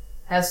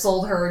has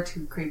sold her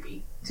to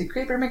Creepy. To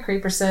Creeper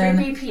McCreeperson.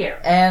 Creepy Pierre.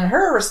 And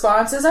her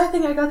response is, I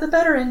think I got the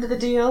better end of the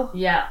deal.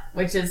 Yeah,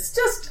 which is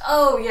just,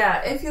 oh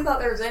yeah, if you thought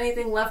there was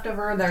anything left of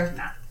her, there's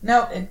not.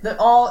 No,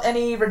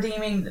 any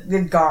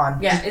redeeming,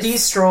 gone. Yeah, it's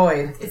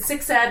destroyed. It's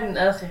sick, sad, and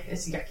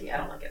it's yucky. I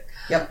don't like it.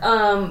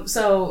 Yep.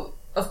 So,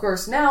 of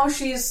course, now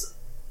she's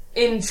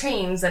in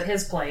chains at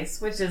his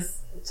place, which is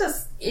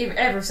just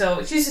ever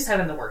so, she's just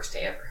having the worst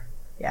day ever.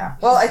 Yeah.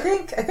 Well, I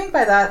think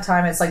by that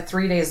time it's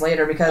 3 days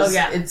later because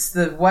it's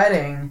the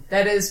wedding.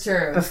 That is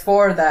true.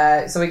 Before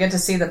that, so we get to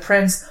see the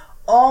prince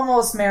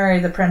almost marry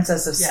the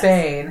princess of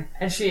Spain.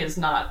 And she is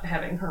not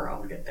having her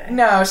own good day.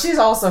 No, she's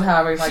also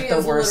having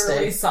the worst day.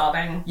 She is literally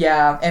sobbing.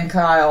 Yeah, and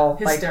Kyle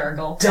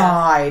hysterical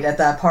died at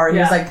that party.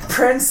 He was like,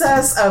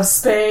 Princess of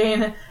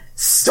Spain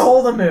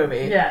stole the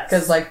movie. Yes.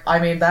 Because, like, I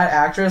mean, that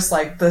actress,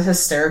 like, the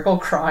hysterical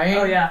crying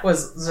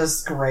was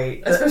just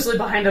great. Especially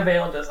behind a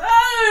veil, just...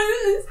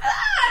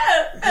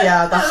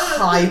 Yeah, the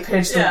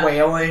high-pitched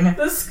wailing.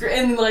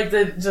 And, like,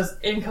 the just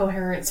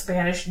incoherent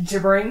Spanish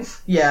gibbering.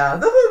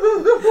 Yeah.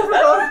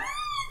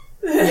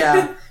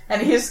 Yeah.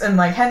 And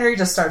like Henry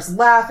just starts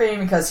laughing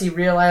because he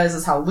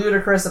realizes how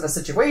ludicrous of a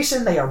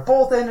situation they are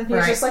both in, and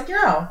he's just like,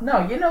 no,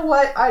 you know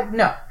what?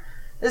 No.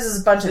 This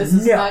is a bunch of This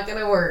is not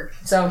gonna work.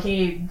 So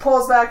he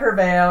pulls back her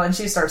veil and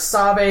she starts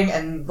sobbing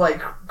and like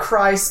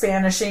cry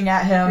Spanishing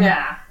at him.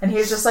 Yeah. And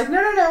he's just like,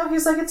 no.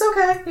 He's like, it's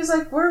okay. He's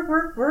like,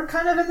 we're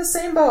kind of in the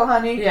same boat,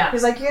 honey. Yeah.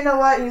 He's like, you know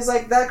what? He's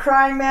like, that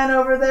crying man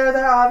over there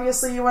that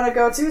obviously you want to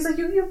go to. He's like,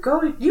 you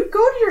go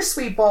to your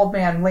sweet bald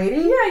man, lady.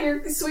 Yeah,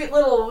 your sweet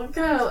little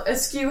kind of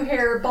askew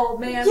hair bald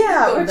man.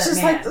 Yeah, which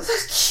is like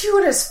the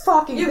cutest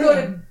fucking thing. You go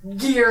to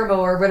Guillermo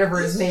or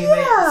whatever his name is.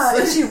 Yeah,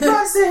 and she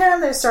runs to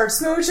him, they start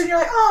smooching, you're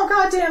like, oh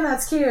god damn,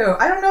 that's cute.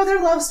 I don't know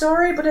their love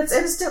story, but it's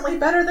instantly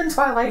better than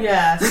Twilight.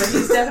 Yeah, so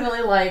he's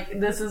definitely like,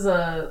 this is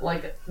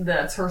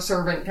that's her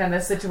servant kind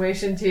of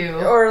situation too.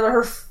 Or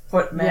her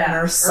footman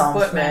or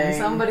something. Footman.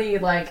 Somebody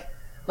like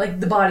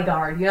the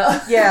bodyguard, you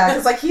know? Yeah,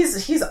 because like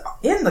he's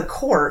in the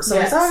court,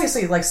 so he's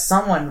obviously like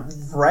someone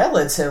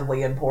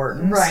relatively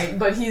important. Right,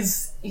 but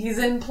he's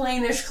in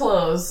plainish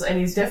clothes, and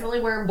he's definitely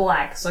wearing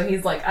black, so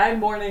he's like, I'm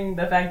mourning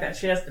the fact that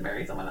she has to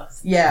marry someone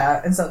else.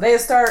 Yeah, and so they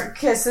start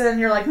kissing, and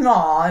you're like,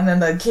 nah, and then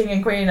the king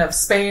and queen of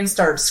Spain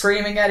start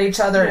screaming at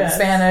each other in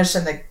Spanish,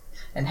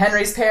 and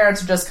Henry's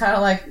parents are just kind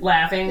of like...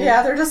 laughing.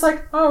 Yeah, they're just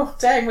like, oh,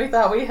 dang, we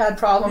thought we had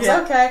problems.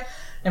 Yeah. Okay.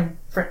 And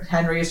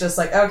Henry's just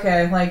like,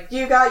 okay, like,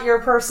 you got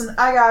your person,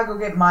 I gotta go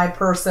get my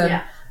person.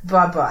 Yeah.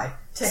 Bye-bye.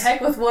 To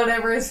heck with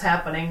whatever is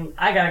happening,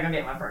 I gotta go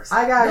get my person.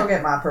 I gotta go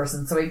get my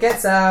person. So he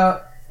gets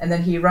out, and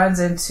then he runs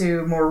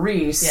into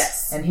Maurice.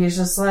 Yes. And he's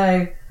just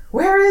like,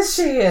 where is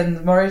she?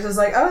 And Maurice is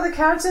like, oh, the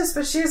Countess,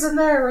 but she's in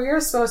there where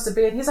you're supposed to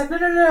be. And he's like,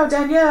 no,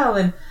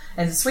 Danielle.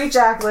 And sweet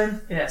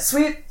Jacqueline,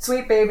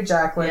 sweet baby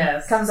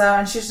Jacqueline, comes out,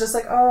 and she's just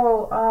like,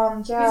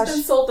 oh, yeah. He's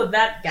been sold to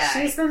that guy.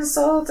 She's been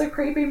sold to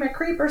Creepy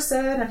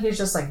McCreeperson. And he's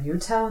just like, you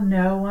tell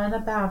no one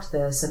about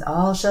this, and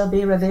all shall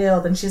be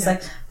revealed. And she's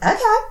like, okay.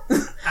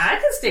 I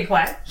can stay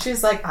quiet.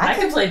 She's like, I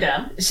can play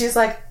dumb. She's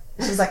like,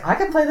 I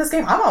can play this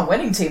game. I'm on a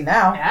winning team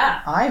now.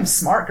 Yeah. I'm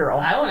smart, girl.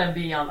 I want to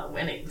be on the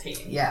winning team.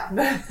 Yeah.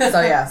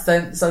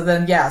 So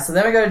then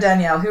we go to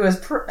Danielle, who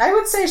is, I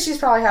would say she's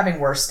probably having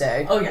worst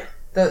day. Oh, yeah.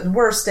 The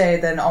worst day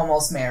than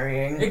almost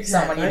marrying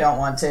someone you don't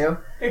want to.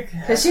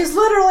 Because she's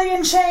literally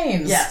in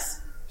chains.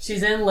 Yes.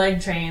 She's in leg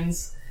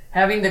chains,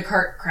 having to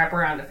cart crap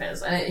around to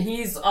Fizz. And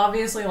he's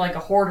obviously like a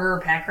hoarder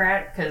pack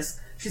rat,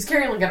 because she's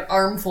carrying like an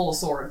armful of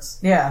swords.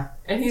 Yeah.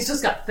 And he's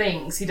just got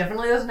things. He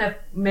definitely doesn't have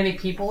many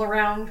people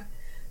around.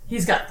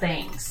 He's got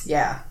things.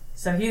 Yeah.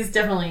 So he's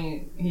got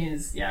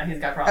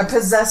problems. A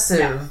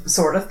possessive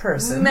sort of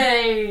person.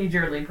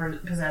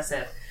 Majorly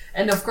possessive.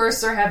 And of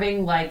course they're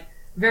having like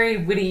very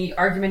witty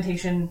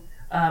argumentation,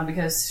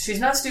 because she's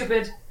not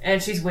stupid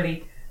and she's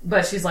witty,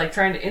 but she's like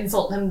trying to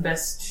insult him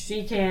best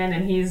she can,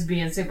 and he's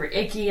being super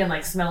icky and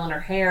like smelling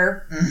her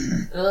hair.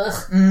 Mm-hmm. Ugh.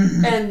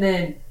 Mm-hmm. And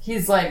then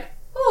he's like,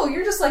 oh,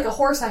 you're just like a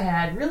horse I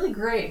had. Really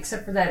great,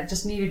 except for that it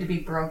just needed to be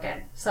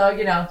broken. So,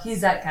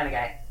 he's that kind of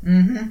guy.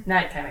 Mm-hmm.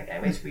 That kind of guy,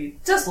 which we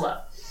just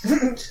love.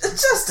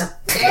 Just a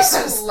piece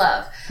of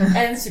love.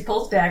 And she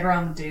pulls dagger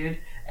on the dude,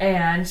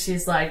 and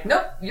she's like,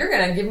 nope, you're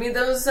gonna give me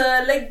those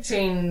leg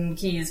chain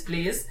keys,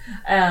 please.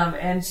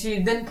 And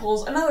she then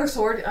pulls another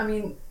sword. I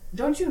mean,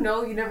 don't you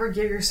know you never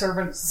give your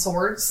servants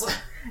swords?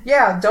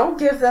 Yeah, don't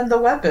give them the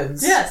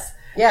weapons. Yes.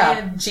 Yeah,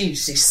 and she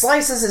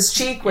slices his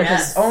cheek with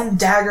his own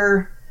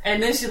dagger.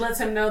 And then she lets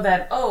him know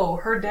that,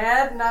 her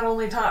dad not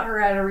only taught her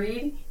how to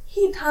read,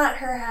 he taught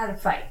her how to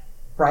fight.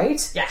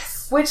 Right?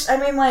 Yes. Which, I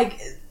mean, like,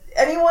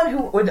 anyone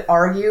who would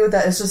argue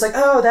that it's just like,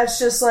 oh, that's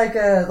just like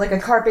a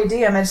carpe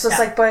diem, it's just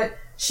like, but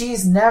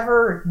she's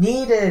never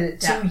needed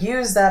to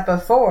use that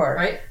before.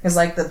 Right. Because,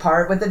 like, the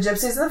part with the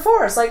gypsies in the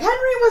forest, like,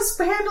 Henry was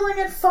handling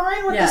it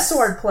fine with the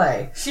sword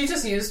play. She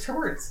just used her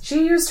words.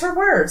 She used her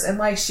words, and,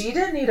 like, she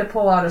didn't need to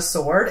pull out a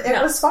sword.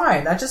 It was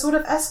fine. That just would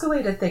have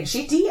escalated things.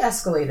 She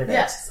de-escalated it.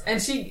 Yes,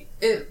 and she,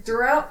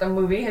 throughout the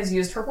movie, has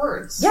used her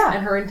words. Yeah.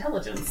 And her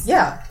intelligence.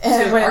 Yeah.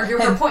 To argue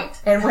her point.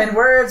 And when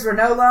words were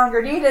no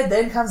longer needed,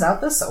 then comes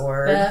out the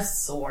sword. The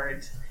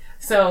sword.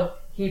 So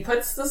he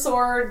puts the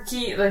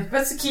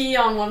puts the key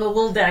on one of the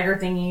little dagger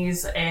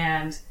thingies,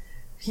 and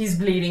he's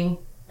bleeding.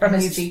 From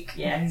his cheek.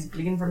 Yeah, he's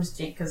bleeding from his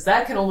cheek, because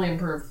that can only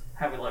improve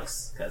how he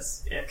looks,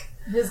 because ick.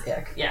 His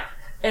ick. Yeah.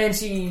 And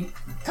she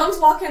comes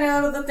walking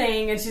out of the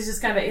thing, and she's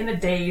just kind of in a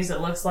daze, it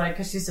looks like,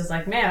 because she's just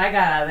like, man, I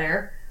got out of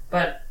there.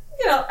 But,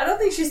 I don't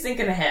think she's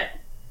thinking ahead.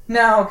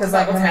 No, because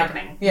what's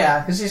happening.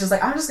 Yeah, because she's just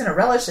like, I'm just going to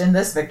relish in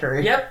this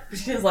victory. Yep.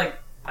 She's like,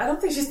 I don't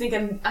think she's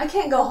thinking, I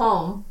can't go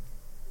home,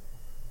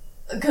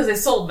 because they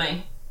sold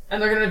me, and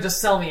they're going to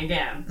just sell me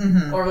again.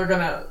 Mm-hmm. Or they're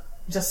going to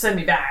just send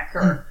me back,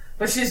 or...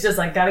 But she's just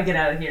like, gotta get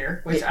out of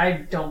here, which I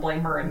don't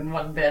blame her in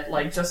one bit.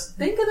 Like, just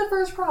think of the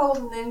first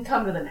problem and then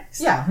come to the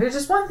next. Yeah,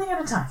 just one thing at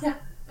a time. Yeah.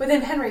 But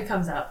then Henry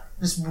comes up.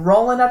 Just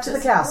rolling up to the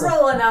castle.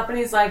 Rolling up, and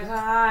he's like,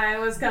 I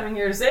was coming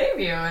here to save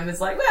you. And it's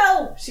like,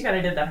 well, she kind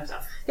of did that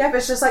herself. Yep,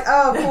 it's just like,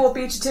 oh, cool,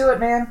 beat you to it,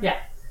 man. Yeah.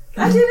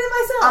 I did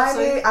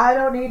it myself. I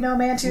don't need no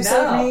man to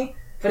save me.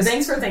 But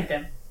thanks for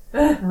thinking.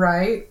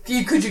 Right.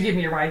 Could you give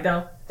me a ride,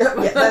 though?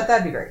 Yeah,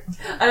 that'd be great.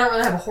 I don't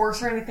really have a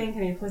horse or anything.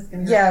 Can you please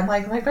give me a ride? Yeah,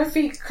 like my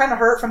feet kind of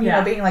hurt from, you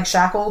know, being, like,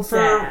 shackled for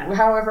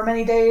however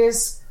many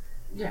days.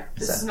 Yeah,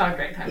 this is not a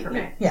great time for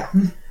me. Yeah.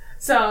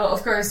 So,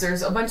 of course,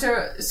 there's a bunch of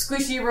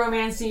squishy,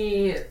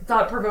 romancy,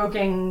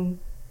 thought-provoking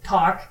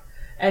talk.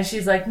 And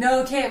she's like,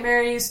 no, can't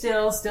marry you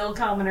still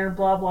commoner,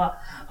 blah, blah.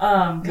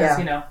 Because,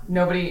 you know,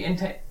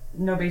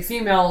 nobody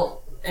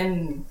female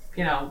and,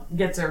 you know,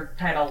 gets her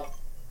title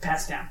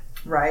passed down.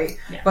 Right.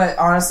 Yeah. But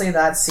honestly,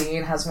 that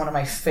scene has one of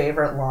my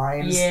favorite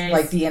lines. Yes.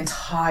 Like, the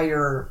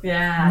entire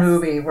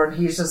movie, where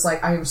he's just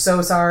like, I am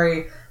so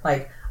sorry.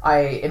 Like,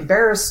 I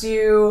embarrassed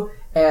you.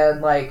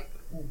 And, like,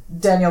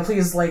 Danielle,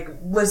 please, like,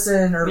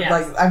 listen. Or,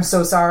 like, I'm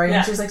so sorry. Yeah.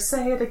 And she's like,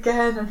 say it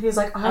again. And he's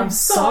like, I'm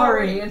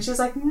sorry. And she's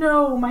like,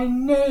 no, my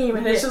name.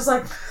 And it's just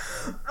like,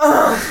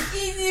 ugh.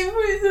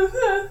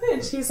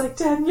 And she's like,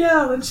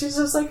 Danielle. And she's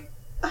just like,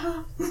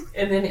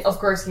 and then, of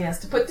course, he has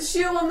to put the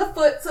shoe on the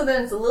foot, so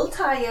then it's a little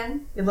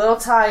tie-in. And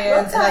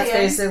that's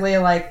basically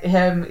like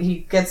him, he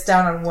gets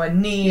down on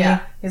one knee.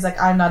 Yeah. He's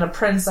like, I'm not a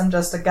prince, I'm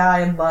just a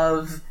guy in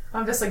love.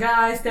 I'm just a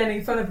guy standing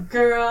in front of a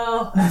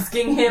girl,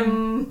 asking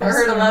him or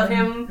her to love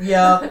him.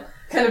 Yep.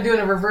 Kind of doing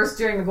a reverse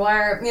Jerry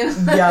Maguire, you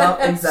know?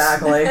 Yep,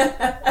 exactly.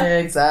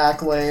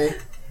 Exactly.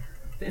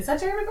 Is that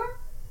Jerry Maguire?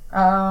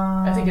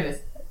 I think it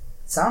is.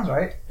 Sounds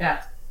right.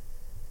 Yeah.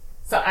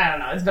 So, I don't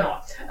know. It's been a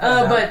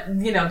while. But,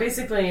 you know,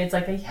 basically it's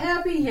like a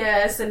happy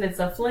yes, and it's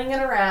a flinging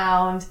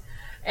around.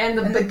 And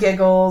the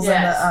giggles.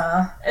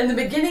 Yes. And the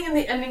beginning and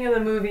the ending of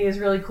the movie is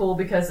really cool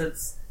because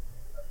it's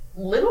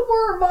a little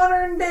more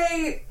modern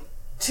day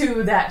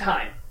to that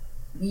time.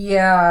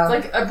 Yeah.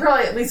 It's like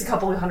probably at least a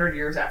couple of 100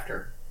 years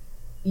after.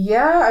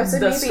 Yeah, I'd say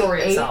the maybe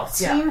story itself.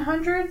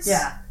 1800s?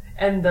 Yeah.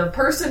 And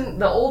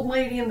the old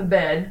lady in the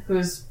bed,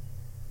 who's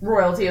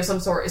royalty of some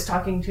sort, is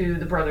talking to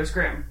the Brothers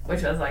Grimm,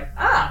 which I was like,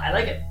 I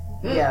like it.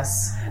 Mm.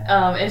 Yes.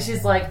 And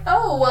she's like,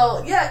 oh,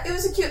 well, yeah, it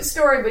was a cute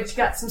story, but you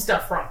got some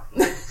stuff wrong.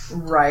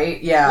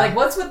 Right, yeah. Like,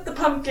 what's with the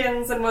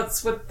pumpkins and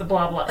what's with the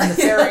blah, blah. And the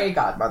fairy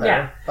godmother.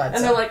 Yeah.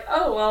 And they're like,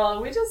 oh,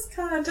 well, we just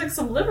kind of took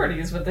some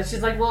liberties with this.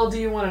 She's like, well, do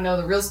you want to know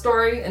the real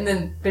story? And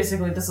then,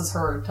 basically, this is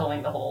her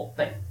telling the whole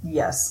thing.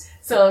 Yes.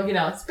 So, you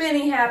know, it's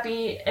Benny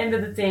happy, end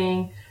of the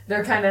thing.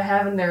 They're kind of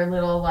having their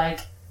little,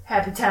 like,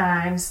 happy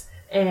times.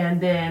 And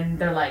then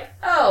they're like,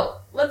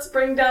 oh, let's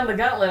bring down the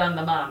gauntlet on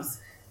the moms.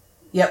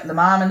 Yep, the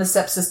mom and the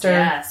stepsister.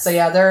 Yes. So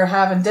yeah, they're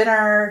having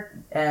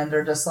dinner, and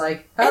they're just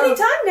like,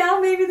 anytime now,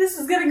 maybe this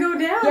is going to go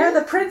down. Yeah,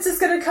 the prince is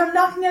going to come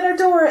knocking at our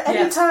door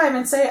anytime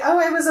and say, oh,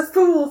 I was a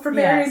fool for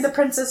marrying the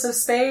Princess of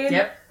Spain.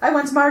 Yep. I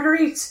want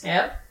Marguerite.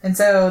 Yep. And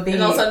so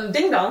And all of a sudden,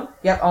 ding dong.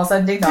 Yep, all of a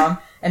sudden, ding dong.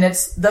 And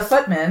it's the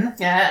footman.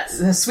 Yes.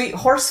 The sweet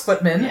horse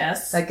footman.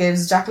 Yes. That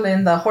gives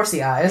Jacqueline the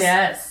horsey eyes.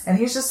 Yes. And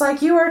he's just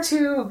like, you are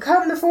to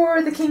come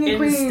before the king and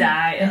queen.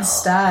 In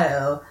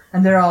style.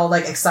 And they're all,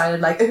 like,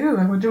 excited, like, ooh,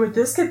 I wonder what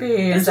this could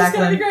be. This is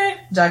gonna be great.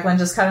 Jacqueline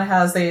just kind of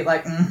has the,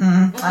 like,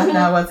 I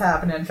know what's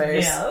happening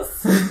face.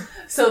 Yes.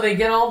 So they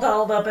get all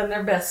dolled up in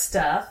their best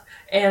stuff,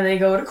 and they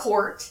go to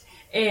court,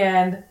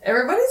 and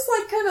everybody's,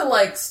 like, kind of,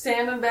 like,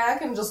 standing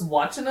back and just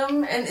watching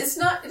them, and it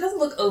doesn't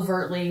look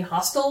overtly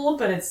hostile,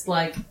 but it's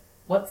like,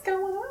 what's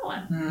going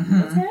on?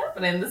 Mm-hmm. What's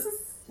happening? This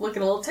is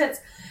looking a little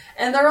tense.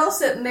 And they're all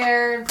sitting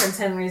there, and Prince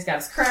Henry's got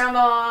his crown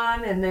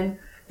on, and then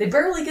they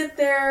barely get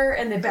there,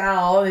 and they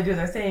bow, they do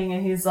their thing,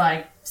 and he's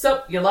like,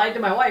 so, you lied to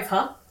my wife,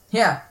 huh?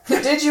 Yeah.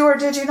 Did you or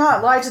did you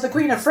not lie to the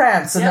Queen of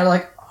France? And they're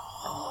like,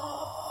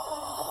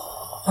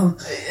 oh.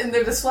 And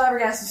they're just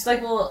flabbergasted. She's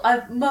like, well,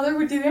 mother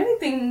would do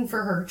anything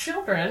for her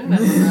children.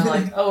 And they're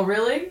like, oh,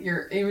 really?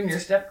 Even your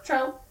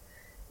stepchild?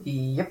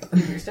 Yep.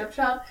 Even your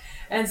stepchild?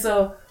 And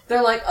so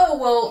they're like, oh,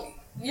 well,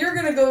 you're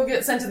gonna go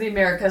get sent to the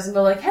Americas. And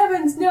they're like,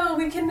 heavens, no,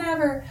 we can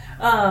never.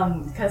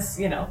 Because,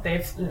 you know,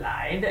 they've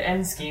lied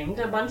and schemed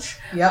a bunch.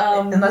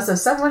 Yep, unless if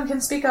someone can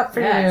speak up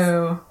for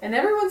you. And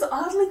everyone's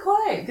oddly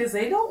quiet, because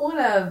they don't want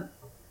to...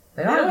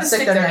 They don't want to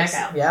stick their neck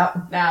out. Yeah.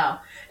 No.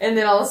 And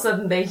then all of a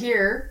sudden they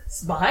hear,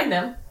 behind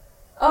them,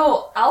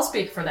 oh, I'll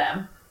speak for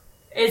them.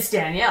 It's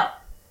Danielle.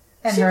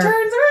 And she turns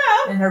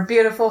around. In her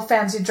beautiful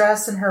fancy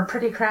dress and her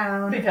pretty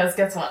crown. Because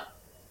guess what?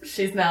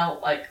 She's now,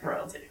 like,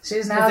 royalty.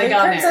 She's now the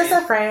Princess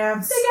of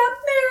France. They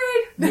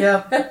got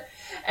married! Yep.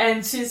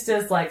 And she's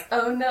just like,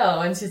 oh no.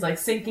 And she's like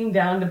sinking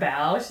down to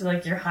bow. She's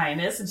like, Your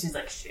Highness. And she's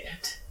like,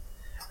 shit.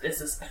 This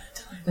is bad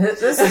time.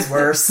 This is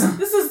worse.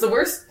 This is the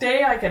worst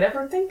day I could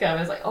ever think of.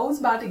 It's like, oh, it's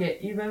about to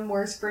get even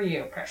worse for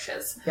you,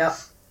 precious. Yep.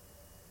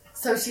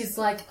 So she's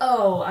like,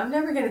 oh, I'm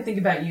never going to think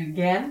about you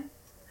again.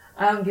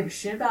 I don't give a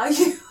shit about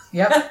you.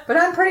 Yep. But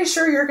I'm pretty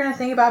sure you're going to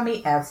think about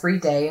me every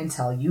day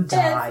until you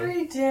die.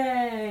 Every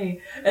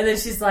day. And then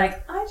she's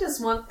like, I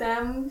just want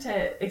them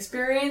to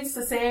experience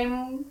the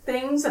same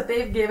things that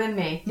they've given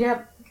me.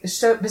 Yep.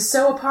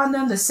 bestow upon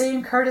them the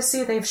same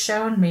courtesy they've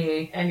shown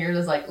me. And you're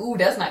just like, ooh,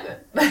 that's not good.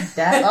 They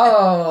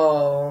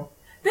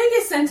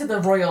get sent to the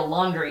royal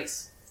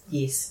laundries.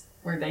 Yes.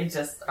 Where they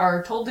just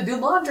are told to do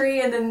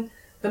laundry, and then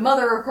the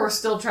mother, of course,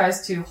 still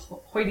tries to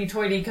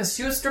hoity-toity because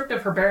she was stripped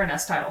of her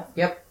baroness title.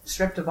 Yep.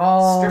 Stripped of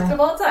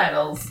all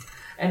titles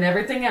and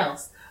everything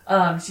else.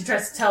 She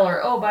tries to tell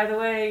her, oh, by the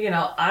way,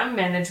 I'm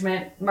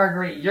management.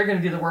 Marguerite, you're going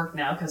to do the work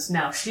now because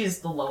now she's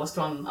the lowest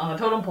one on the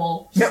totem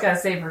pole. She's got to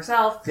save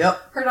herself.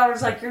 Yep. Her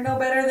daughter's like, you're no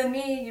better than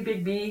me, you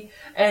big bee.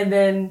 And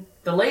then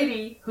the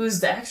lady, who's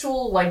the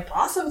actual,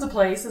 boss of the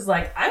place, is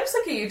like, I'm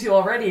sick of you two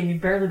already and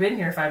you've barely been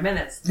here 5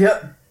 minutes.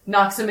 Yep.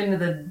 Knocks him into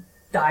the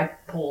dye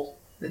pool.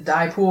 The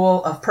dye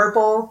pool of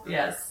purple.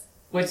 Yes.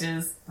 Which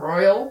is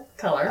royal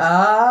color.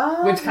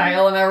 Which Oh.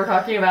 Kyle and I were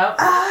talking about.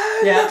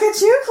 Look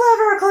at you,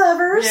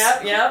 clevers.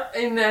 Yep.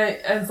 And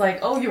it's like,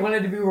 oh, you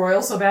wanted to be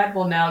royal so bad?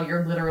 Well, now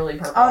you're literally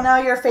purple. Oh, now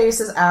your face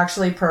is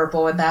actually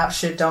purple and that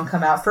shit don't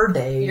come out for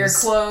days. Your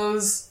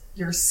clothes,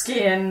 your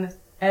skin,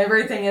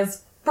 everything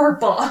is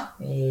purple.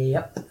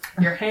 Yep.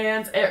 Your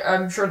hands,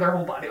 I'm sure their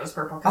whole body was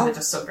purple because it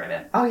just soaked right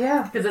in. Oh,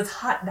 yeah. Because it's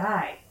hot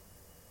dye.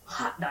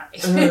 Hot dye.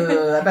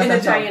 In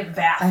a giant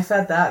bath. I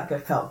bet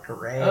that felt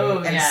great. Oh,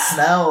 and yeah.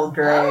 smelled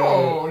great.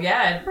 Oh,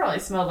 yeah. It probably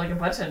smelled like a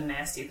bunch of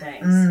nasty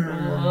things.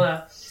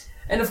 Ugh.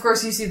 And of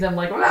course you see them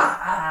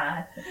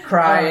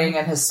crying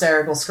and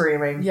hysterical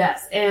screaming.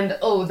 Yes. And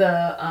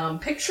the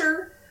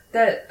picture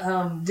that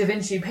Da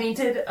Vinci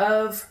painted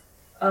of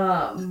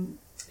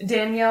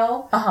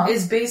Danielle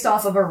is based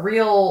off of a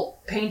real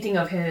painting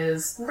of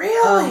his.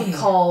 Really?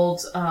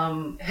 Called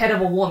Head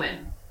of a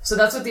Woman. So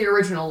that's what the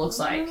original looks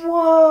like.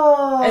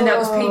 Whoa. And that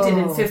was painted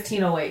in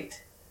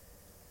 1508.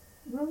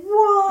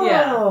 Whoa.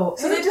 Yeah.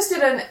 So they just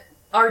did an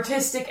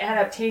artistic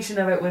adaptation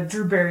of it with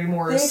Drew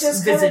Barrymore's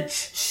visage. They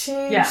just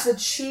changed the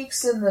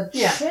cheeks and the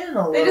chin a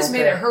little bit. They just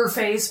made it her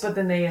face, but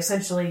then they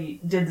essentially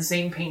did the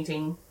same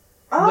painting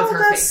with her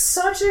that's face.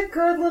 Such a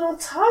good little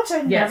touch.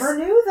 I never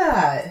knew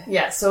that.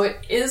 Yeah, so it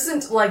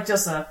isn't like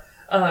just something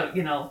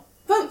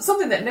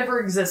that never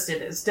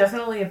existed. It's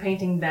definitely a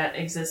painting that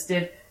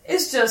existed.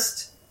 It's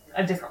just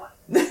a different one.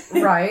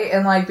 Right,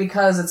 and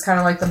because it's kind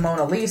of like the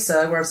Mona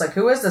Lisa, where it's like,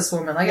 who is this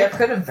woman? It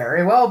could have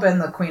very well been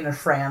the Queen of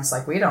France.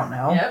 We don't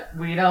know. Yep,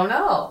 we don't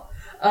know.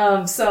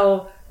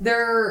 So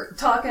they're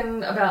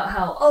talking about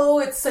how,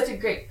 it's such a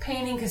great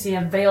painting because he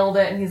unveiled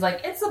it, and he's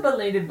like, it's a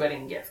belated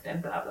wedding gift,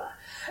 and blah, blah.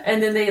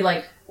 And then they,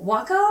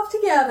 walk off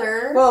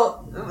together.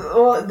 Well,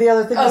 the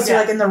other thing is,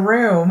 in the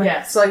room.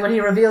 Yes. So, when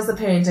he reveals the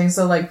painting,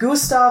 so,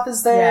 Gustav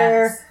is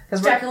there. Yes.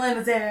 Jacqueline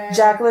is there.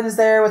 Jacqueline is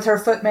there with her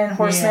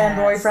horseman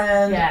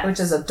boyfriend, which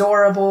is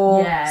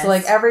adorable. Yes. So,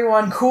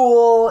 everyone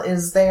cool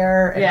is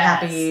there and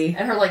happy.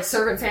 And her,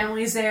 servant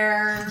family's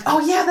there. Oh,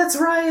 yeah, that's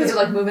right. Because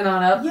they're, moving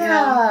on up,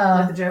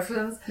 like the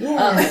Jeffersons.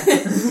 Yeah.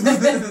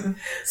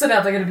 So now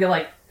they're going to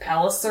be,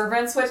 palace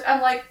servants, which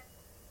I'm like,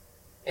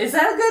 is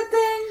that a good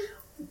thing?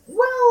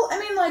 Well, I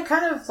mean,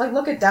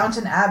 look at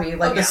Downton Abbey.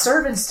 The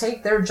servants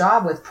take their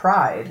job with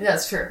pride.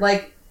 That's true.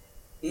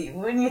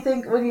 When you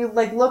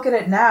look at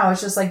it now,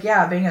 it's just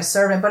being a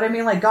servant. But I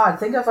mean, God,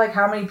 think of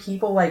how many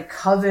people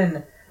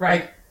coven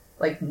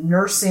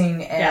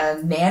nursing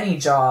and nanny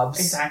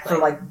jobs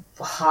for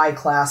high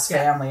class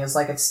families.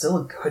 It's still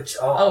a good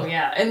job. Oh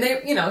yeah, and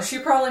they, she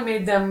probably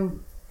made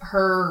them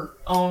her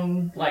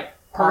own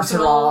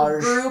personal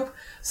entourage group,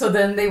 so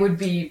then they would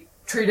be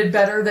treated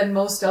better than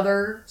most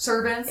other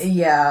servants.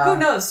 Yeah. Who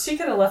knows? She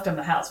could have left them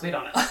the house. We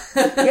don't know.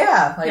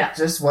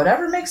 Just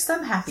whatever makes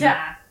them happy.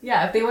 Yeah.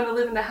 Yeah, if they want to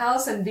live in the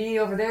house and be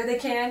over there, they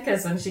can,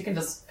 because then she can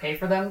just pay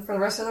for them for the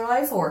rest of their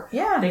life, or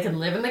they can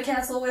live in the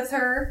castle with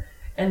her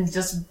and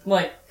just,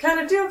 kind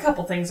of do a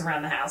couple things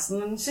around the house,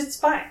 and then shit's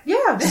fine.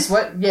 Yeah, just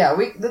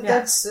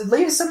that's, it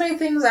leaves so many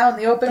things out in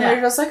the open where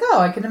you're just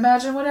I can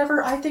imagine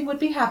whatever I think would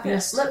be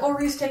happiest. Let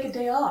Maurice take a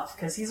day off,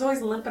 because he's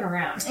always limping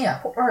around. Yeah,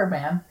 poor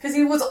man. Because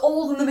he was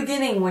old in the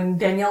beginning when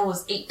Danielle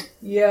was 8.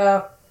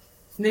 Yeah.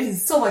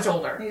 He's so much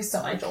older. He's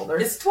so much older.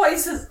 It's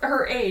twice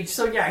her age,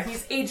 so yeah,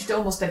 he's aged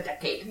almost a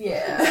decade.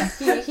 Yeah.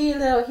 he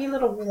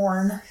little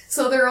worn.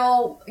 So they're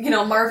all,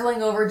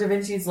 marveling over Da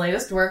Vinci's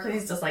latest work, and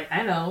he's just like,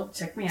 I know,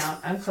 check me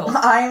out, I'm cool.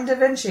 I'm Da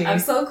Vinci. I'm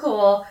so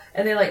cool.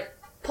 And they,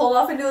 pull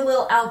off into a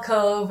little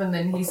alcove, and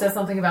then he says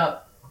something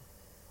about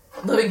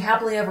living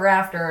happily ever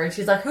after, and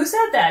she's like, who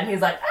said that? And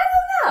he's like, I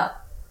don't know.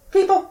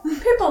 People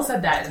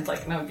said that, and it's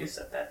like, no, you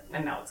said that,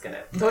 and now it's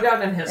gonna go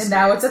down in history. And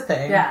now it's a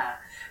thing. Yeah.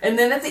 And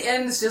then at the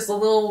end, it's just a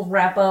little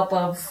wrap-up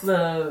of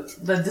the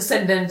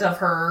descendant of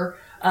her,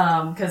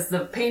 because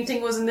the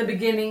painting was in the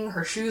beginning,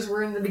 her shoes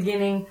were in the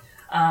beginning,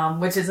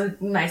 which is a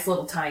nice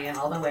little tie-in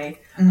all the way.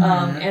 Mm-hmm.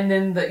 And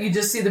then you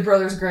just see the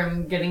Brothers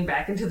Grimm getting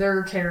back into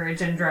their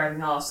carriage and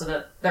driving off, so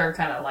that they're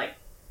kind of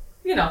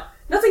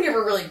nothing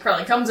ever really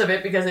probably comes of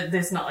it, because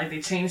it's not like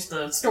they changed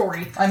the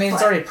story. I mean,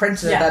 it's already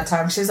printed at that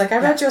time. She's like, I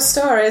read your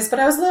stories, but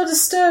I was a little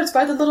disturbed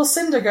by the little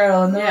Cinder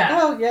girl. And they're like,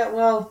 oh, yeah,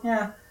 well,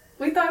 yeah.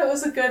 We thought it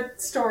was a good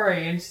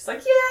story. And she's like,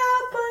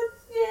 yeah,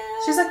 but, yeah.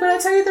 She's like, but I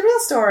tell you the real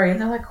story. And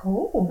they're like,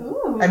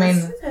 oh.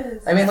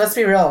 I mean, let's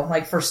be real.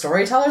 Like, for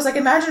storytellers, like,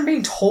 imagine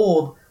being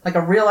told, like,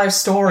 a real-life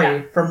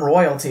story from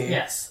royalty.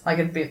 Yes. Like,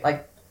 it'd be,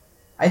 like,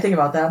 I think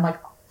about that, I'm like,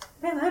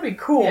 man, that'd be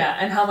cool. Yeah,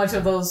 and how much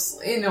of those,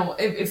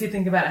 if you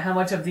think about it, how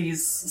much of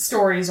these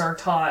stories are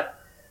taught,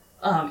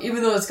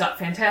 even though it's got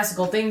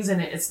fantastical things in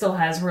it, it still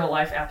has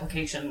real-life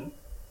application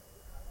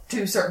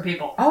to certain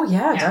people. Oh,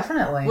 yeah,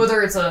 definitely.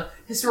 Whether it's a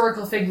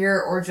historical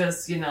figure or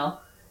just,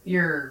 your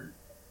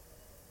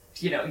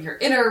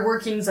inner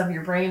workings of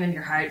your brain and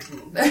your height.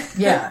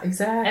 Yeah,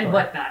 exactly. And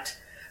whatnot.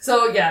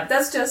 So, yeah,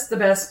 that's just the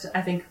best,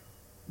 I think,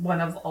 one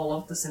of all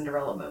of the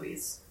Cinderella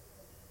movies.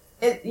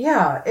 It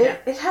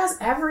has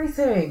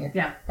everything.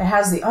 Yeah. It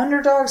has the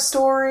underdog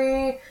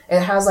story. It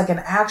has, like, an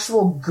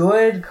actual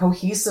good,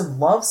 cohesive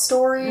love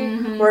story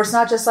where it's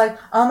not just like,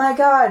 oh my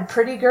god,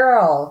 pretty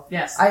girl.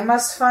 Yes. I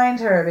must find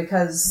her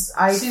because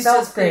She's felt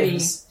just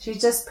things. Pretty. She's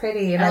just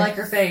pretty. And I like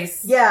her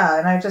face. Yeah,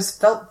 and I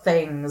just felt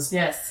things.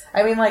 Yes.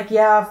 I mean, like,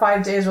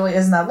 5 days really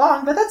isn't that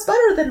long, but that's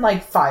better than,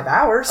 like, 5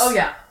 hours. Oh,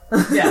 yeah.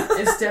 Yeah,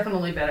 it's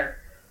definitely better.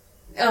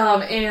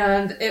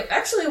 And it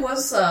actually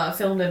was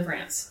filmed in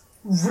France.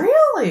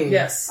 Really?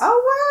 Yes.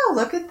 Oh,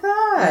 wow, look at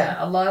that.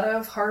 Yeah, a lot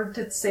of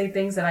hard-to-say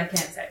things that I can't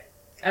say.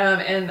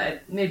 And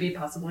maybe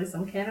possibly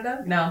some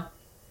Canada. No,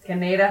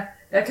 Canada.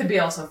 That could be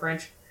also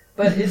French.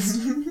 But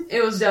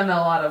it was done a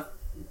lot of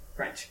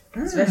French.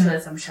 Especially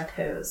at some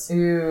chateaus.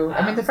 Ooh.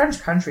 I mean, the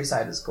French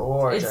countryside is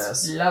gorgeous.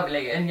 It's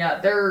lovely. And yeah,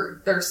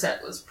 their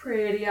set was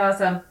pretty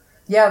awesome.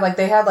 Yeah, like,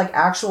 they had, like,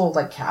 actual,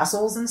 like,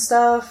 castles and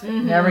stuff.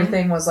 And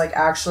everything was, like,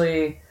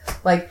 actually...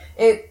 Like,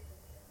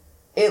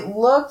 it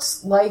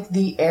looked like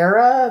the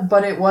era,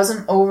 but it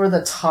wasn't over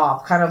the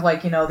top. Kind of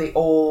like, the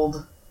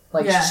old,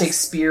 like,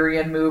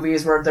 Shakespearean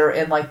movies where they're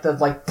in, like, the,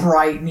 like,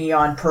 bright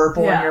neon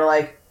purple. And you're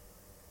like,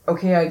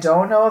 okay, I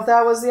don't know if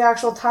that was the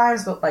actual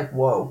times, but, like,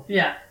 whoa.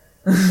 Yeah.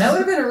 That would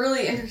have been a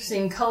really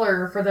interesting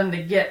color for them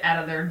to get out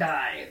of their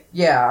dye.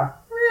 Yeah.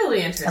 Really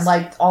interesting. And,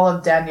 like, all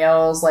of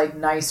Danielle's, like,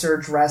 nicer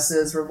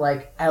dresses were,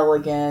 like,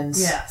 elegant.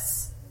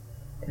 Yes.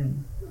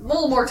 And a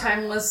little more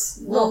timeless,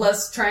 a little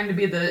less trying to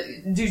be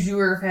the du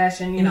jour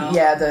fashion,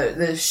 Yeah,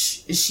 the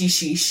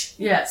sheesh.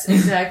 Yes,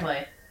 exactly.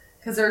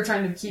 Because they're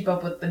trying to keep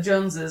up with the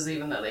Joneses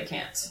even though they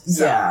can't.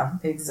 So, yeah,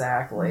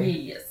 exactly.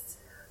 Yes.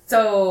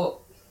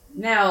 So,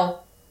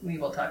 now we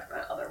will talk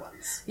about other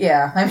ones.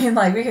 Yeah, I mean,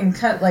 like, we can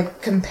kind of,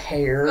 like,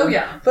 compare. Oh,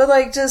 yeah. But,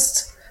 like,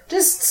 just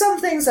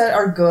some things that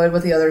are good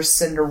with the other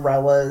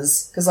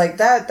Cinderellas. Because, like,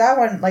 that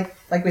one,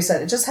 like we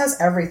said, it just has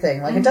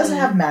everything. Like, it doesn't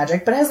have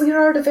magic, but it has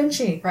Leonardo da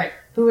Vinci. Right.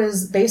 Who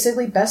is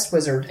basically best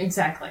wizard.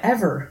 Exactly.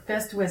 Ever.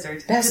 Best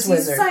wizard. Best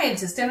wizard. He's a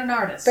scientist and an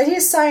artist. But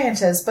he's a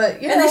scientist,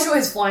 but, And they show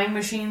his flying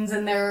machines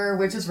in there,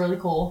 which is really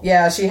cool.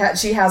 Yeah, she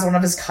has one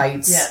of his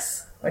kites.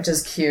 Yes. Which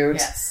is cute.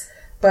 Yes.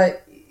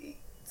 But,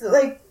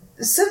 like,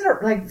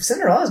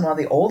 Cinderella is one of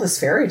the oldest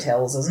fairy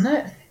tales, isn't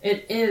it?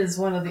 It is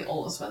one of the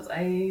oldest ones.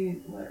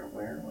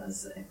 Where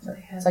was it?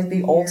 It's like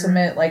the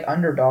ultimate, like,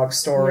 underdog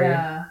story.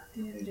 Yeah.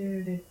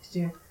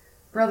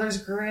 Brothers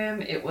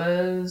Grimm, it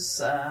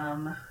was,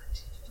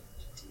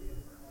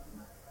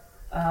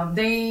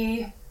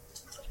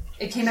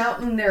 it came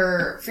out in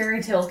their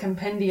fairy tale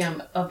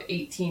compendium of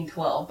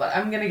 1812, but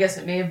I'm gonna guess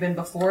it may have been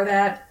before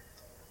that.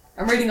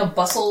 I'm reading a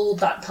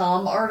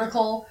bustle.com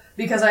article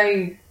because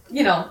I,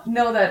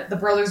 know that the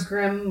Brothers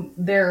Grimm,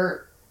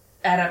 their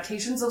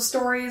adaptations of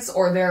stories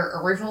or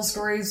their original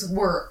stories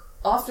were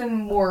often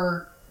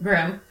more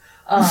grim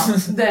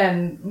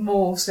than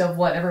most of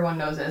what everyone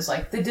knows as,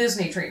 like, the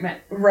Disney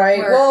treatment. Right.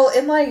 Well,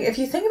 and, like, if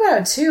you think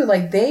about it, too,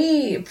 like,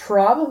 they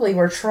probably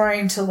were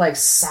trying to, like,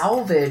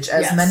 salvage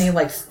as many,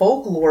 like,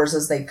 folklores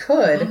as they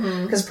could,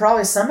 because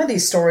probably some of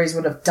these stories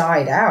would have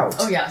died out.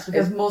 Oh, yes,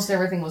 because most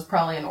everything was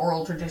probably an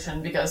oral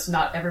tradition, because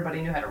not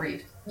everybody knew how to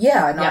read.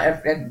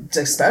 Yeah,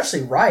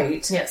 especially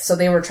write. Yes. So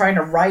they were trying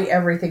to write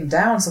everything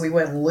down so we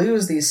wouldn't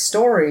lose these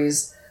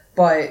stories.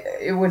 But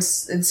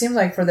it seemed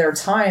like for their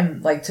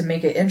time, like, to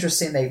make it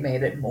interesting, they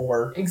made it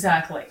more...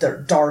 Exactly.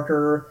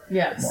 Darker.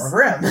 Yes. More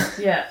grim.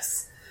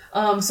 Yes.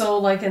 So,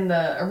 like, in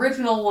the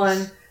original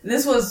one,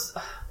 this was...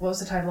 What was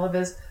the title of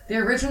this? The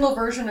original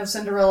version of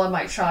Cinderella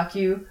Might Shock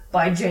You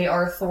by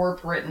J.R.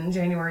 Thorpe, written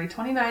January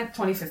 29th,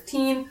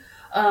 2015.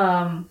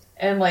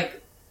 And, like,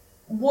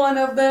 one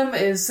of them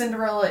is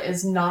Cinderella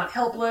is not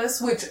helpless,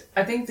 which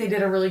I think they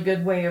did a really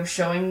good way of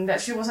showing that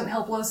she wasn't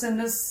helpless in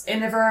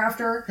Ever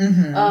After.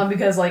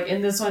 Because, like,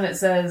 in this one it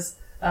says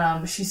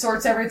she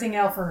sorts everything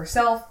out for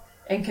herself,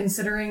 and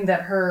considering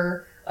that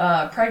her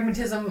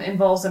pragmatism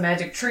involves a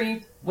magic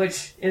tree,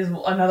 which is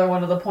another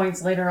one of the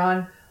points later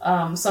on,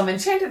 some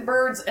enchanted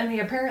birds, and the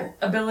apparent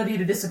ability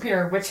to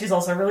disappear, which she's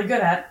also really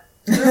good at.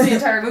 Through the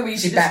entire movie,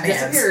 she just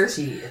disappears.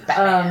 She is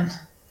Batman.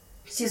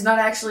 She's not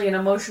actually an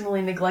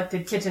emotionally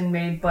neglected kitchen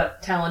maid,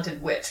 but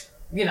talented witch.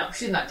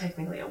 She's not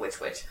technically a witch,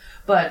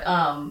 but,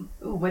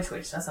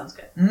 witch, that sounds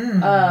good.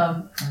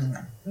 The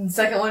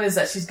second one is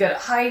that she's good at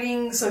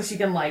hiding, so she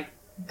can, like,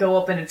 go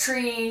up in a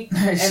tree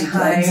and she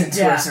hide. Blends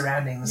into her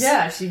surroundings.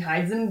 Yeah, she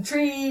hides in a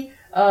tree,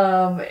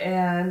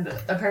 and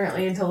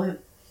apparently until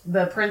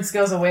the prince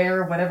goes away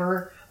or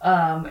whatever,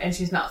 and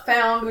she's not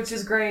found, which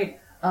is great.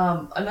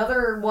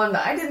 Another one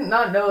that I did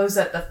not know is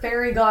that the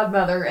fairy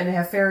godmother, and they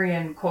have fairy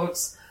in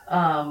quotes,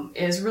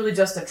 is really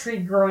just a tree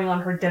growing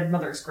on her dead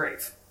mother's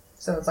grave.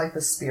 So it's like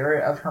the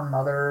spirit of her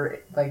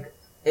mother, like,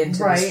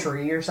 into this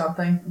tree or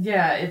something?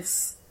 Yeah,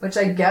 it's... Which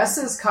I guess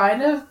is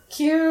kind of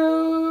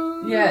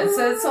cute. Yeah, it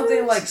says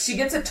something like she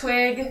gets a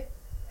twig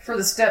for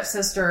the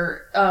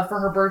stepsister for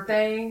her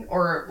birthday,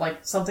 or like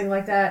something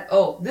like that.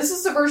 Oh, this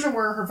is the version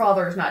where her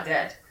father is not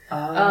dead.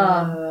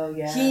 Oh,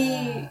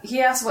 yeah.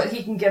 He asks what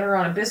he can get her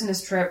on a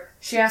business trip.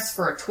 She asks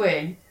for a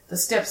twig. The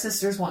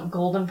stepsisters want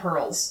golden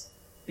pearls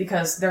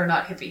because they're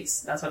not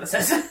hippies. That's what it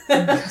says.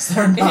 Because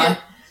they're not.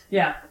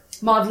 Yeah.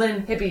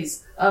 Maudlin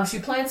hippies. She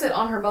plants it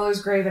on her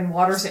mother's grave and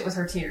waters it with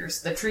her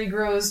tears. The tree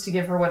grows to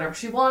give her whatever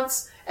she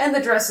wants, and the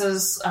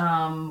dresses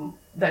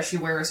that she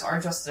wears are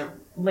just the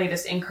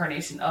latest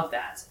incarnation of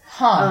that.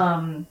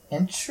 Huh.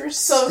 Interesting.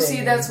 So,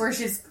 see, that's where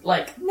she's,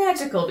 like,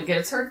 magical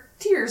because her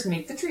tears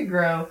make the tree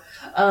grow.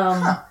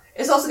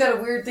 It's also got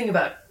a weird thing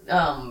about,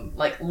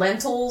 like,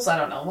 lentils. I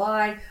don't know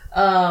why.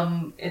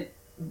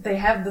 They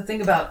have the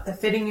thing about the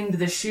fitting into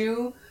the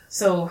shoe.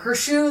 So, her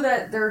shoe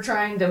that they're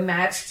trying to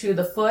match to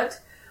the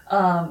foot,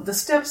 the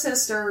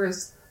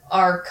stepsisters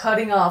are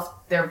cutting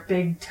off their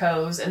big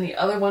toes, and the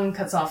other one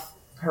cuts off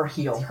her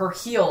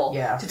heel.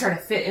 Yeah. To try to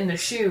fit in the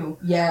shoe.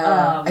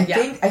 Yeah. I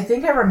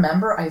think I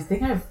remember,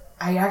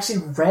 I actually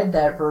read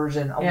that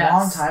version a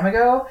long time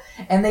ago,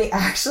 and they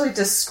actually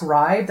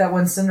described that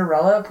when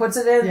Cinderella puts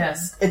it in,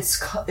 it's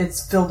filled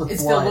with blood.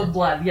 It's filled with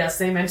blood. Yes,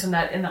 they mentioned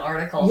that in the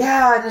article.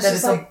 Yeah, and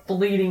it's like a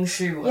bleeding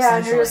shoe. Yeah,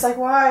 and you're just like,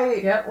 why?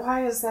 Yep.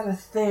 Why is that a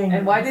thing?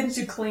 And why didn't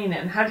you clean it?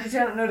 And how did you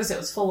not notice it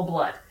was full of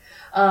blood?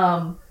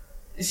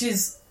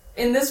 She's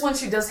in this one.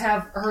 She does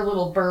have her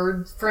little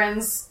bird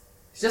friends.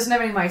 She doesn't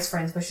have any mice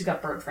friends, but she's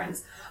got bird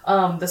friends.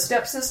 The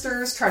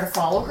stepsisters try to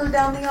follow her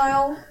down the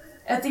aisle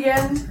at the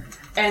end,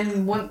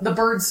 and the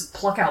birds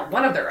pluck out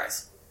one of their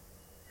eyes.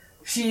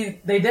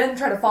 They then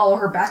try to follow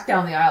her back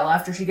down the aisle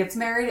after she gets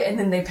married, and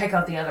then they pick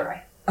out the other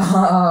eye.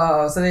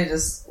 Oh, so they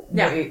just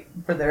wait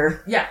for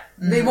their... Yeah,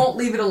 they won't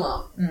leave it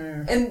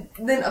alone. And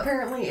then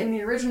apparently in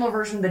the original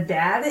version, the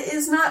dad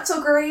is not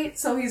so great,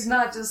 so he's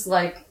not just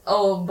like,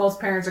 oh, both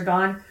parents are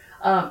gone.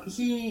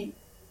 He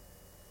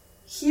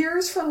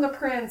hears from the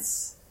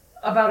prince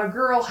about a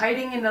girl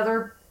hiding in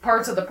other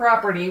parts of the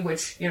property,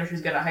 which, you know,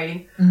 she's good at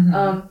hiding.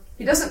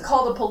 He doesn't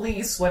call the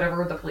police,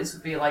 whatever the police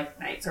would be, like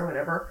knights or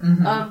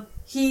whatever.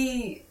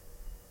 He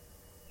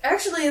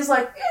actually is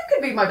like, it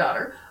could be my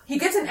daughter. He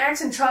gets an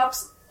axe and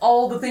chops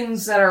all the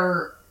things that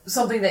are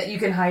something that you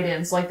can hide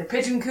in. So like the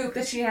pigeon coop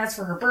that she has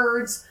for her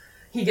birds.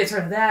 He gets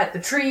rid of that.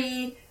 The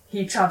tree.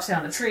 He chops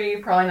down the tree,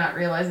 probably not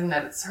realizing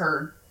that it's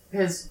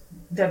his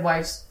dead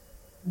wife's,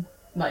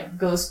 like,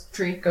 ghost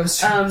tree.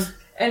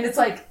 And it's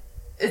like,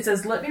 it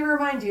says, let me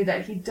remind you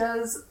that he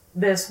does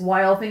this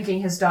while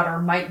thinking his daughter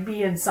might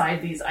be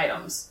inside these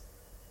items.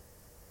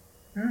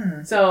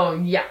 So,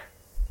 yeah.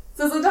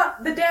 So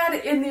the dad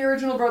in the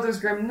original Brothers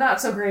Grimm, not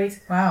so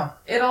great. Wow.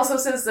 It also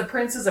says the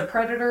prince is a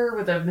predator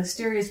with a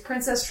mysterious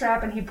princess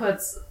trap, and he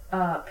puts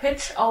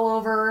pitch all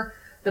over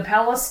the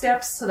palace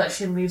steps so that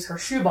she leaves her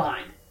shoe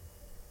behind.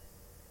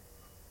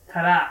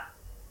 Ta-da.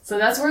 So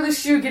that's where the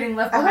shoe getting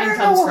left behind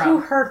comes from. Who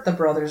hurt the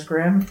Brothers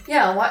Grimm?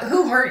 Yeah,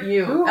 who hurt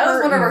you? That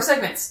was one of our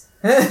segments.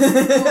 Who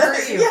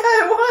hurt you? Yeah,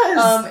 it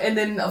was. And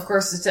then, of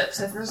course, the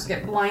stepsisters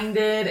get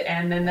blinded,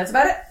 and then that's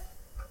about it.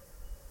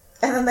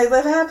 And then they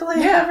live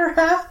happily ever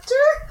after?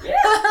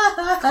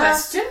 Yeah.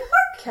 Question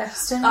mark?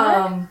 Question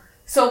mark.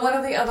 So one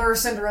of the other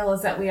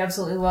Cinderellas that we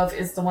absolutely love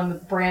is the one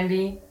with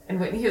Brandy and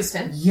Whitney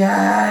Houston.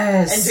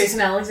 Yes! And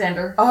Jason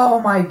Alexander. Oh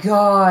my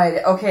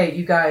god. Okay,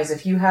 you guys,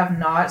 if you have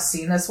not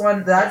seen this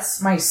one,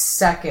 that's my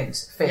second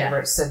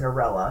favorite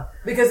Cinderella.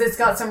 Because it's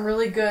got some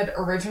really good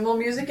original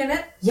music in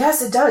it.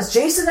 Yes, it does.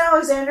 Jason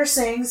Alexander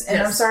sings,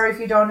 and I'm sorry if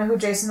you don't know who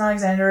Jason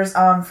Alexander is.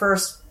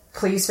 First,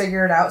 please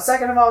figure it out.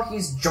 Second of all,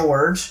 he's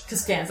George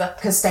Costanza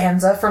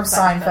from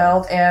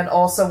Seinfeld, and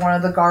also one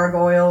of the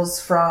gargoyles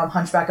from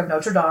Hunchback of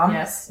Notre Dame.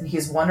 Yes. And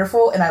he's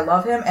wonderful, and I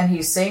love him, and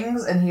he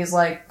sings, and he's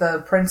like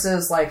the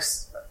prince's,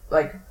 what's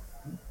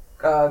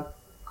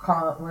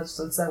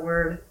that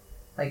word?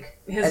 Like,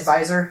 his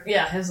advisor?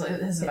 Yeah, his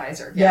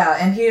advisor. Yeah,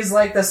 and he's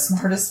like the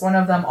smartest one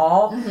of them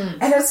all.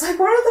 And it's like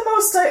one of the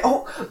most,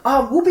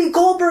 Whoopi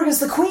Goldberg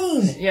is the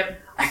queen! Yep.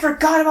 I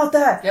forgot about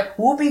that. Yep.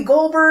 Whoopi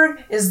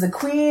Goldberg is the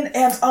queen,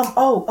 and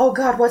oh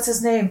god, what's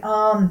his name?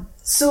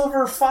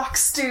 Silver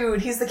Fox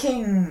dude. He's the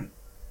king.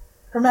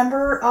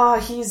 Remember?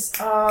 He's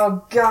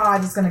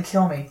gonna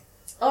kill me.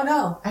 Oh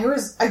no! I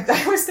always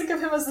think of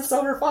him as the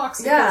Silver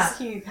Fox because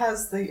he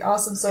has the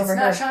awesome silver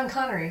hair. It's not Sean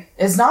Connery.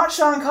 It's not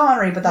Sean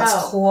Connery, but that's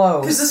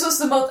close. Because this was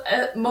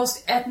the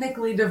most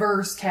ethnically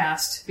diverse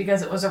cast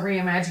because it was a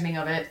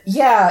reimagining of it.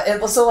 Yeah,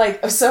 so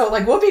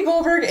Whoopi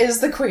Goldberg is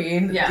the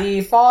queen. Yeah.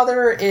 The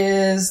father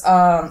is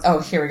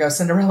here we go,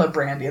 Cinderella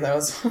Brandy. That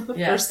was one of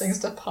the first things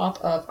to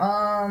pop up.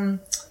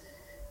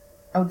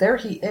 Oh, there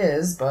he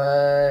is,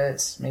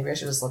 but maybe I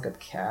should just look up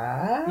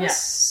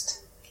cast.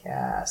 Yeah.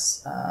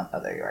 cast. Oh,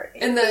 there you are.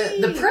 And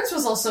the prince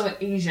was also an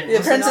Asian. The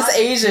prince is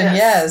Asian,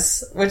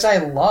 yes. Which I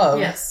love.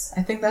 Yes.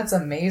 I think that's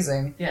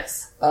amazing.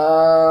 Yes.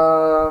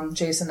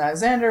 Jason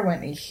Alexander,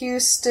 Whitney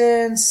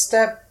Houston,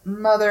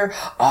 stepmother.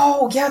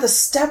 Oh, yeah, the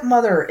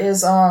stepmother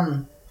is,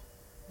 God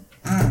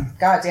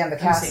damn, the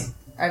cast.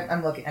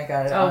 I'm looking, I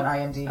got it on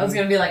IMDb. I was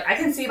gonna be like, I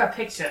can see by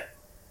picture.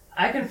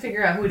 I can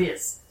figure out who it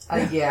is.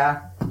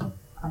 Yeah.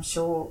 I'm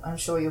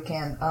sure you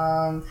can.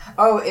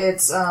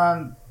 It's,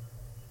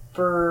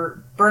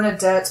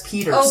 Bernadette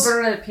Peters. Oh,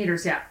 Bernadette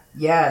Peters, yeah.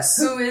 Yes.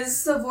 Who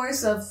is the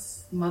voice of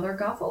Mother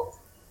Gothel?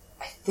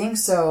 I think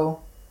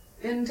so.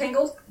 In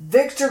Tangled?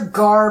 Victor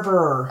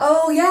Garber.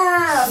 Oh,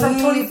 yeah, from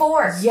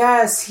 24.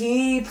 Yes,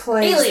 he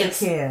plays Alias.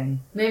 the king.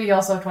 Maybe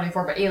also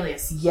 24, but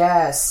Alias.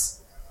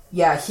 Yes.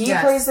 Yeah, he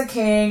plays the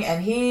king,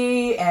 and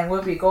he and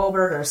Whoopi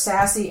Goldberg are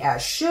sassy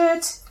as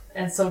shit.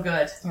 And so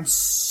good. And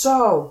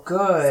so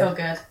good. So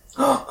good.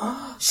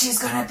 She's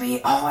gonna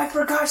be... Oh, I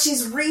forgot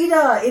she's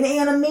Rita in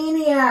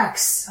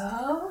Animaniacs.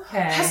 Okay.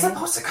 That's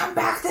supposed to come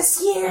back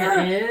this year.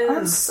 It is.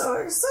 I'm so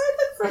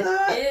excited for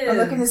that. It is. I'm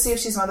looking to see if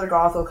she's Mother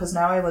Gothel, because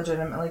now I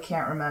legitimately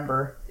can't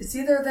remember. It's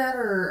either that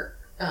or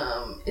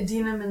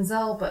Idina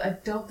Menzel, but I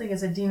don't think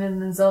it's Idina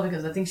Menzel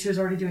because I think she was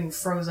already doing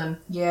Frozen.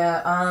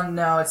 Yeah,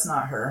 no, it's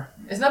not her.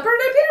 It's not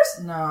Bernadette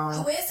Peters? No.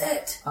 Who is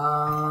it?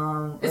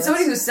 It's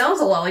somebody who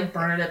sounds a lot like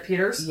Bernadette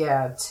Peters.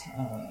 Yeah,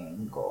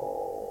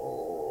 Tangled.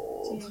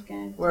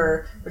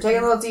 We're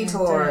taking a little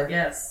detour.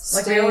 Yes,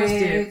 like we always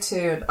do.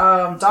 Stay tuned.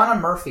 Donna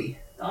Murphy.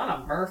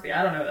 Donna Murphy.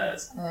 I don't know who that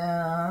is.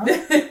 Yeah.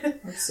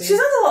 Let's see. She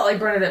sounds a lot like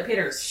Bernadette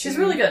Peters. She's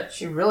really good.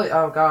 She really...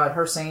 Oh, God.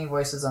 Her singing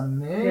voice is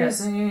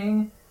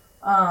amazing.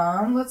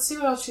 Yes. Let's see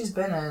what else she's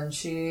been in.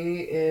 She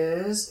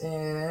is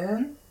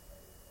in...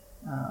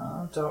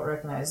 don't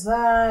recognize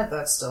that.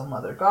 That's still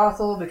Mother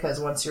Gothel, because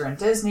once you're in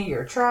Disney,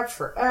 you're trapped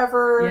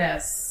forever.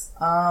 Yes.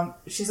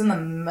 She's in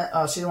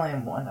the... she's only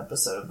in one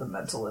episode of The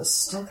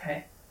Mentalist.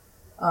 Okay.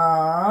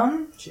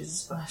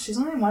 She's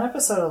only in one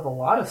episode of a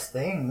lot of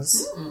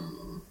things.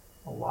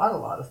 A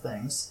lot of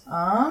things.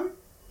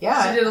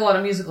 Yeah. She did a lot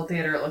of musical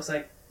theater, it looks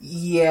like.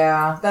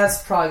 Yeah,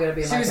 that's probably going to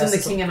be my guess. She was in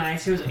The King and I.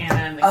 She was Anna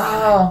in The King and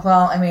I. Oh,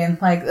 well, I mean,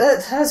 like,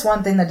 that's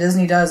one thing that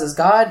Disney does is,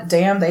 god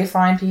damn, they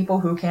find people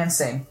who can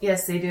sing.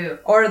 Yes, they do.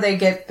 Or they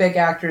get big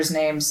actors'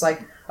 names.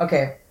 Like,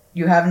 okay,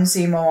 you haven't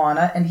seen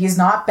Moana, and he's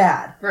not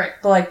bad. Right.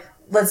 But, like,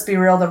 let's be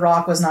real, The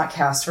Rock was not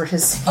cast for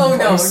his singing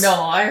voice.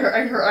 No,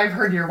 I've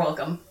heard you're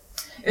welcome.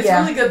 It's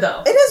really good,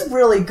 though. It is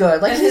really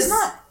good. Like, and he's his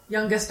not...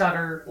 youngest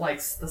daughter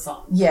likes the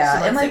song.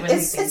 Yeah, and like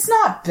it's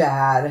not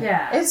bad.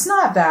 Yeah, it's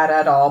not bad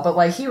at all. But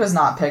like he was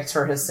not picked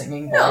for his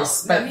singing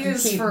voice. But he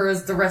was for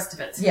the rest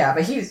of it. Yeah,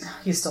 but he's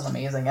still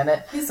amazing in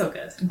it. He's so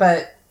good.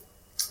 But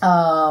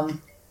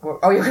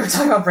we were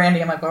talking about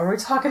Brandy. I'm like, what were we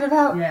talking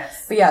about?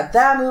 Yes. But yeah,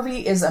 that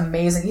movie is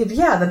amazing.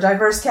 Yeah, the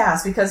diverse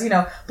cast because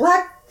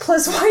black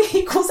plus white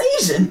equals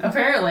Asian.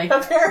 Apparently,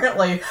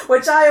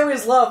 which I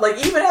always loved.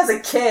 Like even as a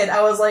kid,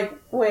 I was like,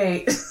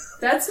 wait.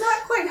 That's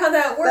not quite how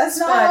that works. That's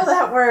not how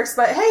that works,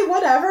 but hey,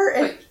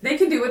 whatever. They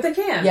can do what they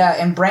can. Yeah,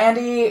 and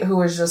Brandy,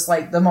 who is just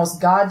like the most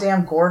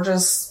goddamn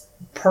gorgeous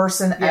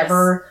person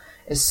ever,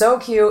 is so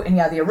cute. And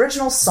yeah, the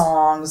original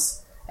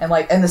songs and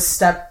the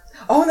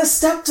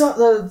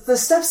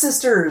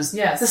stepsisters.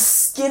 Yes. The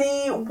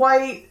skinny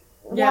white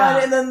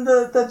one and then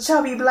the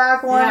chubby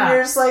black one. Yeah.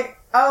 You're just like,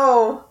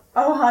 oh,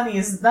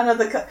 honeys, none of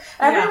the...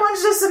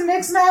 Everyone's just a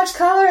mixed match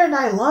color, and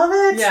I love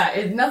it.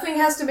 Yeah, nothing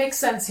has to make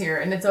sense here,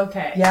 and it's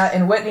okay. Yeah,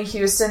 and Whitney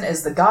Houston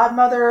is the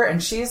godmother,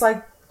 and she's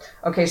like...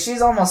 Okay, she's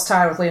almost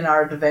tied with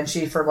Leonardo da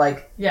Vinci for,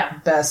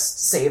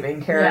 best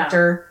saving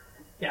character.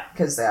 Yeah.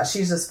 Because,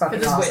 she's just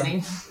fucking awesome.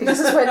 Whitney. Because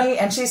it's Whitney,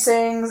 and she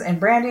sings, and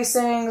Brandy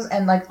sings,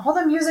 and, all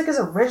the music is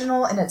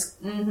original, and it's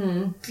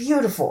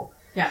beautiful.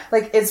 Yeah.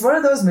 It's one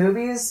of those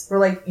movies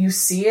where, you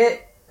see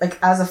it, it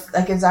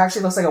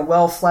actually looks like a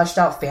well fleshed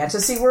out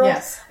fantasy world.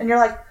 Yes. And you're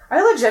like, I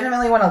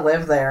legitimately want to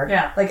live there.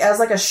 Yeah. As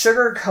a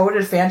sugar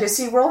coated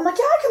fantasy world. I'm like,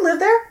 yeah, I can live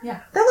there.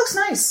 Yeah. That looks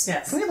nice.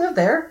 Yes. Can we live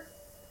there?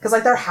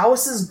 Because their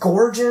house is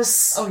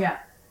gorgeous. Oh yeah.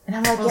 And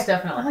I'm like, most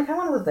definitely. I'm like, I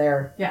want to live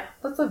there. Yeah.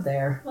 Let's live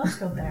there. Let's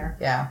go there.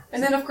 Yeah.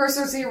 And then of course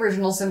there's the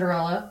original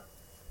Cinderella,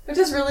 which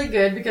is really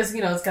good because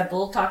it's got the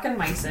little talking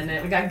mice in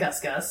it. We got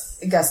Gus.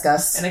 And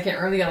I can't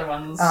remember the other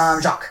ones.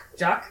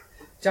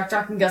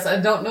 Jock, and Gus. I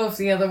don't know if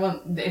any of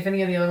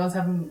the other ones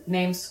have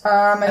names.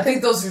 I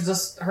think those are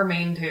just her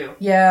main two.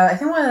 Yeah, I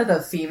think one of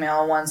the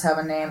female ones have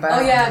a name, but I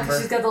don't remember.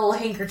 Because she's got the little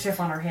handkerchief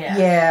on her head.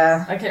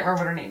 Yeah. I can't remember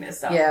what her name is,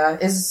 though. Yeah,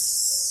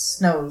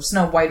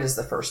 Snow White is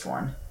the first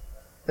one.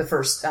 The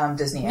first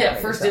Disney animated.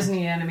 Yeah, first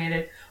Disney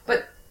animated.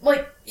 But,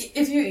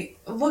 if you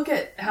look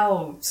at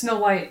how Snow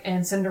White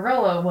and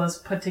Cinderella was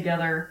put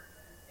together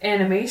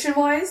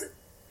animation-wise,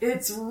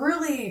 it's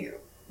really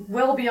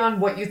well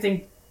beyond what you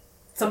think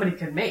somebody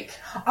could make.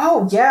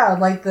 Oh, yeah,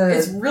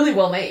 it's really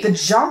well made. The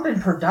jump in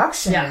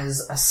production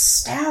is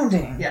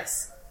astounding.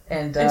 Yes.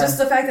 And just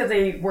the fact that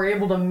they were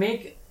able to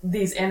make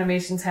these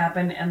animations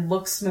happen and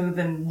look smooth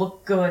and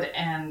look good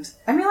and...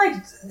 I mean, like,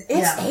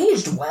 it's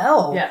aged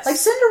well. Yes. Like,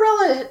 Snow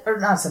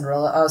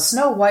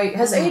White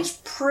has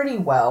aged pretty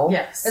well.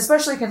 Yes.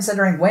 Especially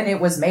considering when it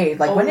was made.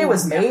 Like, when it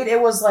was made,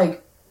 it was,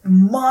 like,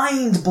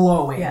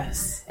 mind-blowing.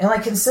 Yes. And,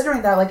 like,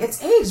 considering that, like,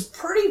 it's aged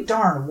pretty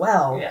darn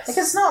well. Yes. Like,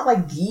 it's not,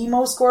 like, the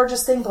most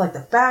gorgeous thing, but, like,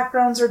 the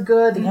backgrounds are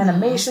good, the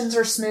animations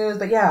are smooth,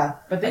 but yeah.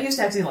 But they used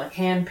to have to, like,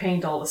 hand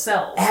paint all the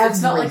cells. It's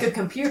Everything. not like a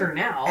computer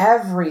now.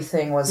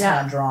 Everything was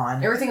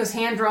hand-drawn. Everything was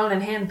hand-drawn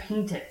and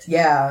hand-painted.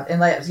 Yeah, and,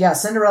 like,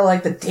 Cinderella,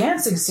 like, the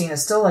dancing scene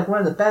is still, like, one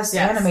of the best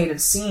animated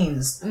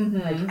scenes,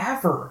 like,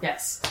 ever.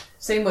 Yes.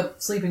 Same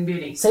with Sleeping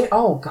Beauty.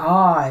 Oh,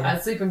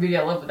 God. Sleeping Beauty,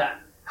 I love that.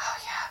 Oh,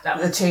 yeah.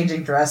 The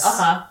changing dress.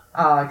 Uh-huh.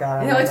 Oh,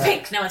 God. No, it's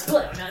pink. No, it's blue.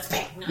 No, it's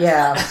pink.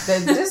 No, it's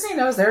blue. Disney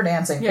knows they're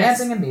dancing. Yes.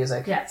 Dancing and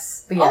music.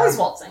 Yes. But yeah. Always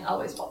waltzing.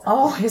 Always waltzing.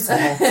 Always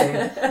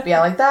waltzing. But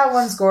yeah, like, that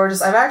one's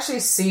gorgeous. I've actually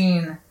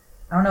seen,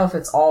 I don't know if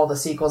it's all the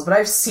sequels, but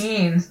I've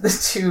seen the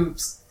 2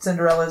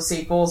 Cinderella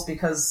sequels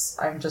because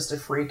I'm just a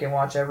freak and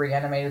watch every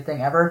animated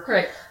thing ever.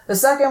 Right. The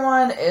second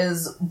one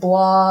is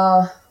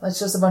blah. It's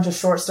just a bunch of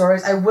short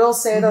stories. I will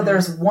say, though,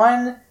 there's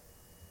one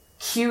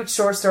cute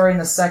short story in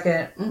the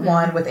second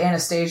one with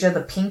Anastasia,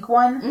 the pink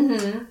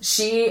one.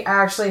 She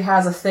actually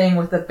has a thing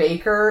with the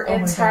baker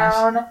in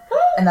town,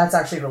 and that's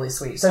actually really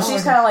sweet. So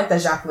she's kind of like the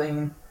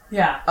Jacqueline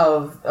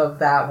of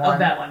that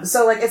one.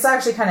 So, like, it's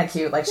actually kind of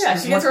cute. Like, she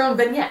gets her own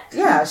vignette.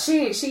 Yeah,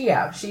 she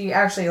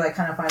actually, like,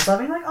 kind of finds love.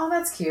 And like, oh,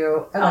 that's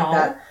cute. I like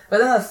that. But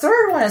then the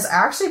third one is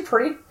actually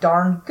pretty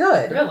darn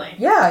good. Really?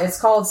 Yeah, it's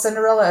called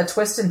Cinderella: A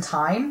Twist in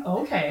Time.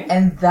 Okay.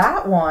 And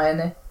that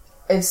one,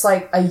 it's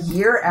like a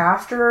year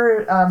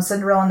after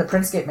Cinderella and the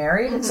Prince get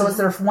married. So it's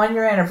their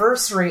 1-year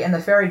anniversary, and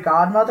the fairy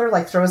godmother,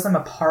 like, throws them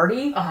a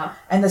party.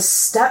 And the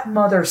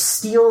stepmother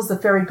steals the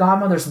fairy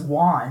godmother's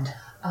wand.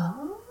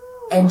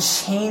 And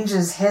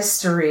changes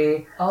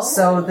history.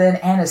 So then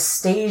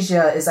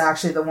Anastasia is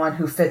actually the one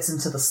who fits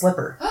into the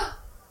slipper.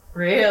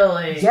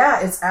 Really?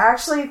 Yeah, it's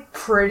actually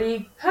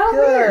pretty good.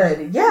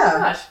 Weird. Yeah. Oh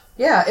my gosh.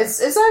 Yeah,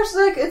 it's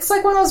actually like, it's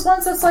like one of those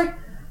ones that's like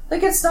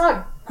it's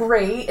not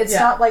great. It's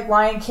not like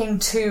Lion King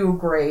 2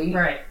 great.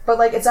 Right. But,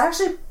 like, it's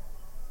actually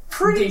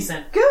pretty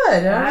decent.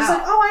 Good. And I was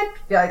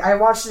like, I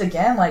watched it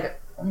again, like,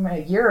 a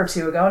year or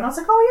 2 ago, and I was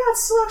like, oh yeah,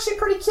 it's still actually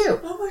pretty cute.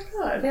 Oh my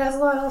god. It has a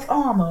lot of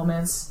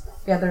moments.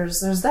 Yeah,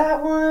 there's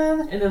that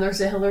one. And then there's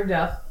The Hill or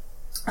Death.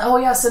 Oh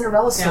yeah,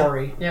 Cinderella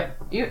Story.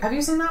 Yep. Have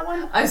you seen that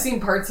one? I've seen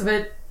parts of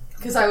it,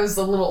 because I was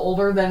a little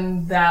older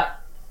than that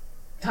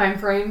time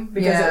frame,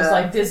 because it was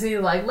like Disney,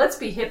 like, let's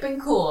be hip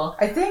and cool.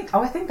 I think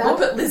that... We'll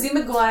put Lizzie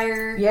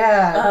McGuire.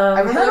 Yeah.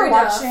 I remember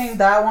watching Duff.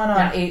 that one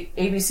on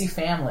ABC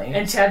Family.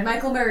 And Chad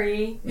Michael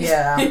Murray.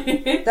 Yeah.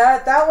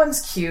 that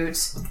one's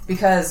cute,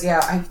 because,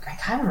 I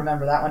kind of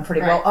remember that one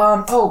pretty well.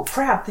 Oh,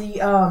 crap,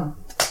 the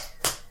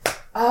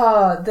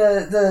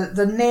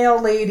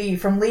nail lady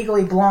from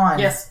Legally Blonde.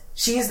 Yes.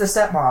 She's the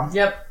stepmom.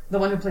 Yep. The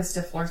one who plays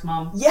Stifler's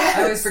mom. Yes.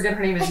 I always forget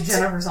her name is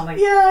Jennifer something.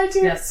 Yeah, I do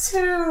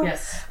too.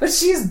 Yes. But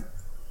she's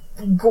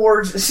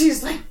gorgeous.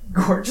 She's, like,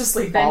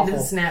 gorgeously Bend awful.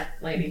 and Snap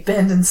lady.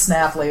 Bend and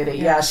Snap lady.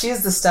 Yeah,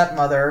 she's the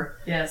stepmother.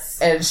 Yes.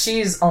 And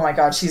she's, oh my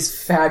god, she's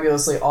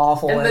fabulously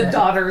awful. And the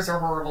daughters are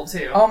horrible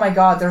too. Oh my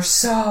god, they're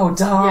so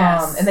dumb.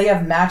 Yes. And they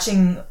have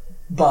matching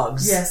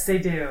bugs. Yes, they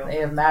do. They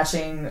have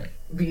matching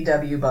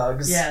VW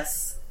bugs.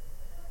 Yes.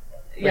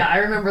 Yeah, I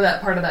remember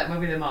that part of that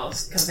movie the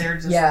most, because they're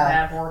just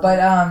that horrible.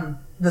 But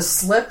the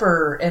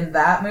slipper in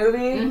that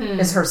movie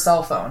is her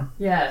cell phone.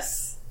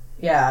 Yes.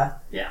 Yeah.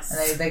 Yes.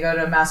 And they go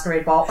to a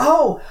masquerade ball.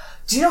 Oh!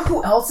 Do you know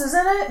who else is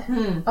in it?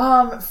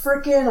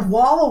 Frickin'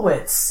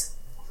 Wallowitz.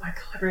 Oh my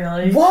god,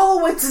 really?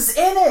 Wallowitz is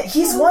in it!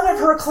 He's one of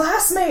her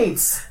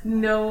classmates!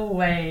 No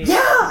way. Yeah!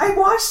 I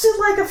watched it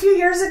like a few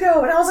years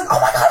ago, and I was like, oh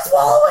my god, it's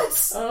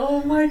Wallowitz!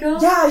 Oh my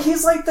god. Yeah,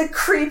 he's like the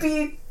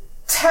creepy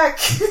tech.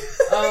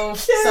 Oh,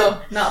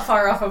 so not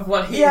far off of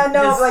what he. Yeah,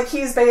 no, like,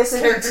 he's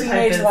basically a character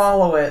teenage type is.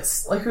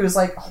 Wallowitz, like, who's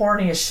like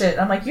horny as shit.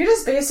 I'm like, you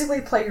just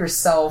basically play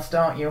yourself,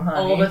 don't you,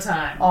 honey? All the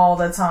time. All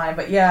the time.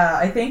 But yeah,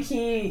 I think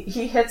he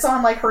hits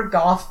on, like, her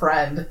goth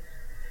friend.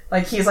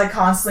 Like, he's like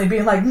constantly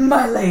being like,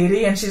 my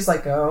lady, and she's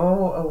like,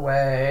 go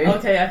away.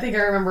 Okay, I think I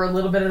remember a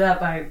little bit of that,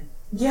 but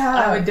yeah,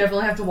 I would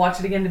definitely have to watch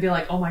it again to be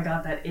like, oh my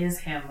god, that is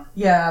him.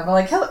 Yeah, but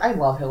like, I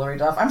love Hilary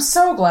Duff. I'm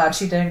so glad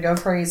she didn't go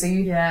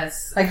crazy.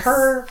 Yes. Like,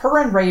 her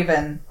and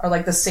Raven are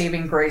like the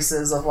saving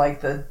graces of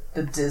like the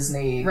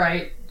Disney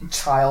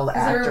child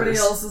actors. Everybody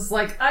else is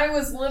like, I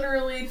was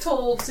literally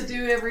told to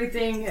do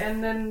everything,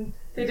 and then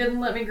they didn't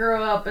let me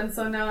grow up, and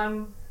so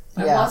now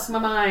I lost my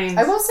mind.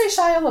 I will say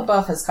Shia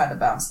LaBeouf has kind of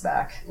bounced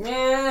back.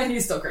 Yeah,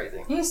 he's still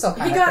crazy. He's still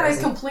kind of crazy. crazy.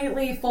 He got a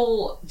completely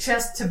full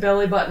chest to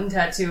belly button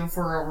tattoo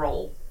for a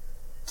role.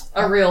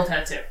 A real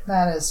tattoo.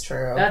 That is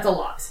true. That's a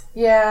lot.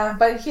 Yeah,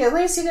 but at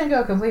least he didn't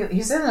go completely.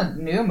 He's in a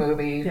new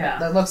movie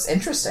that looks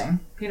interesting.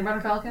 Peanut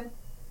Butter Falcon?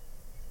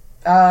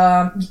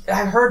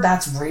 I've heard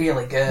that's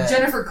really good.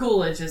 Jennifer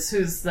Coolidge is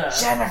who's the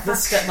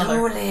stepmother.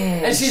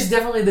 Coolidge. And she's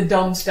definitely the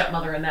dumb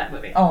stepmother in that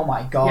movie. Oh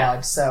my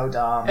god, so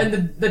dumb.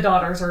 And the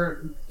daughters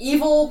are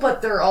evil,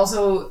 but they're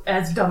also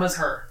as dumb as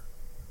her.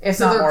 If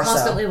so not they're more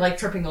constantly like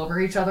tripping over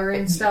each other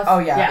and stuff. Oh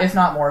yeah, if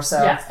not more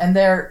so. Yeah. And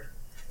they're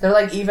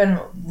like even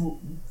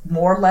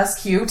more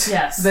less cute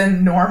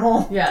than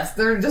normal. Yes,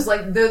 they're just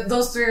like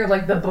those three are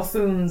like the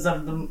buffoons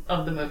of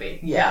the movie.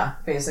 Yeah,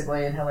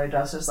 basically. And Hilary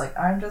Duff's just like,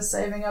 I'm just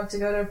saving up to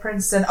go to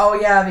Princeton. Oh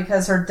yeah,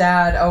 because her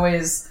dad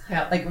always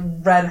like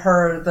read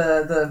her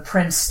the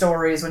Prince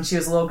stories when she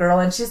was a little girl,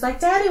 and she's like,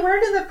 Daddy, where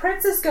did the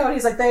princes go? And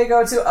he's like, they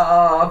go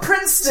to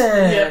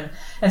Princeton. Yep.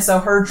 And so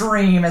her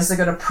dream is to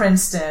go to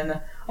Princeton.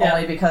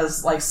 Only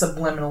because, like,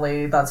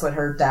 subliminally, that's what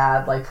her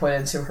dad, like, put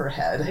into her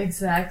head.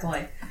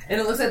 Exactly.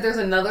 And it looks like there's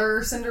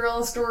another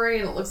Cinderella story,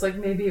 and it looks like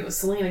maybe it was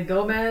Selena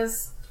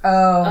Gomez.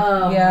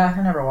 Oh, yeah,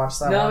 I never watched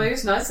that one. No, maybe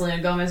it's not Selena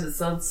Gomez,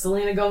 it's a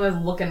Selena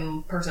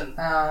Gomez-looking person.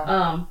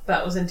 Oh.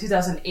 That was in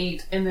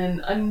 2008. And then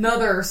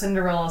another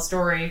Cinderella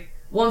story,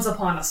 Once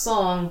Upon a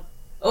Song.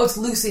 Oh, it's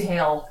Lucy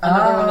Hale,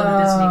 another one of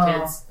the Disney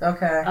kids.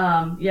 Okay.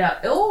 Yeah.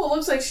 Oh, it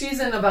looks like she's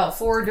in about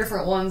 4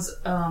 different ones.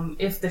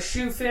 If the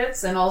Shoe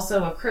Fits, and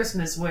also A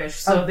Christmas Wish.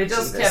 So they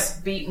just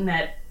kept beating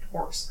that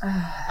horse.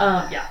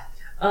 Yeah.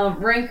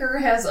 Ranker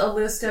has a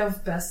list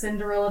of best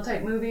Cinderella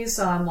type movies,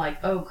 so I'm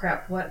like, oh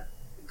crap, what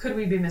could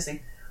we be missing?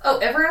 Oh,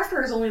 Ever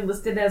After is only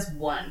listed as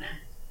 1.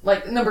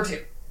 Like, number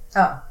 2.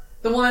 Oh.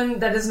 The one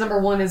that is number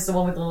 1 is the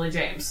one with Lily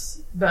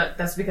James, but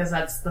that's because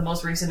that's the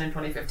most recent in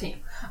 2015.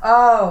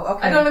 Oh,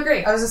 okay. I don't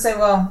agree. I was gonna say,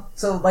 well,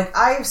 so, like,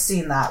 I've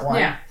seen that one.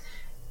 Yeah.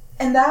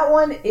 And that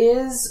one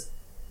is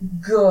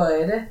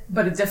good.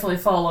 But it definitely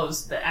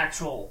follows the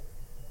trope.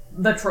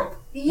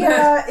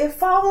 Yeah, it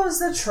follows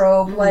the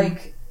trope,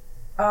 like,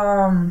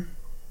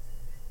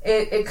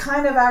 it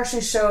kind of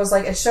actually shows,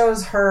 like, it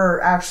shows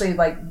her actually,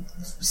 like,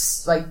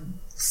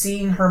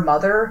 seeing her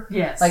mother.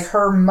 Yes. Like,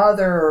 her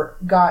mother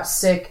got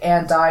sick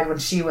and died when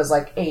she was,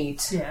 like,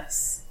 8.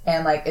 Yes.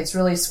 And, like, it's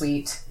really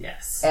sweet.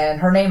 Yes.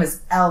 And her name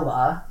is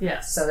Ella.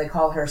 Yes. So they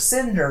call her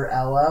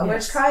Cinderella,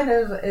 which kind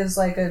of is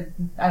like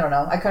I don't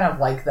know, I kind of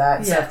like that,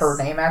 instead of her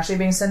name actually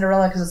being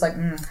Cinderella, because it's like,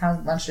 how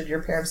much did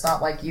your parents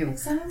not like you?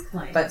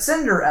 Exactly. But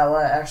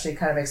Cinderella actually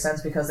kind of makes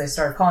sense because they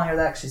started calling her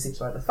that because she sleeps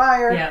by the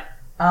fire. Yeah.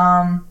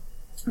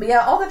 But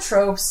yeah, all the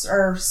tropes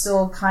are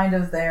still kind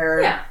of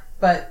there. Yeah.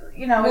 But,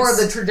 you know, more of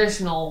the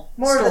traditional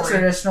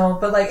story.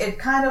 But, like, it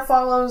kind of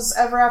follows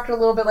Ever After a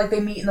little bit, like,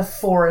 they meet in the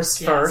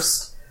forest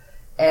first.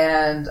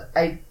 And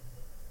I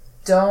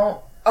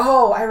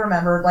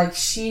remember, like,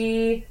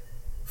 she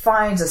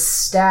finds a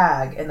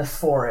stag in the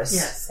forest.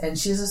 Yes. And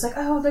she's just like,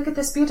 oh, look at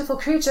this beautiful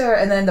creature.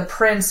 And then the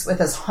prince with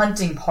his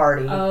hunting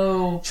party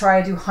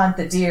try to hunt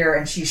the deer,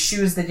 and she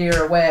shoos the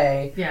deer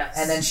away. Yes.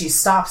 And then she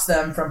stops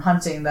them from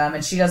hunting them,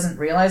 and she doesn't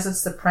realize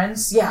it's the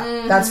prince.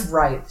 Yeah, that's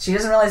right. She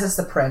doesn't realize it's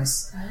the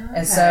prince. Okay.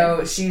 And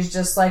so she's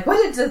just like,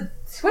 what did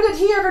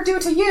he ever do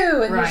to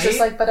you? And he's just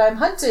like, but I'm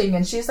hunting.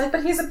 And she's like,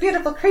 but he's a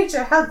beautiful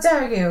creature. How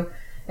dare you?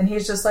 And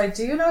he's just like,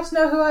 do you not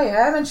know who I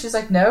am? And she's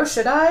like, no,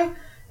 should I?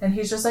 And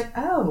he's just like,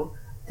 oh,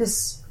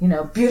 this,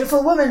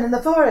 beautiful woman in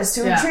the forest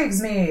who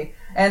intrigues me.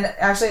 And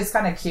actually, it's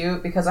kind of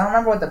cute because I don't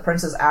remember what the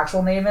prince's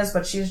actual name is,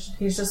 but he's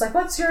just like,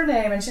 what's your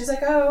name? And she's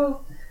like,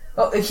 oh.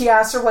 Well, he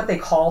asked her what they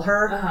call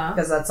her,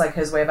 because that's like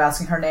his way of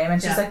asking her name.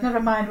 And she's like,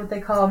 never mind what they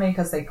call me,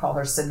 because they call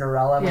her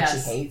Cinderella, which she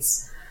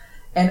hates.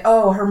 And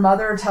her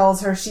mother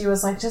tells her, she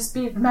was like, just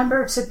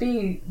remember to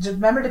be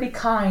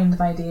kind,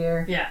 my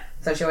dear. Yeah.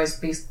 So she always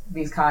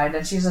be kind.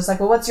 And she's just like,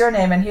 well, what's your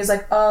name? And he's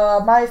like,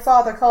 my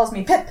father calls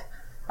me Pip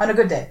on a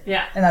good day.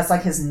 Yeah. And that's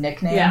like his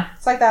nickname. Yeah.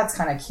 It's like, that's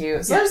kind of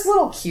cute. So there's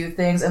little cute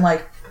things. And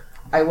like,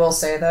 I will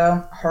say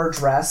though, her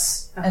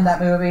dress in that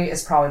movie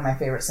is probably my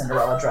favorite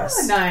Cinderella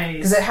dress. Nice.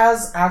 Because it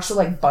has actual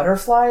like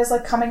butterflies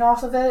like coming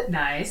off of it.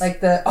 Nice. Like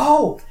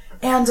oh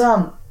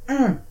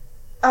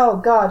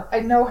god, I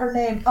know her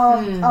name.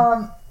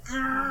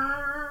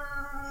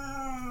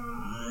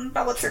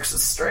 Bellatrix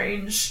is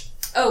strange.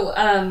 Oh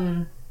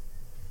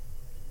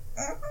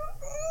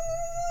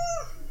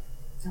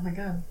my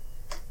god.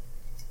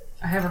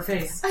 I have her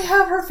face. I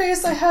have her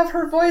face. I have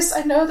her voice.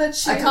 I know that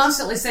she... I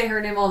constantly say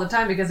her name all the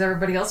time because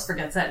everybody else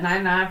forgets that, and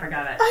I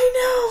forgot it. I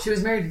know. She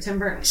was married to Tim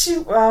Burton.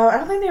 I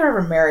don't think they were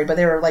ever married, but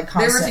they were like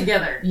constant. They were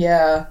together.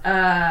 Yeah.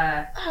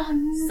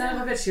 Son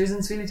of a bitch, she was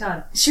in Sweeney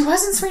Todd. She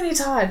was in Sweeney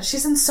Todd.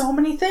 She's in so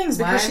many things.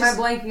 Why am I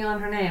blanking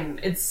on her name?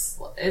 It's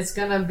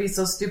gonna be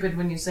so stupid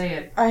when you say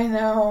it. I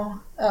know.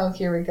 Oh,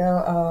 here we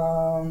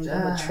go.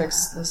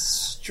 Bellatrix the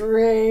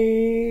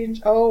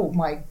Strange. Oh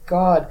my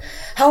god.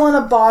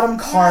 Helena Bonham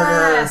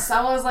Carter. Yes,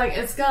 I was like,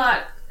 she's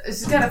got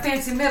a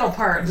fancy middle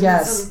part.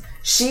 Yes.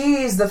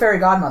 She's the fairy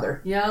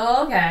godmother.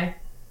 Yeah, okay.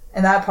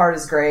 And that part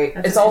is great.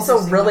 It's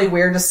also really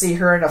weird to see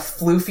her in a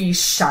floofy,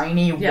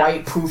 shiny,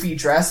 white, poofy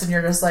dress, and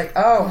you're just like,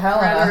 oh,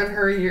 Helena. Rather than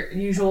her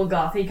usual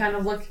gothy kind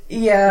of look.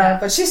 Yeah,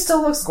 but she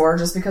still looks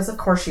gorgeous because of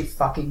course she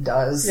fucking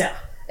does. Yeah.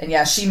 And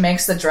yeah, she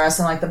makes the dress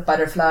and like the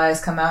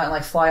butterflies come out and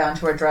like fly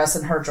onto her dress,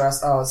 and her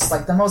dress, it's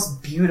like the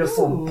most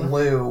beautiful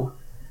blue.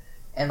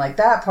 And like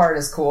that part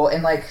is cool.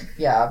 And like,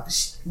 yeah,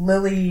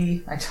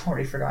 Lily, I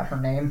already forgot her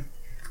name.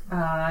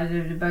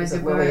 Is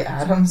it Lily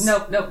Adams?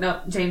 Nope,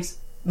 James.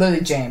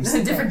 Lily James.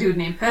 Different dude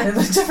name.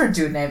 Different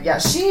dude name. Yeah,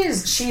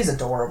 she's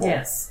adorable.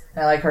 Yes.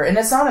 I like her. And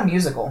it's not a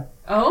musical.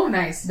 Oh,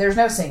 nice. There's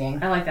no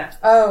singing. I like that.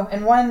 Oh,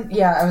 and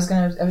I was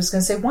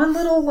gonna say one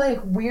little, like,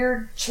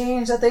 weird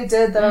change that they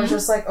did that I was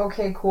just like,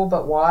 okay, cool,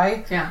 but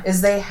why? Yeah.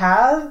 Is they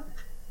have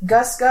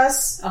Gus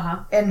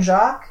and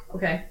Jacques.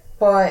 Okay.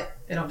 But...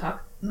 They don't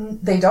talk?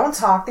 They don't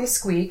talk, they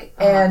squeak.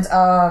 And,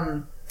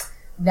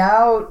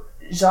 now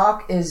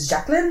Jacques is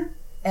Jacqueline,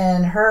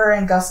 and her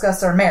and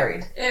Gus are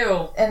married.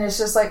 Ew. And it's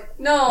just like...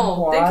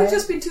 No, why? they could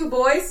just be two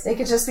boys. They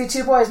could just be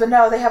two boys, but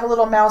no, they have a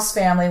little mouse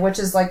family, which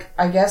is, like,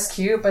 I guess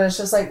cute, but it's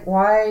just like,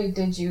 why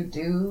did you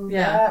do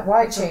that?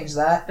 Why change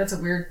that? That's a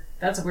weird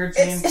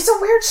change. It's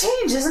a weird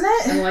change, isn't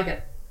it? I don't like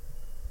it.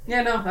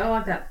 Yeah, no, I don't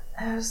like that.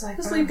 I was like...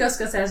 Just leave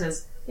Gus as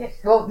is. Yeah.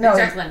 Well, no.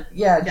 Jacqueline.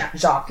 Yeah,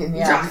 Jacques. And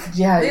Jacques.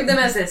 Yeah. Leave them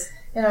as is.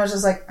 And I was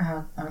just like,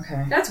 oh,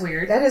 okay. That's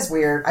weird. That is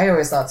weird. I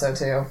always thought so,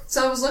 too.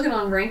 So I was looking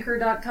on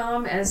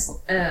Ranker.com as,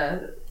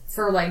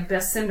 for, like,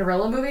 best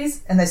Cinderella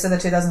movies. And they said the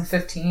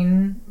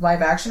 2015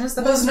 live action is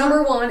the best was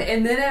number one,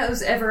 and then it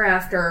was Ever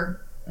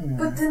After.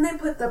 But then they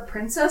put the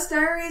Princess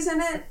Diaries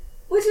in it,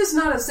 which is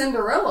not a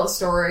Cinderella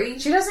story.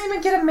 She doesn't even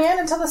get a man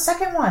until the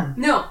second one.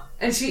 No,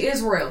 and she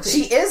is royalty.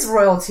 She is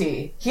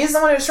royalty. He's the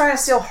one who's trying to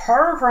steal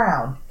her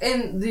crown.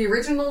 And the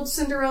original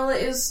Cinderella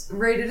is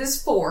rated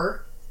as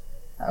 4.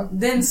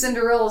 Then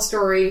Cinderella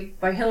Story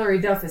by Hilary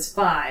Duff is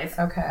 5.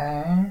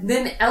 Okay.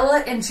 Then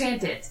Ella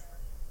Enchanted.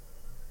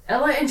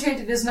 Ella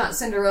Enchanted is not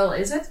Cinderella,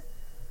 is it?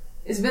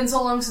 It's been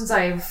so long since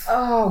I've...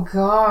 Oh,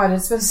 God.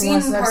 It's been so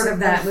long since since part of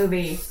that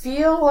movie. I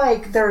feel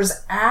like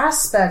there's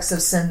aspects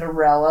of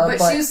Cinderella,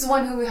 but she's the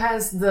one who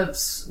has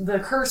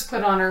the curse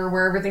put on her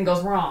where everything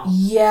goes wrong.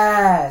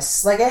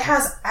 Yes. Like, it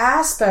has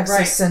aspects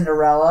of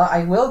Cinderella.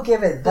 I will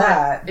give it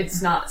that. But it's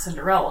not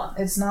Cinderella.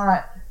 It's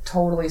not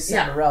totally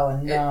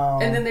Cinderella, no.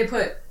 And then they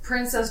put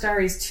Princess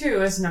Diaries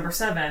 2 as number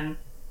 7.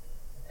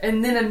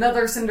 And then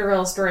another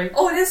Cinderella story.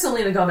 Oh, it is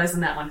Selena Gomez in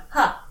that one.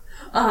 Ha!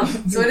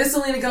 So it is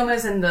Selena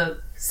Gomez in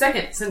the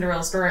second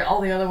Cinderella story.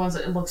 All the other ones,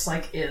 it looks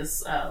like,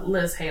 is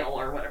Liz Hale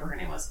or whatever her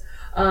name was.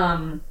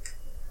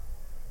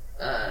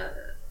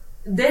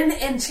 Then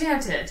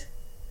Enchanted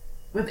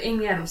with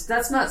Amy Adams.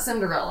 That's not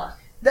Cinderella.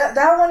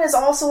 That one is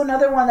also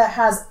another one that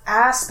has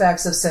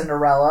aspects of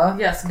Cinderella.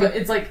 Yes, but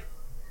it's like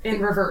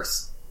in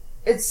reverse.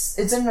 It's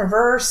in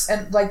reverse,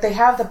 and like they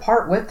have the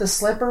part with the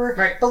slipper.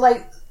 Right. But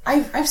like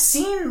I've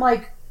seen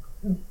like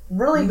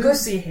really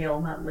Lucy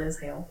Hale, not Liz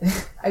Hale.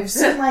 I've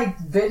seen like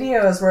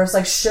videos where it's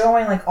like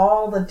showing like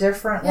all the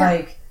different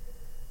like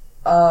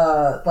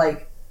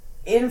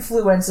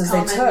influences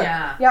they took.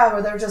 Yeah,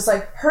 where they're just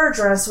like her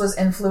dress was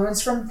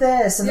influenced from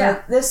this, and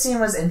like this scene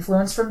was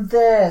influenced from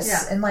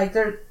this, and like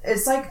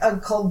it's like a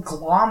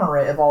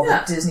conglomerate of all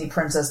the Disney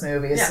princess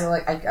movies. Yeah. So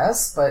like I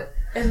guess, but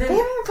and then, they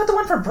haven't even put the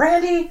one for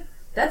Brandy.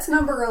 That's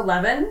number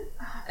 11,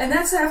 and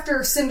that's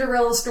after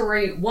Cinderella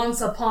Story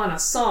Once Upon a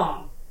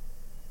Song,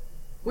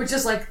 which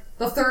is like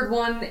the third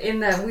one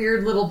in that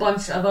weird little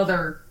bunch of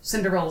other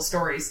Cinderella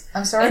stories.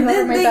 I'm sorry, and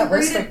whoever then made they that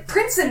list. rated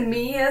Prince and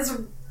Me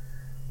as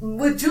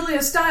with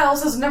Julia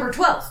Stiles as number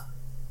 12.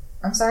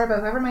 I'm sorry,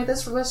 but whoever made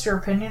this list, your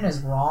opinion is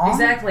wrong.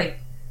 Exactly.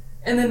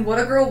 And then What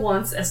a Girl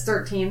Wants as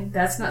 13.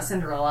 That's not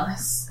Cinderella.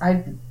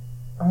 I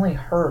only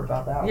heard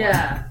about that one.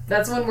 Yeah,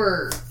 that's one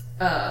where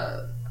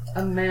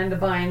Amanda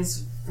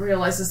Bynes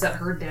realizes that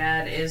her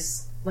dad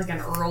is like an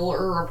earl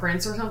or a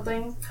prince or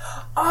something.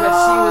 But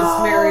she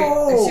was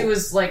married. She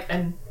was like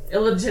an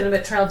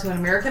illegitimate child to an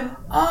American.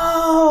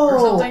 Or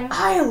something.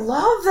 I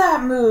love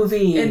that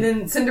movie. And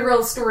then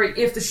Cinderella's Story,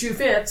 If the Shoe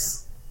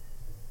Fits,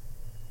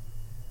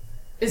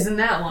 is in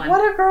that one.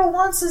 What a Girl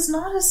Wants is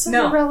not a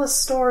Cinderella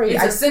story.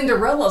 It's a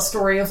Cinderella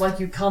story of like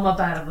you come up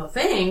out of a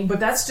thing, but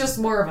that's just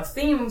more of a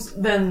theme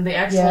than the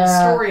actual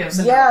story of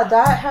Cinderella. Yeah,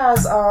 that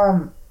has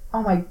oh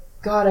my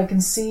God, I can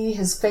see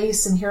his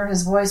face and hear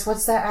his voice.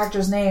 What's that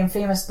actor's name?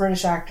 Famous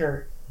British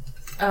actor.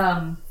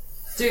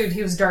 Dude,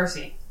 he was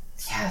Darcy.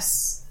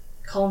 Yes.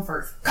 Colin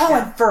Firth.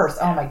 Colin Firth.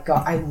 Oh my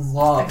God, I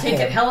love him. I can't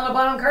get Helena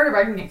Bonham Carter, but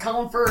I can get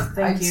Colin Firth.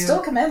 Thank you. I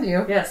still commend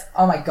you. Yes.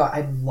 Oh my God,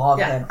 I love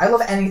him. I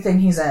love anything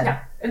he's in.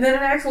 Yeah. And then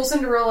an actual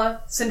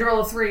Cinderella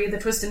 3, the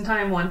Twist in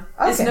Time one,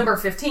 is number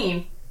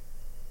 15.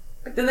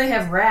 Then they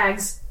have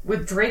Rags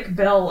with Drake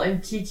Bell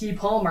and Keke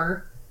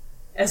Palmer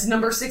as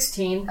number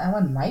 16. That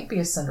one might be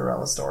a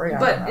Cinderella story.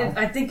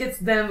 I think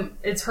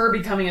it's her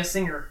becoming a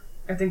singer.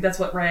 I think that's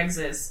what Rags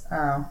is.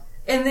 Oh.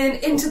 And then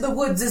Into the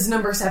Woods is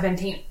number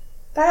 17.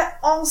 That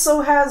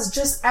also has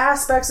just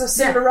aspects of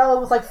Cinderella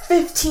with like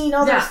 15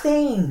 other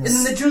things. And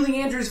then the Julie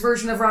Andrews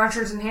version of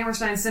Rodgers and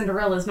Hammerstein's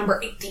Cinderella is number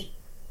 18.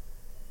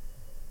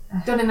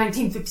 Done in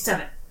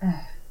 1957.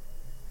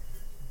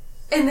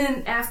 And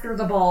then After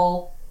the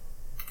Ball,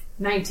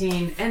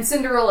 19. And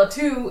Cinderella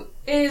 2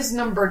 is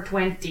number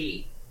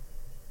 20.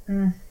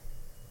 I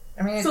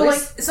mean, so like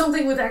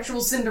something with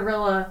actual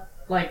Cinderella,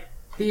 like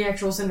the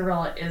actual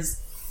Cinderella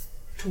is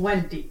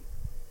 20.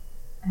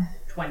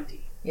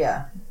 20.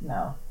 Yeah,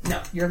 no.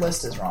 Your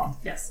list is wrong.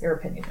 Yes. Your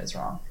opinion is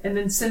wrong. And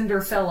then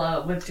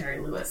Cinderfella with Jerry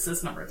Lewis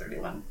is number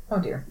 31. Oh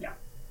dear. Yeah.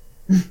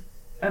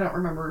 I don't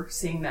remember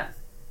seeing that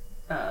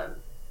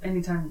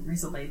anytime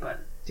recently, but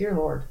dear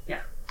Lord,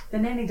 yeah, The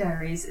Nanny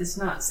Diaries is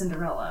not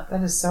Cinderella.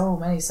 That is so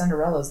many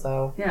Cinderellas,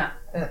 though. Yeah,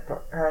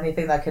 or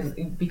anything that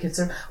can be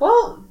considered.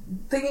 Well,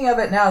 thinking of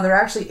it now, there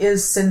actually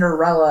is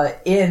Cinderella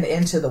in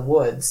Into the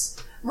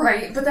Woods.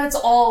 Right, but that's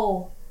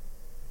all.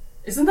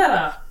 Isn't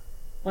that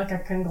a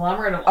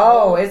conglomerate of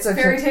all it's a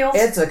fairy tales?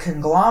 It's a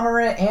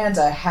conglomerate and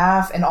a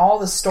half, and all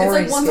the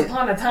stories. It's like Once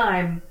Upon a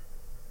Time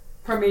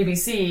from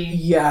ABC.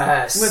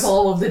 Yes. With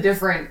all of the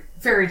different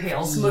fairy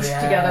tales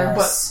smushed together,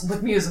 but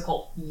with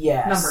musical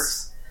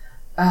numbers.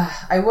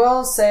 I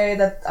will say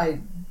that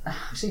I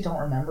actually don't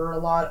remember a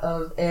lot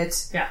of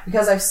it. Yeah.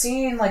 Because I've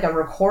seen like a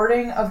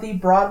recording of the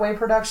Broadway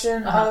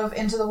production of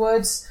Into the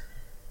Woods.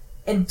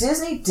 And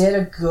Disney did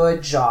a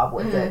good job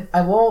with it.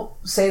 I won't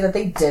say that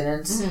they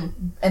didn't.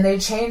 And they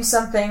changed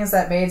some things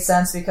that made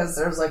sense because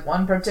there's like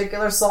one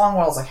particular song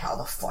where I was like, how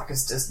the fuck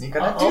is Disney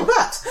gonna do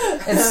that?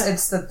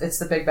 It's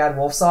the Big Bad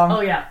Wolf song.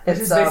 Oh yeah. Which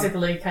is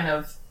basically kind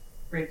of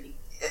rapey.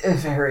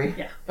 Very.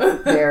 Yeah.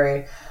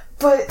 Very.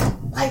 But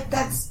like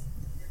that's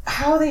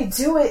how they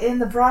do it in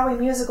the Broadway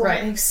musical.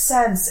 It makes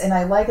sense, and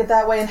I like it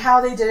that way. And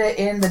how they did it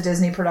in the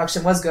Disney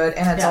production was good,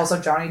 and it's also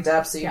Johnny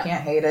Depp, so you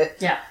can't hate it.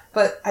 Yeah.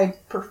 But I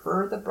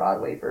prefer the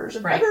Broadway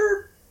version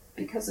better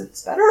because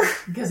it's better.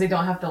 Because they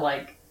don't have to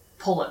like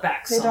pull it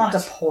back. They don't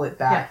have to pull it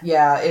back.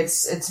 Yeah,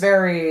 it's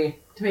very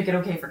to make it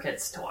okay for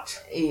kids to watch.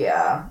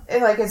 Yeah,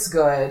 it's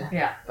good.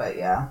 Yeah, but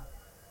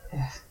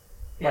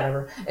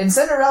whatever. And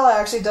Cinderella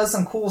actually does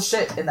some cool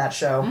shit in that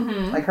show.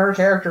 Like her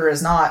character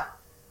is not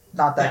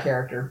that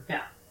character.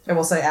 Yeah. I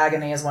will say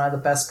Agony is one of the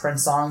best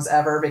Prince songs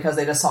ever because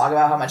they just talk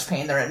about how much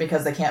pain they're in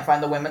because they can't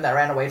find the women that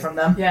ran away from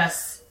them.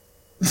 Yes.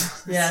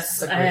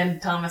 Yes,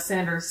 and Thomas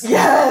Sanders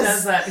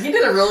does that. He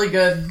did a really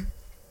good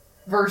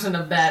version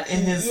of that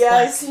in his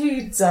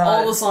he does.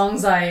 All the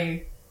songs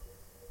I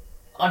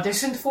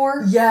auditioned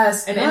for.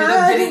 Yes. And ended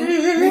up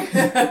getting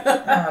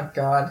Oh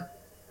god.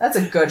 That's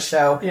a good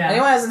show. Yeah.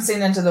 Anyone who hasn't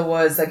seen Into the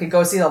Woods, they could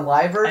go see the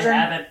live version. I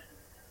haven't.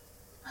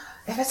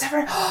 If it's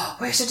ever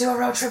we should do a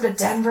road trip to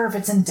Denver if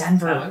it's in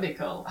Denver. That would be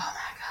cool. Oh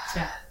my god.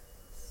 Yeah.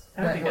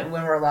 That would be good.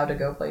 When we're allowed to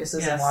go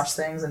places and watch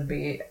things and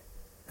be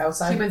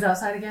outside. Humans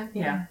outside again?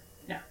 Yeah.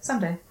 Yeah.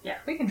 Someday. Yeah.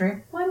 We can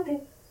dream. One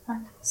day.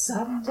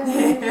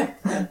 Someday.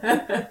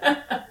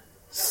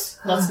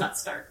 Let's not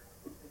start.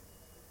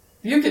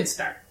 You can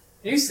start.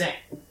 You sing.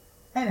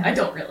 I know. I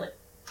don't really.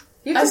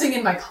 I sing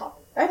in my car.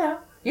 I know.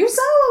 You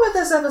sound a little bit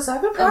this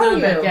episode. I'm proud of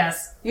you. Bit,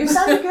 yes. You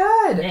sounded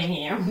good. Thank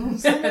you. You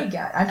sounded good.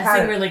 I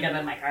sing really good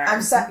in my car.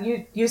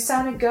 You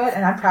sounded good,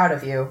 and I'm proud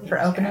of you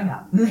for opening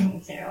up.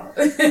 Thank you.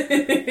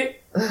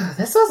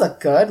 This was a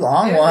good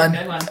long one. A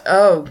good one.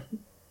 Oh,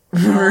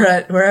 we're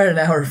at an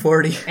hour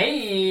 40.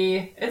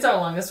 Hey, it's our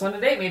longest one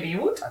to date, maybe.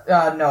 Woot.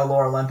 No,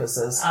 Lore Olympus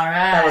is. All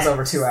right. That was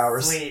over 2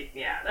 hours. Sweet.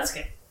 Yeah, that's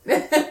good.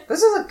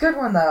 This is a good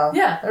one, though.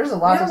 Yeah. There's a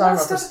lot to talk about.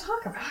 Stuff to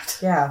talk about.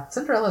 Yeah,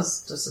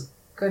 Cinderella's just a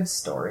good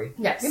story.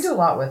 Yes. You can do a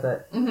lot with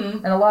it.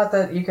 And a lot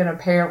that you can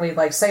apparently,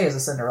 say is a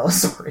Cinderella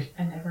story.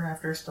 And Ever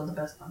After is still the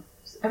best one.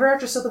 Ever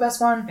After is still the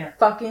best one? Yeah.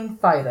 Fucking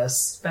fight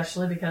us.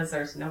 Especially because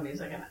there's no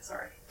music in it,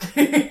 sorry.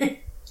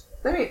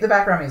 The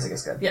background music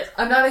is good. Yes.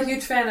 I'm not a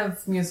huge fan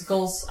of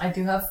musicals. I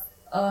do have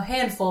a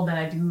handful that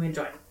I do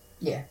enjoy.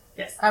 Yeah.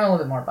 Yes. I'm a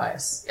little bit more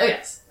biased. Oh,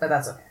 yes. But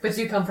that's okay. But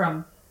you come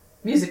from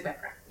music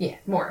background. Yeah.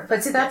 More.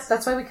 But see,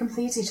 that's why we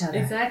complete each other.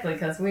 Exactly,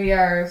 because we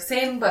are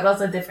same but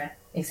also different.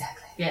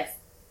 Exactly. Yes.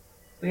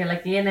 We are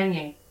like yin and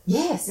yang.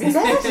 Yes,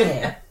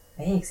 exactly.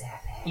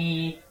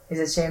 Exactly. Is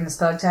it shameless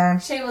plug time?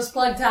 Shameless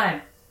plug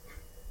time.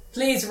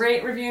 Please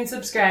rate, review, and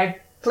subscribe.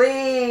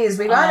 Please.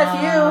 We got a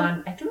few.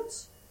 On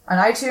iTunes. On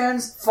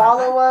iTunes.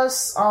 Follow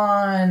us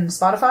on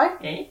Spotify.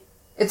 Okay.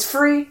 It's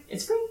free.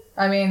 It's free.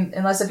 I mean,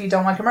 unless if you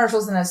don't want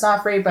commercials, then it's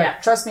not free.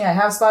 But trust me, I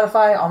have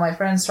Spotify. All my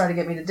friends try to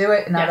get me to do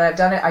it. And now that I've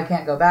done it, I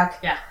can't go back.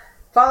 Yeah.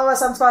 Follow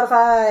us on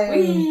Spotify.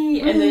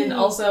 Whee! And then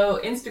also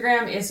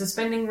Instagram is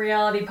Suspending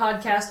Reality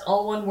Podcast.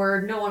 All one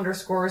word. No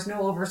underscores.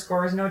 No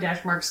overscores. No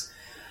dash marks.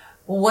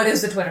 What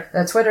is the Twitter?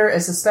 The Twitter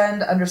is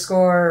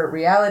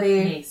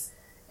suspend_reality. Yes.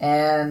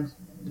 And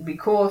it'd be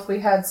cool if we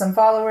had some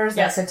followers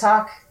that could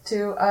talk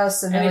to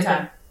us. And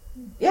anytime.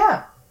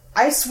 Yeah.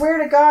 I swear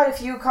to God,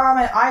 if you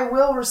comment, I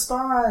will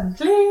respond.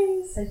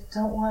 Please. I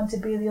don't want to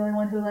be the only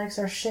one who likes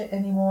our shit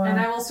anymore. And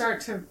I will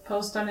start to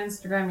post on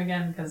Instagram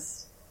again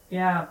because,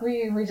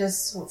 we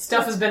just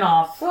stuff has been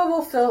off.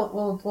 Well,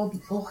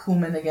 we'll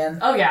human again.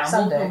 Oh yeah,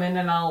 someday. We'll human,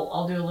 and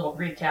I'll do a little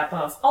recap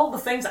of all the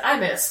things I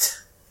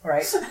missed.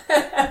 Right.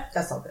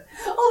 That's all good.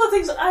 All the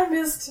things I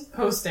missed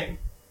posting.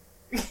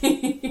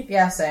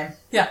 Yeah, same.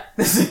 Yeah,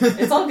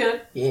 it's all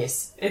good.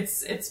 Yes.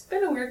 It's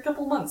been a weird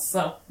couple months,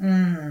 so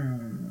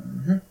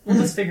we'll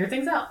just figure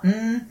things out.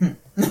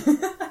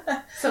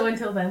 So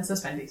until then,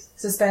 suspendies.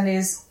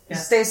 Suspendies.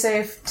 Yes. Stay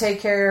safe, take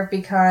care,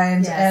 be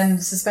kind,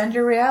 and suspend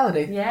your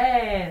reality.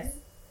 Yes.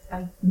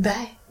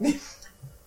 Bye.